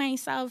healing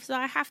myself, so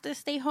I have to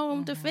stay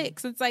home to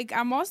fix. It's like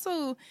I'm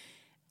also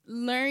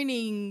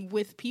learning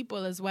with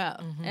people as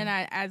well. And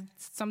I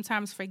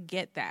sometimes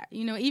forget that.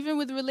 Even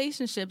with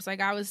relationships,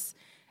 like I was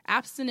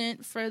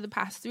abstinent for the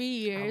past 3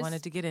 years. I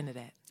wanted to get into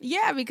that.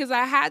 Yeah, because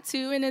I had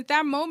to, and at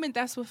that moment,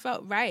 that's what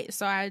felt right.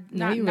 So I'm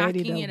not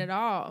knocking it at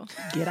all.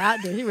 Get out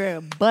there, you ready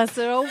to bust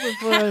it open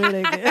for a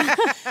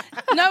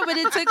nigga. No, but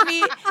it took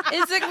me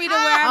to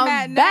where I'm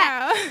at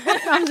back.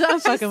 now. I'm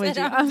fucking with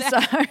you. I'm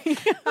sorry.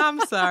 I'm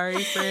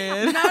sorry,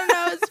 Fran. No,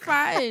 it's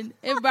fine.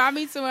 It brought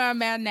me to where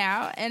I'm at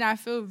now, and I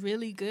feel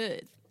really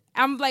good.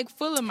 I'm like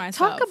full of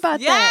myself. Talk about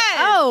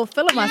that. Oh,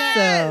 full of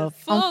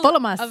myself. I'm full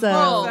of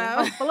myself.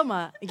 I'm full of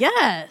my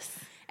yes.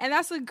 And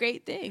that's a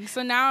great thing.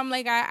 So now I'm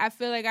like, I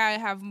feel like I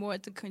have more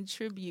to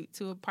contribute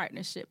to a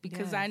partnership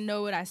because I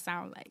know what I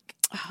sound like.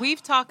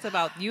 We've talked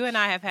about, you and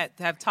I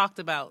have talked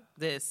about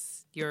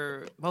this,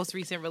 your most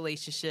recent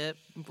relationship,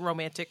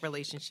 romantic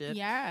relationship.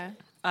 Yeah.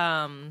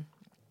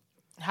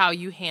 How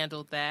you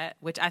handled that,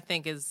 which I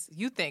think is,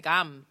 you think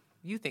I'm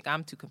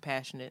too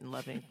compassionate and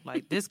loving.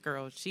 Like this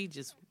girl, she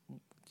just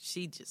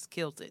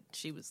killed it.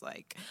 She was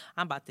like,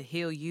 I'm about to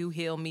heal you,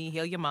 heal me,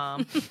 heal your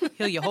mom,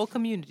 heal your whole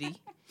community.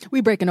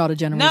 We breaking all the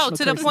generational No,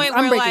 to the curses. point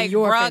I'm where like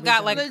bruh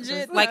got like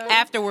Legit, like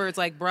afterwards,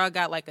 like bruh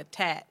got like a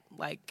tat,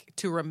 like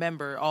to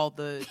remember all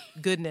the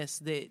goodness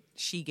that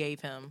she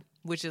gave him,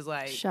 which is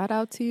like shout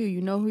out to you.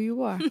 You know who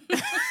you are.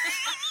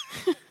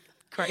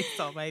 Christ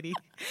almighty.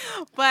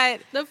 But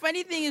the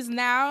funny thing is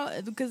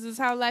now, because it's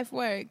how life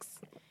works,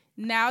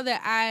 now that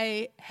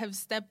I have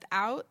stepped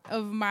out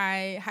of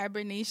my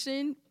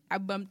hibernation, I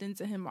bumped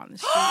into him on the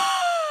street.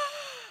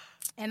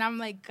 And I'm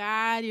like,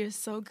 God, you're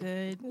so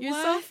good. You're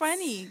so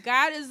funny.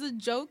 God is a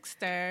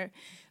jokester.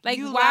 Like,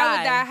 why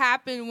would that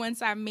happen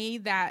once I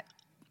made I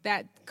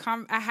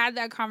had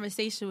that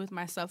conversation with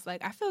myself.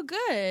 Like, I feel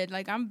good.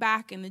 Like, I'm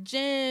back in the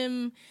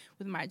gym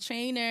with my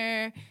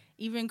trainer.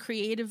 Even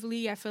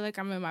creatively, I feel like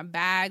I'm in my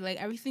bag. Like,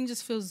 everything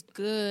just feels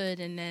good.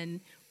 And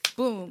then,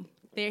 boom,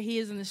 there he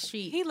is in the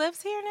street. He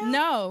lives here now?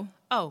 No.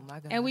 Oh, my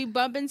God. And we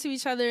bump into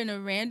each other in a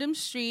random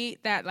street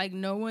that, like,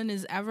 no one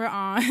is ever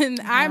on.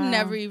 I'm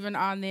never even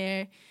on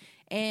there.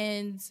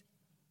 And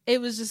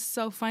it was just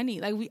so funny.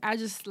 Like, I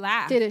just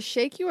laughed. Did it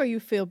shake you or you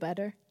feel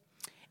better?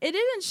 It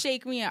didn't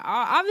shake me at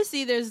all.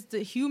 Obviously, there's the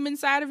human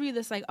side of you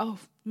that's like, oh,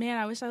 man,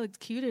 I wish I looked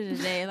cuter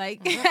today. Like,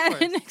 I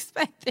didn't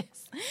expect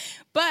this.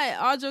 But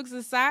all jokes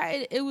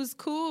aside, it was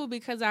cool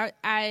because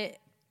this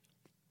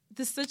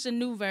is such a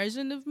new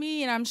version of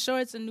me, and I'm sure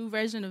it's a new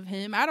version of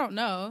him. I don't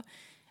know.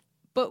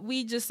 But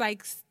we just,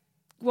 like,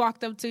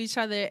 walked up to each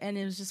other, and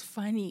it was just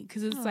funny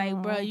because it's like,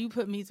 bro, you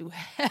put me through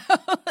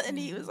hell. And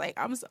he was like,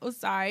 I'm so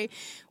sorry.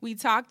 We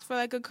talked for,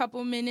 like, a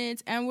couple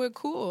minutes, and we're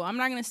cool. I'm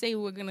not going to say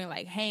we're going to,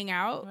 like, hang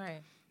out. Right.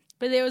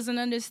 But there was an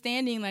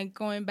understanding, like,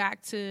 going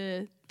back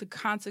to the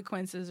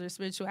consequences or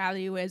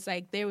spirituality where it's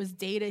like there was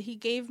data he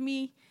gave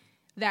me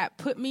that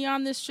put me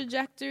on this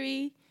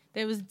trajectory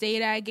There was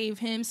data I gave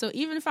him. So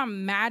even if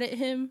I'm mad at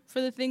him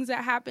for the things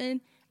that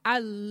happened, I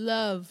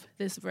love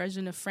this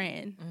version of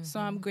Fran. So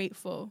I'm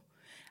grateful.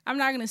 I'm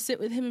not going to sit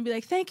with him and be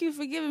like, thank you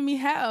for giving me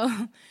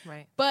hell.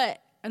 Right.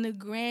 But in the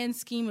grand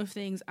scheme of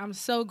things, I'm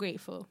so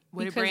grateful.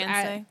 What did Fran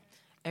say?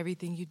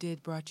 Everything you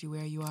did brought you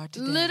where you are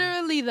today.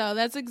 Literally, though,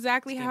 that's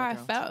exactly how I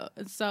felt.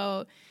 And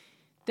so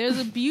there's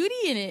a beauty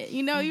in it,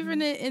 you know,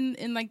 even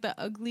in like the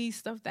ugly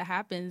stuff that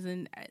happens.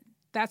 And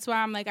that's why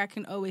I'm like, I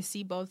can always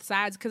see both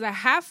sides. Because I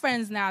have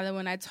friends now that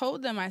when I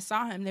told them I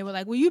saw him, they were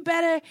like, well, you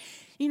better,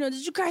 you know,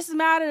 did you curse him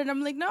out? And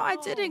I'm like, no, I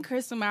didn't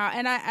curse him out.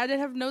 And I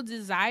didn't have no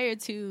desire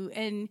to.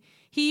 And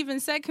he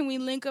even said, can we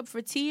link up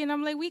for tea? And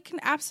I'm like, we can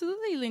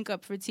absolutely link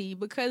up for tea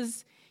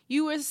because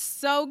you were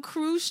so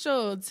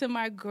crucial to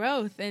my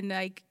growth. And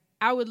like,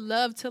 I would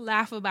love to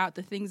laugh about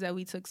the things that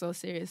we took so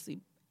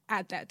seriously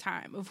at that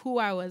time, of who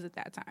I was at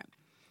that time.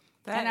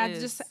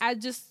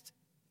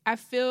 I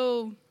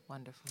feel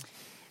wonderful.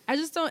 I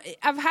just don't,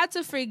 I've had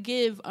to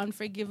forgive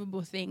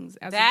unforgivable things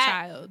as a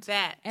child.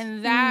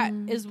 And that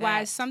is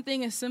why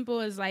something as simple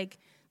as like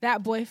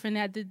that boyfriend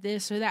that did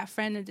this or that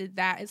friend that did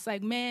that, it's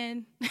like,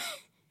 man,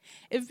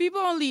 if people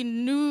only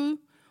knew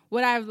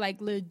what I've like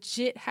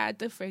legit had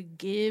to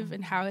forgive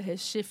and how it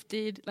has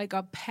shifted, like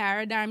a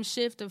paradigm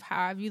shift of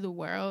how I view the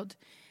world.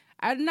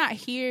 I'm not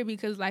here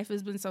because life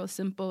has been so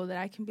simple that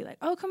I can be like,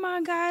 oh, come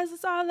on, guys,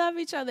 let's all love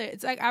each other.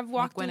 It's like I've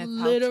walked through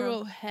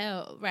literal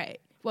hell. Right.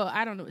 Well,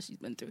 I don't know what she's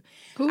been through.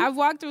 I've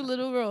walked through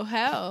literal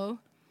hell.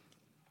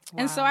 Wow.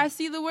 And so I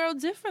see the world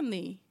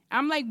differently.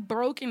 I'm like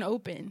broken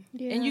open.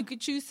 Yeah. And you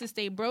could choose to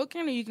stay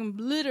broken or you can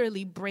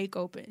literally break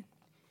open.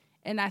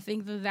 And I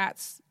think that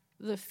that's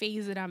the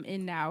phase that I'm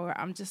in now where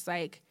I'm just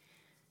like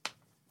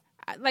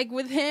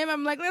with him,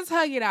 I'm like, let's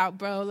hug it out,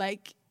 bro.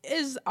 Like,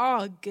 it's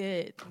all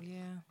good. Yeah.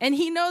 And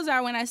he knows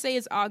that when I say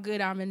it's all good,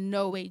 I'm in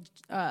no way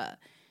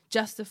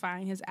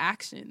justifying his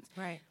actions.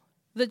 Right.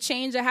 The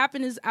change that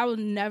happened is I will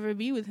never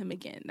be with him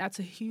again. That's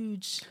a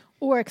huge...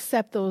 Or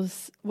accept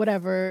those,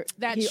 whatever...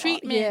 That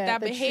treatment, that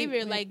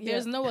behavior. Like,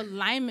 there's no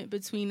alignment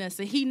between us.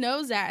 And he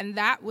knows that, and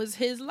that was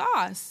his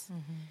loss.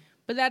 Mm-hmm.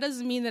 But that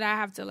doesn't mean that I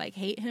have to, like,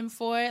 hate him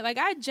for it. Like,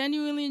 I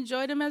genuinely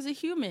enjoyed him as a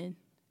human.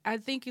 I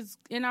think it's...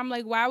 And I'm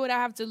like, why would I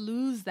have to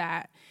lose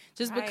that?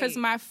 Just because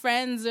my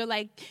friends are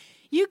like,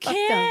 you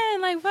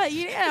can. Like, what?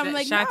 Yeah, I'm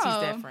like, Shanti's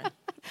no. different.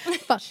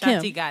 Fuck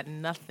Shanti him. got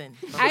nothing.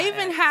 I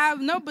even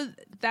have... No, but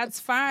that's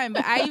fine.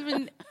 But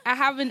I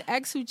have an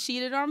ex who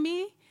cheated on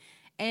me.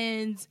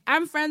 And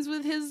I'm friends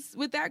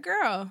with that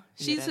girl.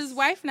 She's his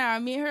wife now.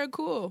 Me and her are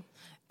cool.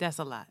 That's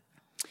a lot.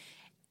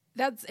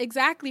 That's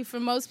exactly, for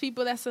most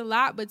people, that's a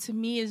lot. But to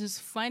me, it's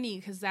just funny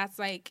because that's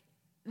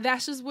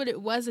just what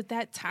it was at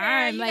that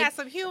time. Yeah, you got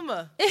some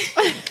humor.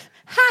 Remember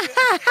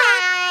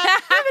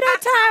that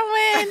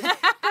time when?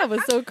 That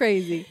was so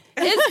crazy.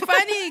 It's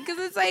funny because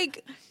it's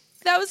like,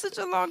 that was such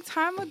a long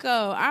time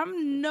ago.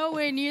 I'm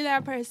nowhere near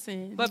that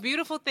person. But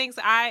beautiful things,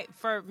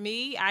 for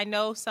me, I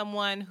know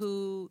someone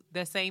who,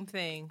 the same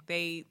thing.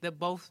 The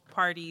both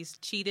parties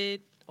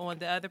cheated on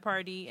the other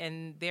party,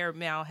 and they're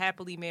now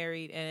happily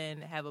married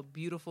and have a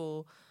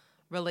beautiful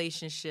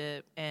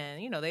relationship.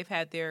 And, you know, they've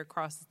had their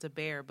crosses to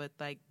bear, but,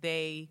 like,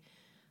 they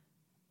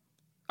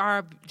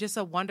are just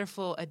a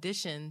wonderful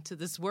addition to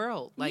this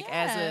world, like,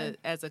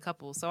 as a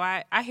couple. So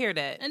I hear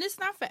that. And it's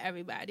not for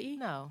everybody.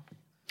 No.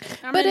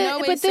 But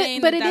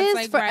it is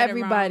like for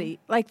everybody.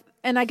 Like,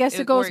 and I guess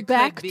it goes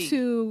back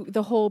to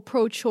the whole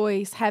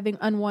pro-choice, having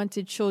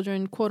unwanted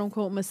children, quote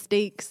unquote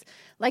mistakes.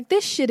 Like,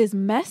 this shit is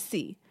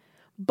messy,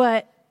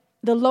 but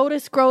the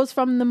lotus grows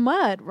from the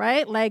mud,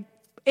 right? Like,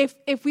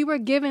 if we were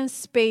given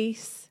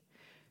space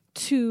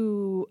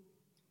to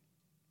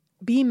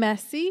be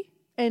messy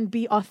and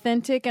be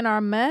authentic in our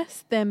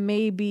mess, then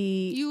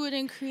maybe you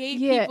wouldn't create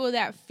people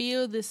that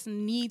feel this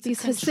need to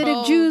these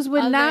control Hasidic Jews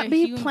would not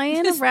be humans.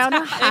 playing around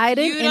and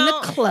hiding in the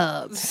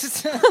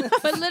clubs.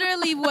 But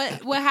literally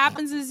what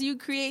happens is you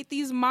create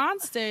these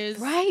monsters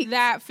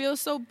that feel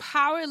so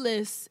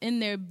powerless in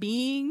their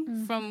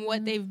being from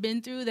what they've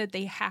been through that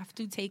they have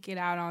to take it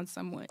out on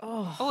someone.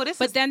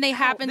 Then they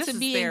happen to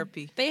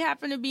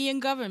be in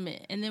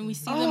government, and then we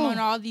see them on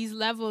all these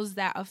levels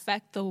that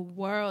affect the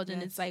world,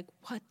 and it's like,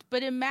 what?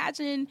 But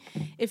imagine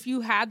if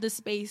you had the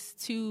space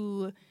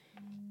to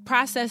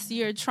process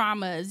your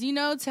traumas, you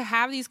know, to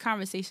have these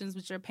conversations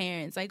with your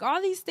parents, like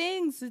all these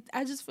things.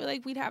 I just feel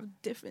like we'd have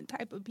different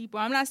type of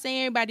people. I'm not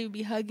saying everybody would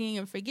be hugging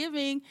and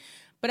forgiving,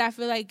 but I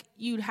feel like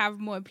you'd have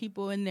more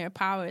people in their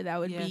power that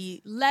would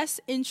be less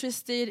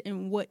interested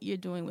in what you're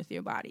doing with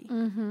your body.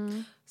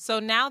 Mm-hmm. So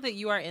now that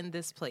you are in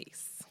this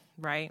place,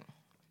 right?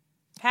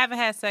 Haven't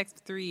had sex for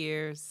 3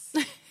 years,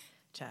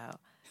 child.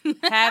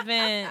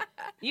 Haven't,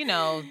 you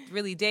know,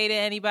 really dated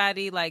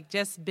anybody, like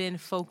just been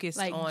focused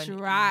like on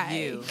dry.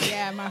 You.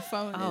 Yeah, my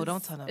phone is.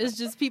 Don't tell them. It's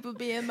just people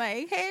being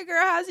like, hey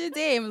girl, how's your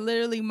day? I'm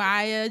literally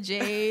Maya,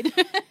 Jade.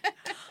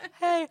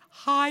 Hey,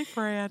 hi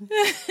Fran.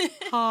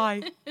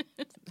 Hi.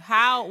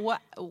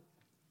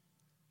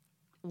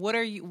 What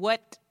are you,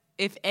 what,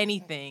 if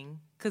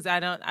anything, because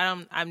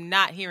I'm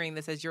not hearing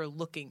this as you're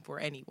looking for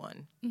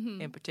anyone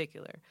in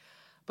particular.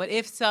 But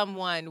if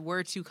someone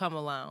were to come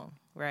along,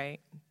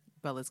 right?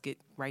 Well, let's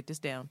write this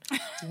down.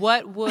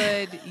 What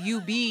would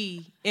you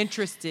be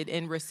interested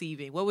in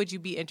receiving? What would you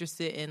be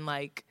interested in,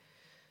 like,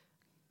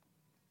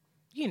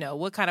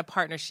 what kind of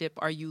partnership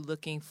are you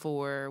looking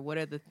for? What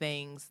are the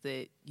things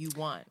that you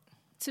want?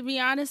 To be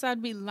honest,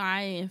 I'd be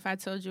lying if I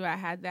told you I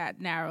had that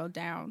narrowed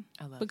down.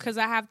 Because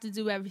I have to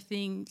do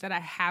everything that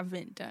I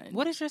haven't done.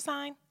 What is your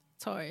sign?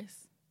 Taurus.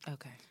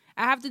 Okay.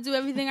 I have to do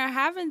everything I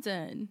haven't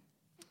done.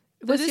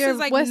 What's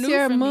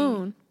your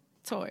moon?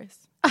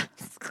 Taurus.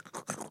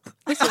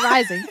 What's your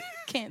rising?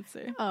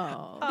 Cancer.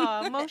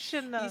 Oh,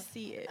 emotional. You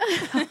see it.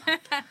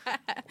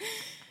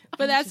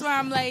 But that's why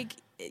I'm like,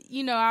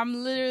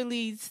 I'm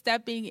literally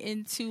stepping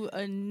into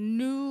a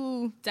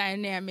new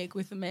dynamic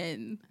with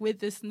men, with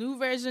this new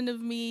version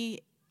of me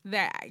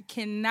that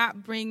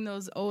cannot bring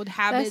those old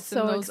habits. That's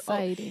so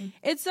exciting.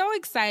 It's so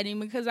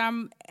exciting because I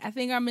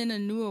think I'm in a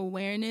new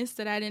awareness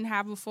that I didn't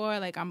have before.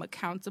 Like, I'm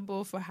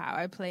accountable for how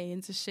I play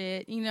into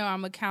shit.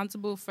 I'm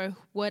accountable for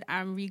what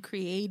I'm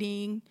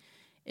recreating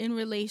in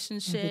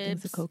relationships.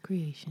 Everything's a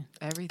co-creation.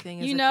 Everything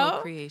is a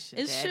co-creation.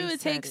 It's Daddy true.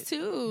 It takes it.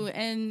 two.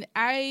 And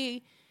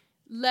I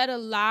let a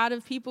lot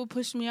of people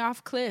push me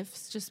off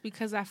cliffs just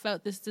because I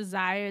felt this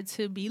desire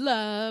to be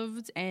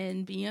loved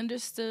and be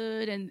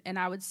understood. And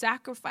I would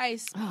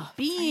sacrifice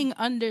being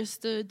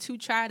understood to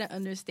try to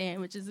understand,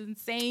 which is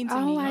insane to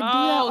me. I do that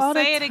all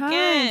say the it time.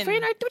 again.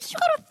 Fran, did you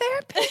go to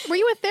therapy? Were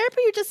you in therapy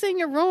or you just in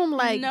your room,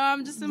 like, no,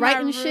 I'm just in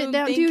writing my shit room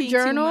down? Do you thinking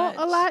journal too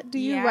a much. lot? Do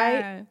you Yeah.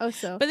 write? Oh,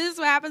 so. But this is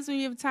what happens when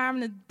you have time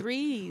to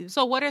breathe.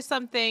 So what are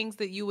some things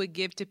that you would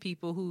give to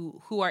people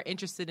who are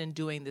interested in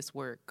doing this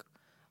work?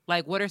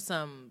 Like, what are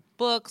some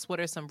books? What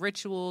are some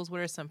rituals? What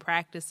are some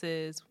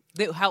practices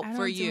that help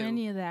for you? I don't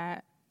do any of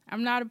that.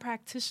 I'm not a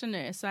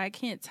practitioner, so I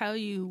can't tell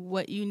you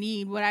what you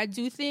need. What I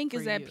do think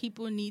is that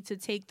people need to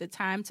take the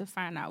time to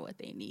find out what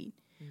they need.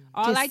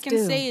 All I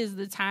can say is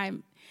the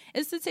time.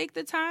 Is to take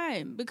the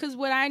time, because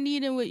what I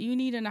need and what you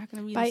need are not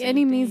going to be the same by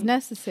any means thing.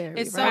 necessary.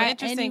 It's right? so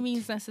interesting. By any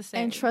means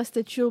necessary. And trust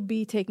that you'll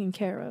be taken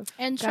care of.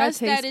 And God trust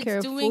takes that care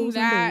it's of doing fools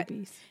that. and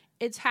babies.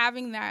 It's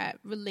having that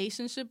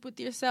relationship with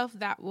yourself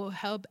that will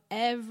help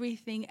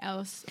everything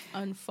else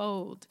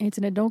unfold.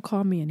 Internet, don't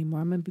call me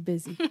anymore. I'm going to be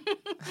busy.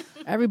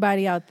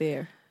 Everybody out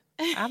there.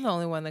 I'm the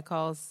only one that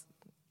calls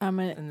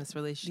in this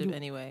relationship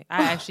anyway.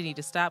 I actually need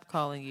to stop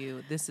calling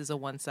you. This is a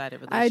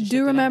one-sided relationship. I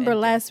do remember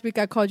last week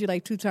I called you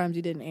like 2 times.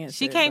 You didn't answer.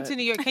 She came to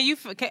New York. Can you...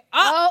 Fran's going to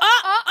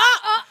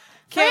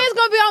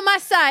be on my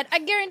side. I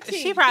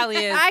guarantee. She probably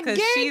is. I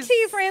guarantee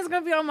you Fran's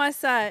going to be on my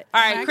side. All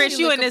right, Chris,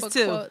 you in this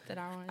too.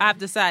 I've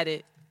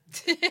decided.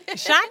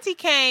 Shanti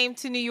came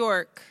to New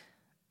York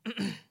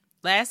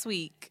last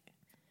week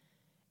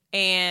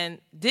and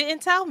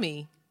didn't tell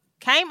me.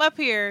 Came up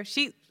here.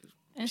 Shanti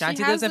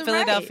lives in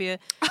Philadelphia.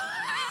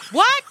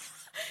 What?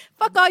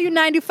 Fuck all you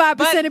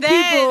 95% of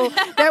people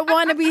that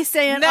want to be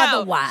saying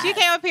otherwise. She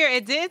came up here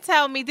and didn't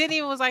tell me. Didn't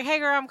even was like, "Hey,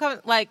 girl, I'm coming."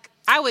 Like,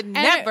 I would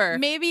never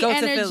maybe go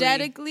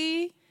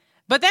energetically. To Philly.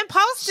 But then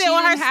posted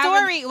on her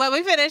story. Let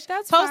me finish.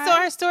 Posted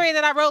on her story, and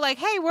then I wrote like,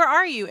 "Hey, where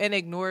are you?" And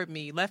ignored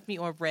me. Left me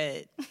on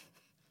red.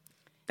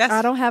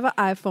 I don't have an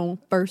iPhone,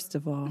 first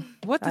of all.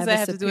 What does that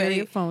have to do with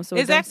your phone? So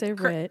it don't say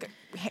red.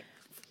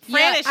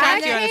 Fran and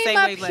Shanti are on the same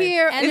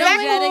wavelength. Is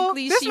that cool?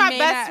 This is my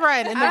best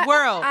friend in the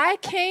world. I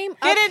came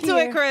Get up into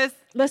here. it, Chris.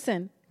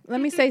 Listen,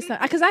 let me say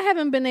something. Because I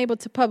haven't been able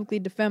to publicly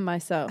defend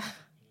myself.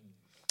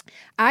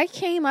 I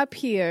came up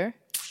here...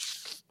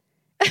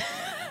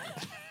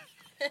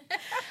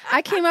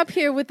 I came up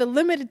here with a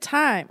limited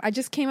time. I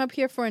just came up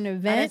here for an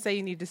event. I didn't say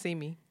you need to see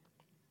me.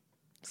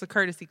 It's a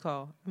courtesy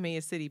call. I mean,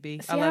 it's City B.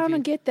 See, I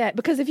don't get that.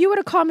 Because if you would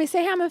have called me and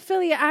say, hey, I'm an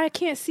affiliate, I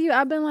can't see you,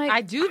 I've been like...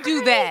 I do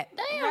that.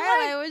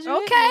 Damn,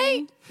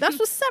 okay. That's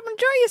what's up.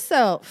 Enjoy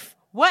yourself.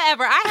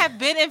 Whatever. I have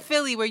been in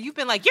Philly where you've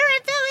been like, you're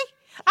in Philly?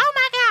 Oh,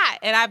 my God.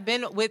 And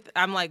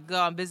I'm like,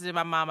 girl, I'm visiting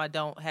my mom. I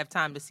don't have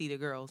time to see the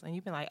girls. And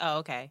you've been like, oh,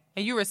 okay.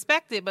 And you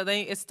respect it, but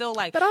then it's still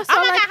like, but also, oh,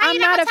 my God, I'm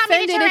not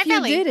offended if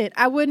you did it.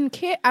 I wouldn't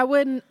care. I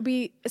wouldn't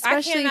be,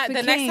 especially if it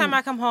the next time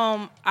I come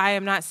home, I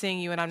am not seeing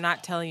you and I'm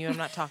not telling you, I'm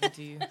not talking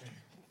to you.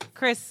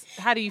 Chris,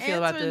 how do you feel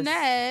about this?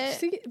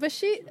 We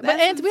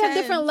have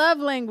different love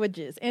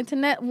languages.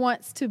 Antoinette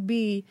wants to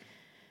be,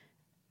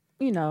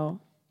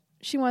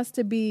 she wants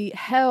to be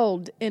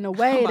held in a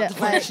way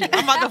that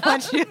I'm about to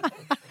punch you.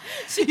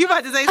 You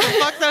about to say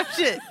some fucked up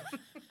shit.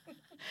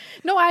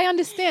 No, I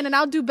understand, and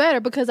I'll do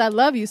better because I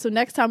love you. So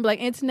next time, like,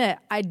 Antoinette,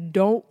 I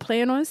don't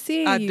plan on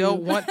seeing you. I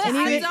don't want to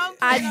see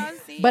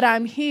you. But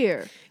I'm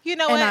here. You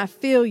know and what? I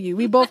feel you.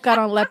 We both got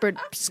on leopard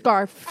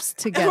scarves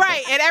together.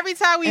 Right, and every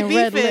time we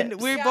beefing,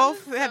 we Yeah,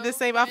 both so have the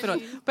same outfit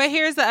on. But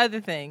here's the other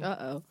thing.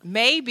 Uh-oh.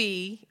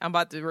 Maybe, I'm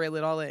about to reel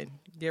it all in.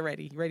 Get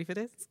ready. You ready for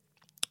this?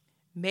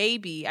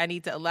 Maybe I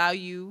need to allow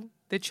you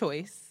the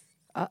choice,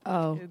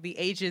 the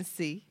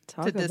agency,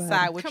 to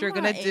decide what you're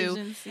going to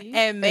do.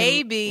 And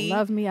maybe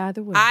love me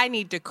either way. I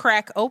need to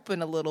crack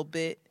open a little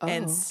bit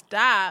and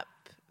stop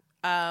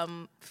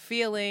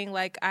feeling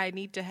like I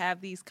need to have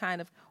these kind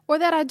of... or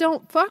that I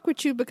don't fuck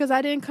with you because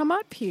I didn't come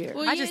up here.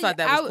 I just thought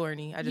that was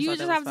corny. You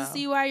just have to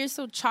see why you're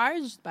so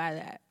charged by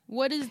that.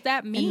 What does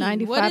that mean?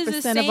 And 95% what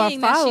is it of our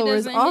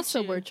followers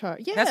also were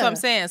charged. Yeah. That's what I'm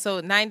saying.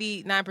 So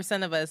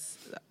 99% of us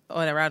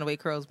on Around the Way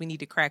Curls, we need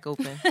to crack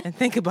open and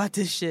think about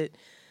this shit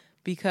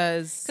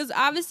because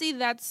obviously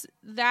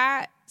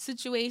that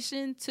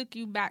situation took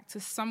you back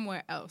to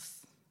somewhere else.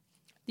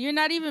 You're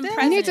not even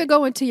present. You need to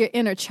go into your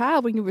inner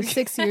child when you were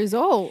 6 years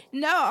old.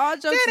 No, all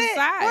jokes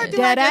aside. Or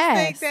do I just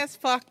think that's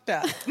fucked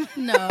up?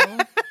 No.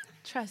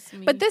 Trust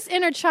me. But this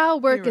inner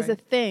child work is a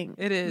thing.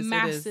 It is.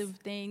 Massive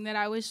thing that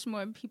I wish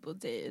more people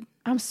did.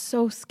 I'm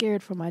so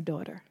scared for my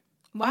daughter.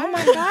 Why? Oh,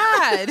 my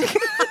God.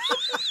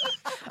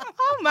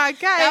 Oh, my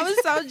God. That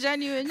was so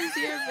genuine. You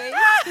see her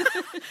face?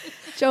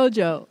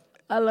 Jojo,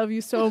 I love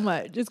you so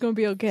much. It's going to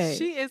be okay.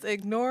 She is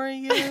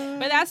ignoring you.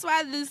 But that's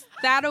why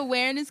that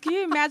awareness, can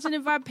you imagine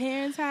if our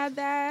parents had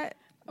that?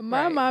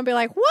 My mom be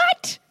like,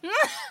 what? Do you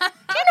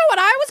know what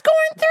I was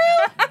going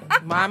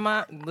through? My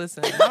mom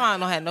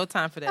don't have no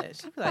time for that.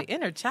 She'd be like,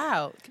 inner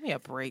child, give me a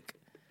break.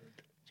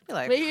 She'd be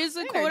like, but here's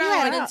a quote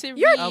I wanted to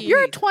read.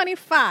 You're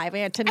 25,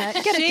 Antoinette.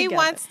 Get she it together.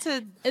 wants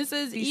to. It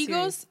says,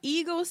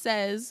 ego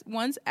says,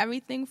 once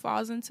everything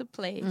falls into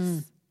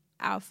place,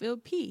 I'll feel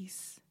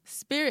peace.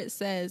 Spirit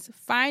says,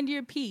 find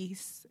your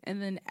peace,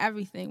 and then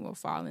everything will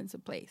fall into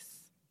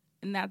place.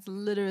 And that's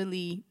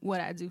literally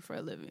what I do for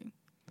a living.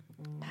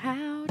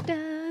 How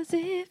does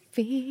it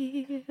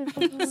feel?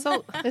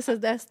 So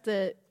that's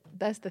the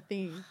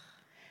theme.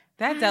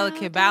 That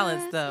delicate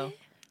balance though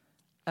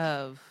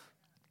of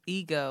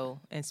ego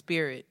and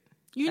spirit.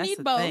 You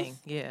need both. Thing.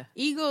 Yeah.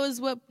 Ego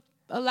is what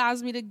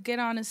allows me to get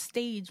on a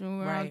stage when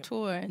we're on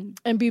tour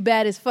and be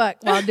bad as fuck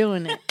while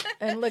doing it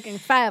and looking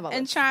fabulous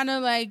and trying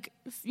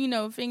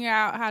to figure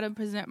out how to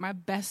present my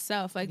best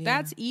self.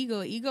 That's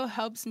ego. Ego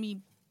helps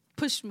me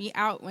push me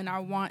out when I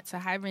want to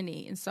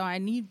hibernate, and so I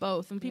need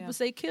both. And people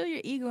say, kill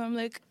your ego. I'm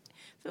like,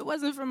 if it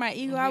wasn't for my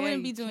ego, I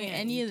wouldn't be doing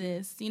any of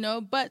this,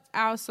 But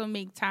I also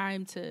make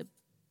time to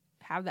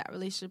have that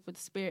relationship with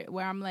spirit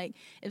where I'm like,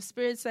 if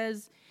spirit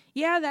says,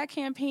 yeah, that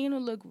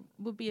campaign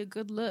would be a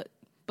good look,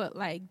 but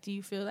do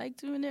you feel like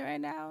doing it right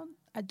now?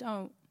 I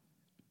don't,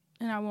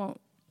 and I won't.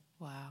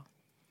 Wow.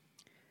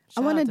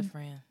 I want to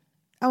Fran.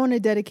 I want to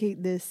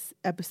dedicate this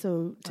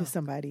episode to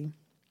somebody.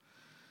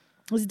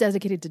 It's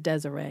dedicated to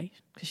Desiree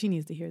because she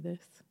needs to hear this.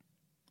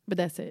 But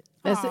that's it.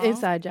 That's the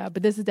inside job.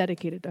 But this is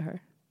dedicated to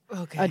her.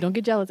 Okay. Don't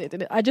get jealous,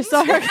 Anthony. I just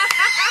saw her. Yo, you're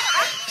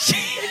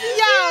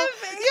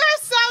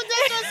so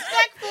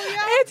disrespectful, yo.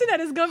 Antoinette,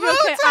 it's gonna be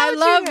okay. I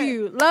love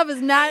you. Love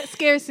is not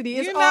scarcity.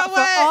 It's all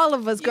for all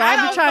of us, girl.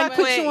 I've been trying to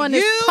put you on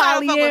this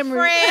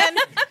polyamory.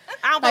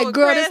 Like,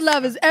 girl, this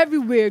love is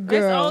everywhere,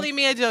 girl. It's only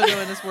me and JoJo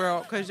in this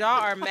world because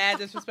y'all are mad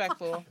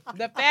disrespectful.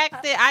 The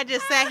fact that I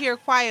just sat here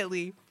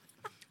quietly.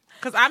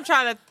 Because I'm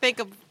trying to think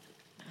of.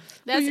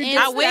 That's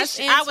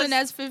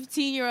Antoinette's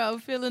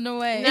 15-year-old feeling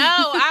away. No,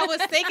 I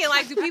was thinking,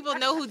 do people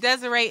know who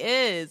Desiree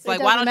is? Why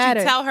don't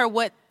you tell her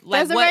what?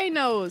 Desiree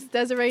knows.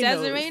 Desiree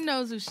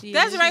knows who she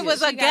is. Desiree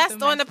was a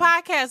guest on the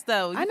podcast,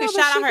 though. You can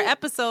shout out her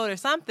episode or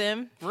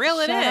something. Reel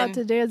it in. Shout out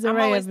to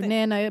Desiree of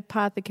Nana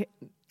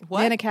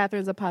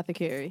Catherine's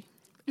Apothecary.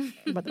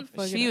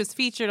 She was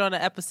featured on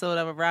an episode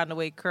of Around the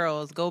Way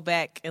Curls. Go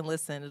back and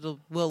listen.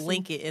 We'll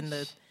link it in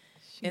the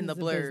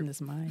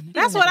blurb.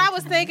 That's what I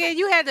was thinking.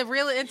 You had to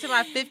reel it into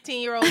my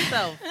 15-year-old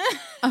self.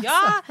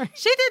 Y'all,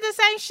 she did the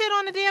same shit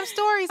on the damn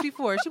stories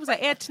before. She was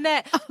like,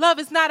 Antoinette, love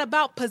is not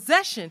about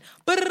possession.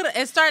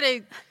 And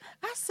started,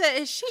 I said,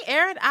 is she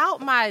airing out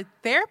my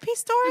therapy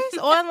stories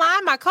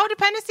online, my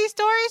codependency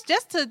stories,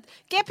 just to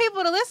get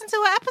people to listen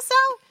to an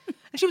episode?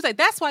 And she was like,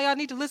 that's why y'all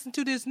need to listen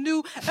to this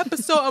new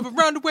episode of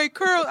Around the Way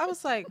Curl. I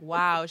was like,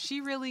 wow,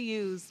 she really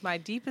used my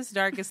deepest,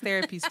 darkest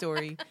therapy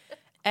story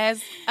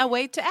as a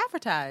way to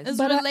advertise. It's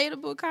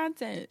relatable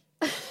content.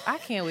 I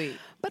can't wait.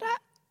 But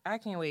I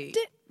can't wait.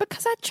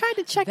 Because I tried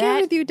to check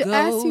in with you to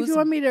ask you if you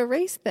want me to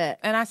erase that.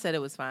 And I said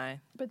it was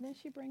fine. But then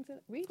she brings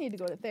it. We need to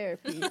go to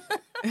therapy.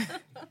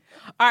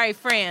 All right,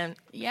 Fran.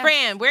 Yes.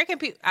 Fran, where can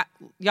people...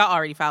 y'all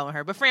already following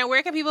her. But Fran,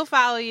 where can people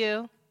follow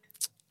you?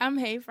 I'm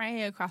Hey Fran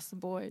Hey across the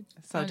board.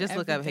 So just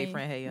look up Hey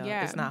Fran Hey, y'all.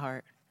 Yeah. It's not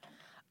hard.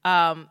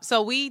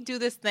 So we do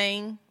this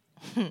thing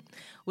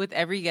with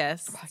every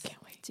guest. Oh, I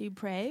can't wait. Do you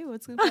pray?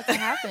 What's going to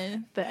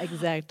happen? The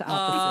exact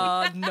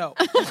opposite. No.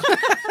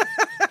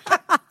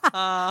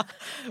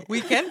 We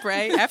can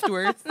pray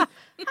afterwards.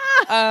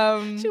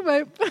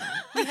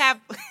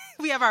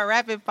 We have our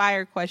rapid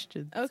fire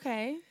questions.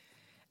 Okay.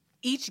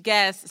 Each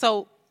guest,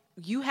 so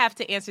you have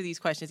to answer these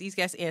questions. Each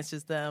guest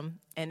answers them,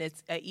 and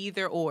it's a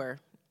either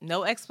or.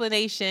 No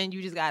explanation.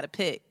 You just got to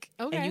pick.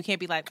 Okay. And you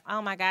can't be like,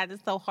 oh my God, this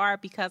is so hard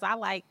because I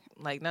like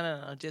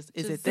no. Just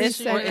is it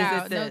this or is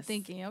it this? No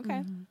thinking. Okay.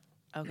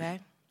 Mm-hmm. Okay.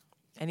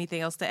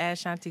 Anything else to add,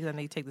 Shanti? Because I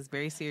know you take this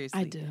very seriously.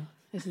 I do.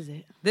 This is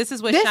it. This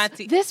is what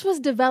Shanti... This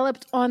was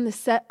developed on the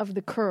set of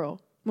The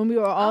Curl when we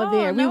were all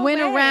there. We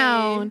went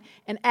around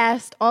and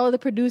asked all of the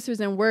producers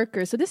and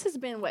workers. So this has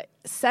been,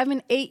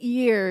 7-8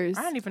 years.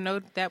 I didn't even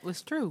know that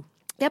was true.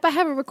 Yep, I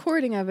have a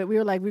recording of it. We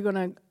were like, we're going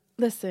to...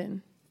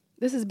 Listen,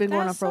 This has been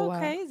going on That's for a so while.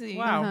 crazy.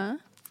 Wow. Uh-huh.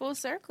 Full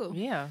circle.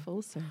 Yeah.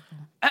 Full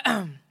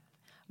circle.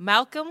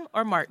 Malcolm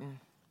or Martin?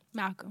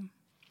 Malcolm.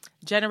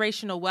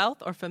 Generational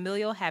wealth or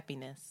familial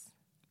happiness?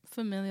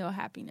 Familial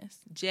happiness.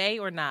 Jay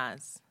or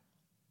Nas?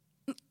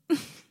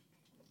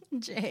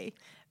 Jay.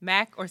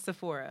 Mac or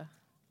Sephora?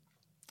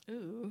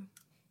 Ooh.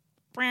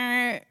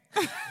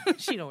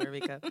 She don't wear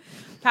makeup.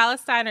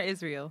 Palestine or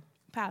Israel?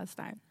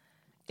 Palestine.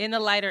 In the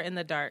light or in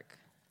the dark?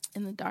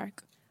 In the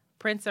dark.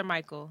 Prince or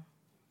Michael?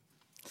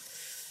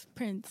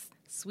 Prince.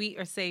 Sweet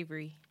or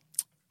savory?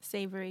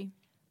 Savory.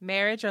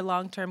 Marriage or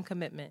long-term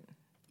commitment?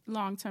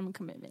 Long-term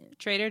commitment.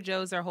 Trader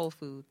Joe's or Whole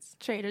Foods?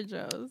 Trader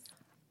Joe's.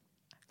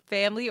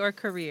 Family or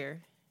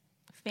career?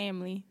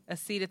 Family. A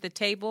seat at the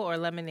table or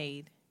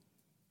lemonade?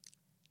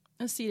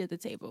 A seat at the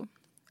table.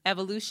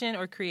 Evolution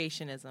or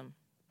creationism?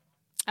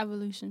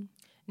 Evolution.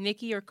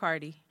 Nicki or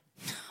Cardi?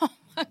 Oh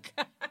my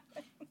God.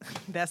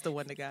 That's the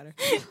one that got her.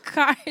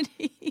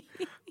 Cardi.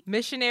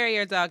 Missionary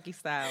or doggy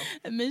style?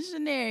 A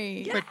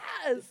missionary.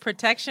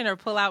 Protection or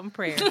pull out in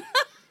prayer?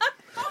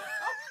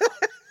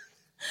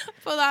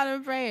 Pull out a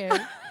prayer.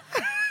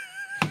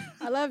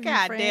 I love you,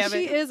 God Fran. damn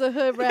it. She is a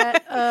hood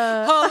rat.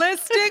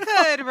 Holistic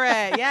hood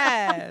rat,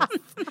 yes.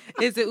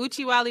 Is it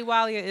Uchi Wally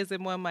Wally or is it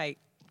one mic?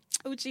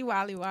 Uchi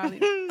Wally Wally.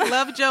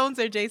 Love Jones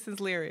or Jason's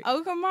lyric?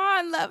 Oh, come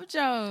on. Love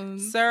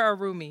Jones. Sir or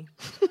Rumi?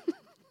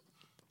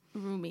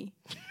 Rumi.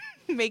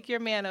 Make your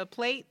man a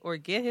plate or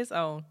get his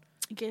own?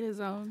 Get his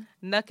own.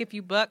 Nuck if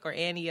you buck or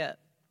Annie up?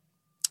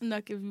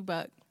 Nuck if you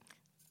buck.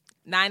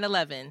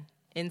 9/11.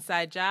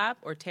 Inside job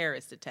or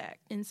terrorist attack?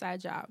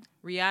 Inside job.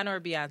 Rihanna or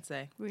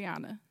Beyonce?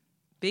 Rihanna.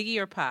 Biggie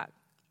or Pac?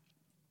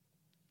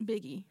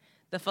 Biggie.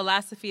 The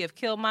philosophy of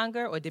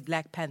Killmonger or the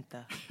Black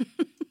Panther?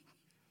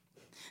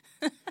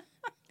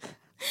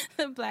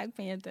 The Black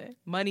Panther.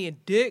 Money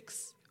and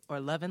dicks or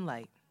love and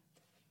light?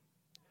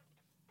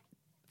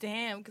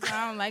 Damn, because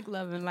I don't like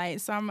Love and Light,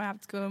 so I'm going to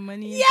have to go to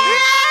Money and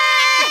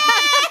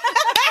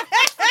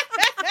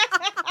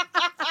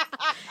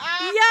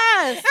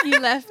Yes. You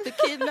left the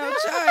kid no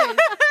choice.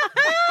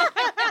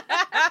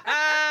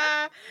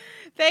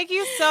 Thank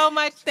you so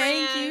much.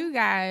 Thank Fran. you,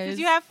 guys. Did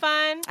you have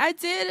fun? I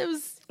did. It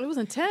was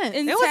intense.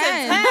 It was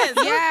intense.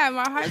 Yeah,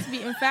 my heart's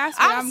beating fast,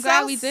 but I'm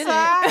glad we did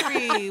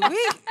sorry.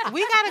 it.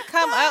 we got to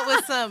come up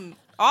with some.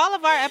 All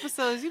of our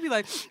episodes, you'd be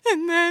like,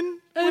 and then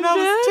when I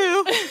was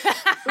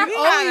 2, we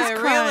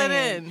gotta reel it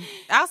in.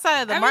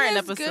 Outside of the Martin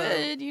It's episode,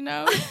 good, you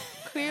know.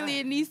 Clearly,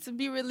 it needs to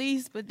be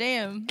released, but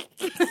damn.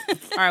 All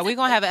right, we're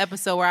gonna have an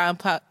episode where I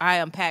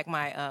unpack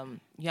my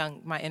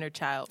my inner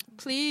child.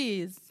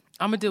 Please,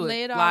 I'm gonna do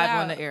lay it it all live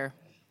out. on the air.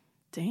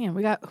 Damn,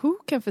 we got who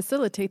can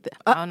facilitate that?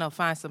 I don't know.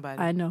 Find somebody.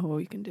 I know who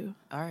we can do.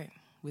 All right,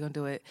 we're gonna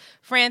do it.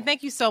 Fran,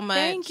 thank you so much.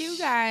 Thank you,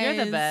 guys.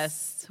 You're the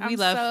best. We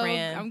love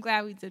Fran. I'm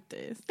glad we did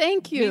this.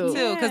 Thank you. Me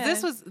too, because Yeah.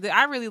 this was.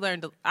 I really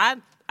learned. I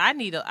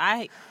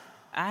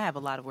have a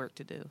lot of work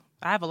to do.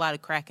 I have a lot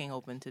of cracking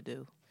open to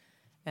do,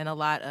 and a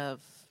lot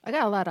of. I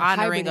got a lot of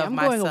honoring hibernating. of I'm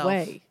myself. going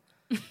away.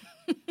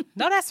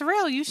 No, that's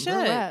real. You should.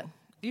 Relax.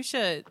 You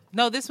should.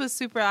 No, this was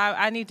super.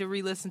 I need to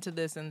re-listen to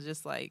this and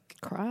just like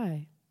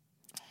Cry.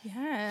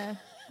 Yeah,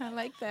 I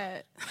like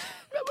that.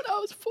 Remember when I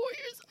was 4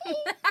 years old?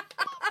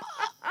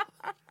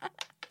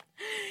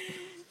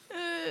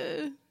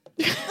 I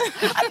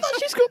thought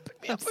she was going to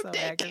pick me up from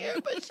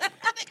daycare, but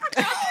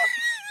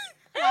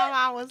my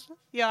mom was.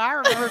 Yo, I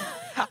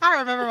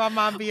remember my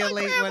mom being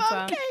late one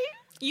time. okay.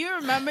 You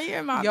remember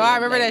your mom? Yo, I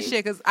remember that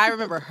shit because I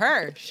remember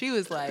her. She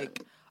was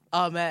like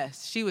a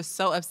mess. She was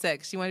so upset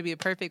 'cause she wanted to be a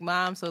perfect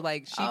mom. So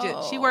like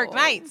she worked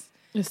nights.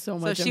 There's so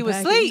much. So she was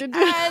unpacking asleep. to do.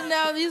 I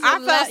know these. I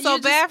felt so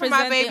bad for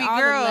my baby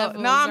girl.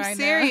 Levels No, I'm right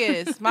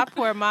serious. My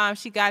poor mom.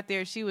 She got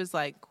there. She was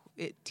like,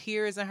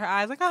 tears in her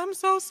eyes. Like, I'm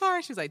so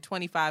sorry. She was like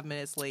 25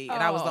 minutes late,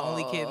 and I was the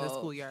only kid in the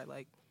schoolyard.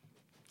 Like,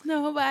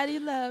 Nobody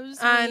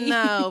loves me. I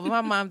know, but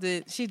my mom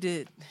did. She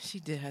did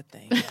her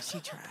thing. She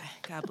tried.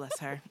 God bless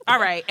her. All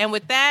right, and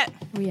with that,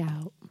 We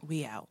out.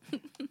 we out.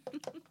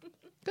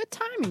 Good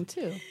timing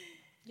too.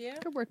 Yeah.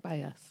 Good work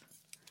by us.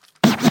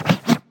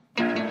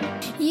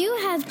 You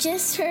have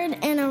just heard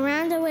an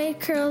Around the Way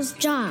Curls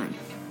John.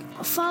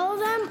 Follow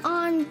them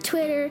on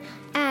Twitter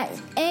at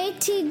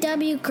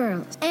ATW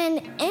Curls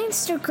and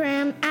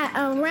Instagram at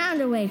Around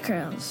the Way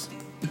Curls.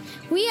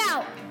 We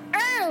out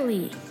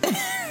early.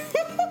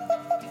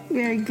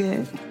 Very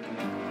good.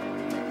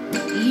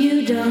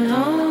 You don't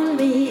own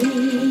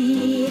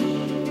me.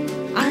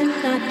 I'm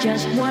not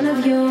just one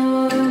of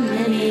your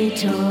many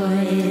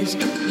toys.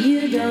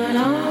 You don't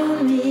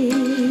own me.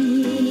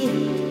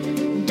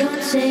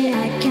 Don't say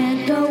I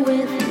can't go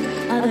with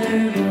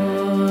other boys.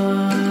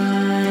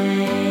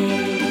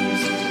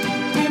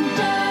 And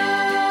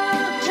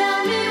don't tell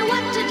me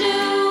what to do.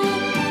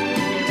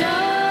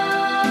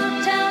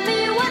 Don't tell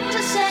me what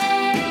to say.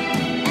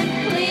 And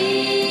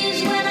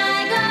please, when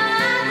I go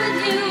out with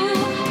you,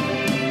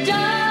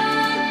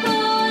 don't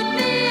put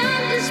me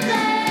on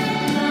display.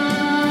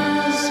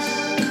 'Cause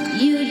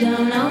you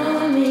don't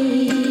own me.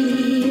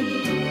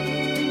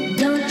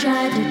 Don't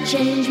try to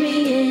change me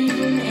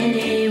in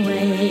any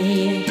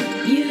way.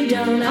 You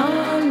don't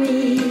own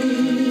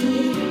me.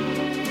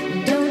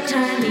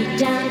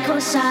 down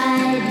 'cause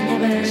I'd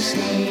never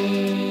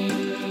stay.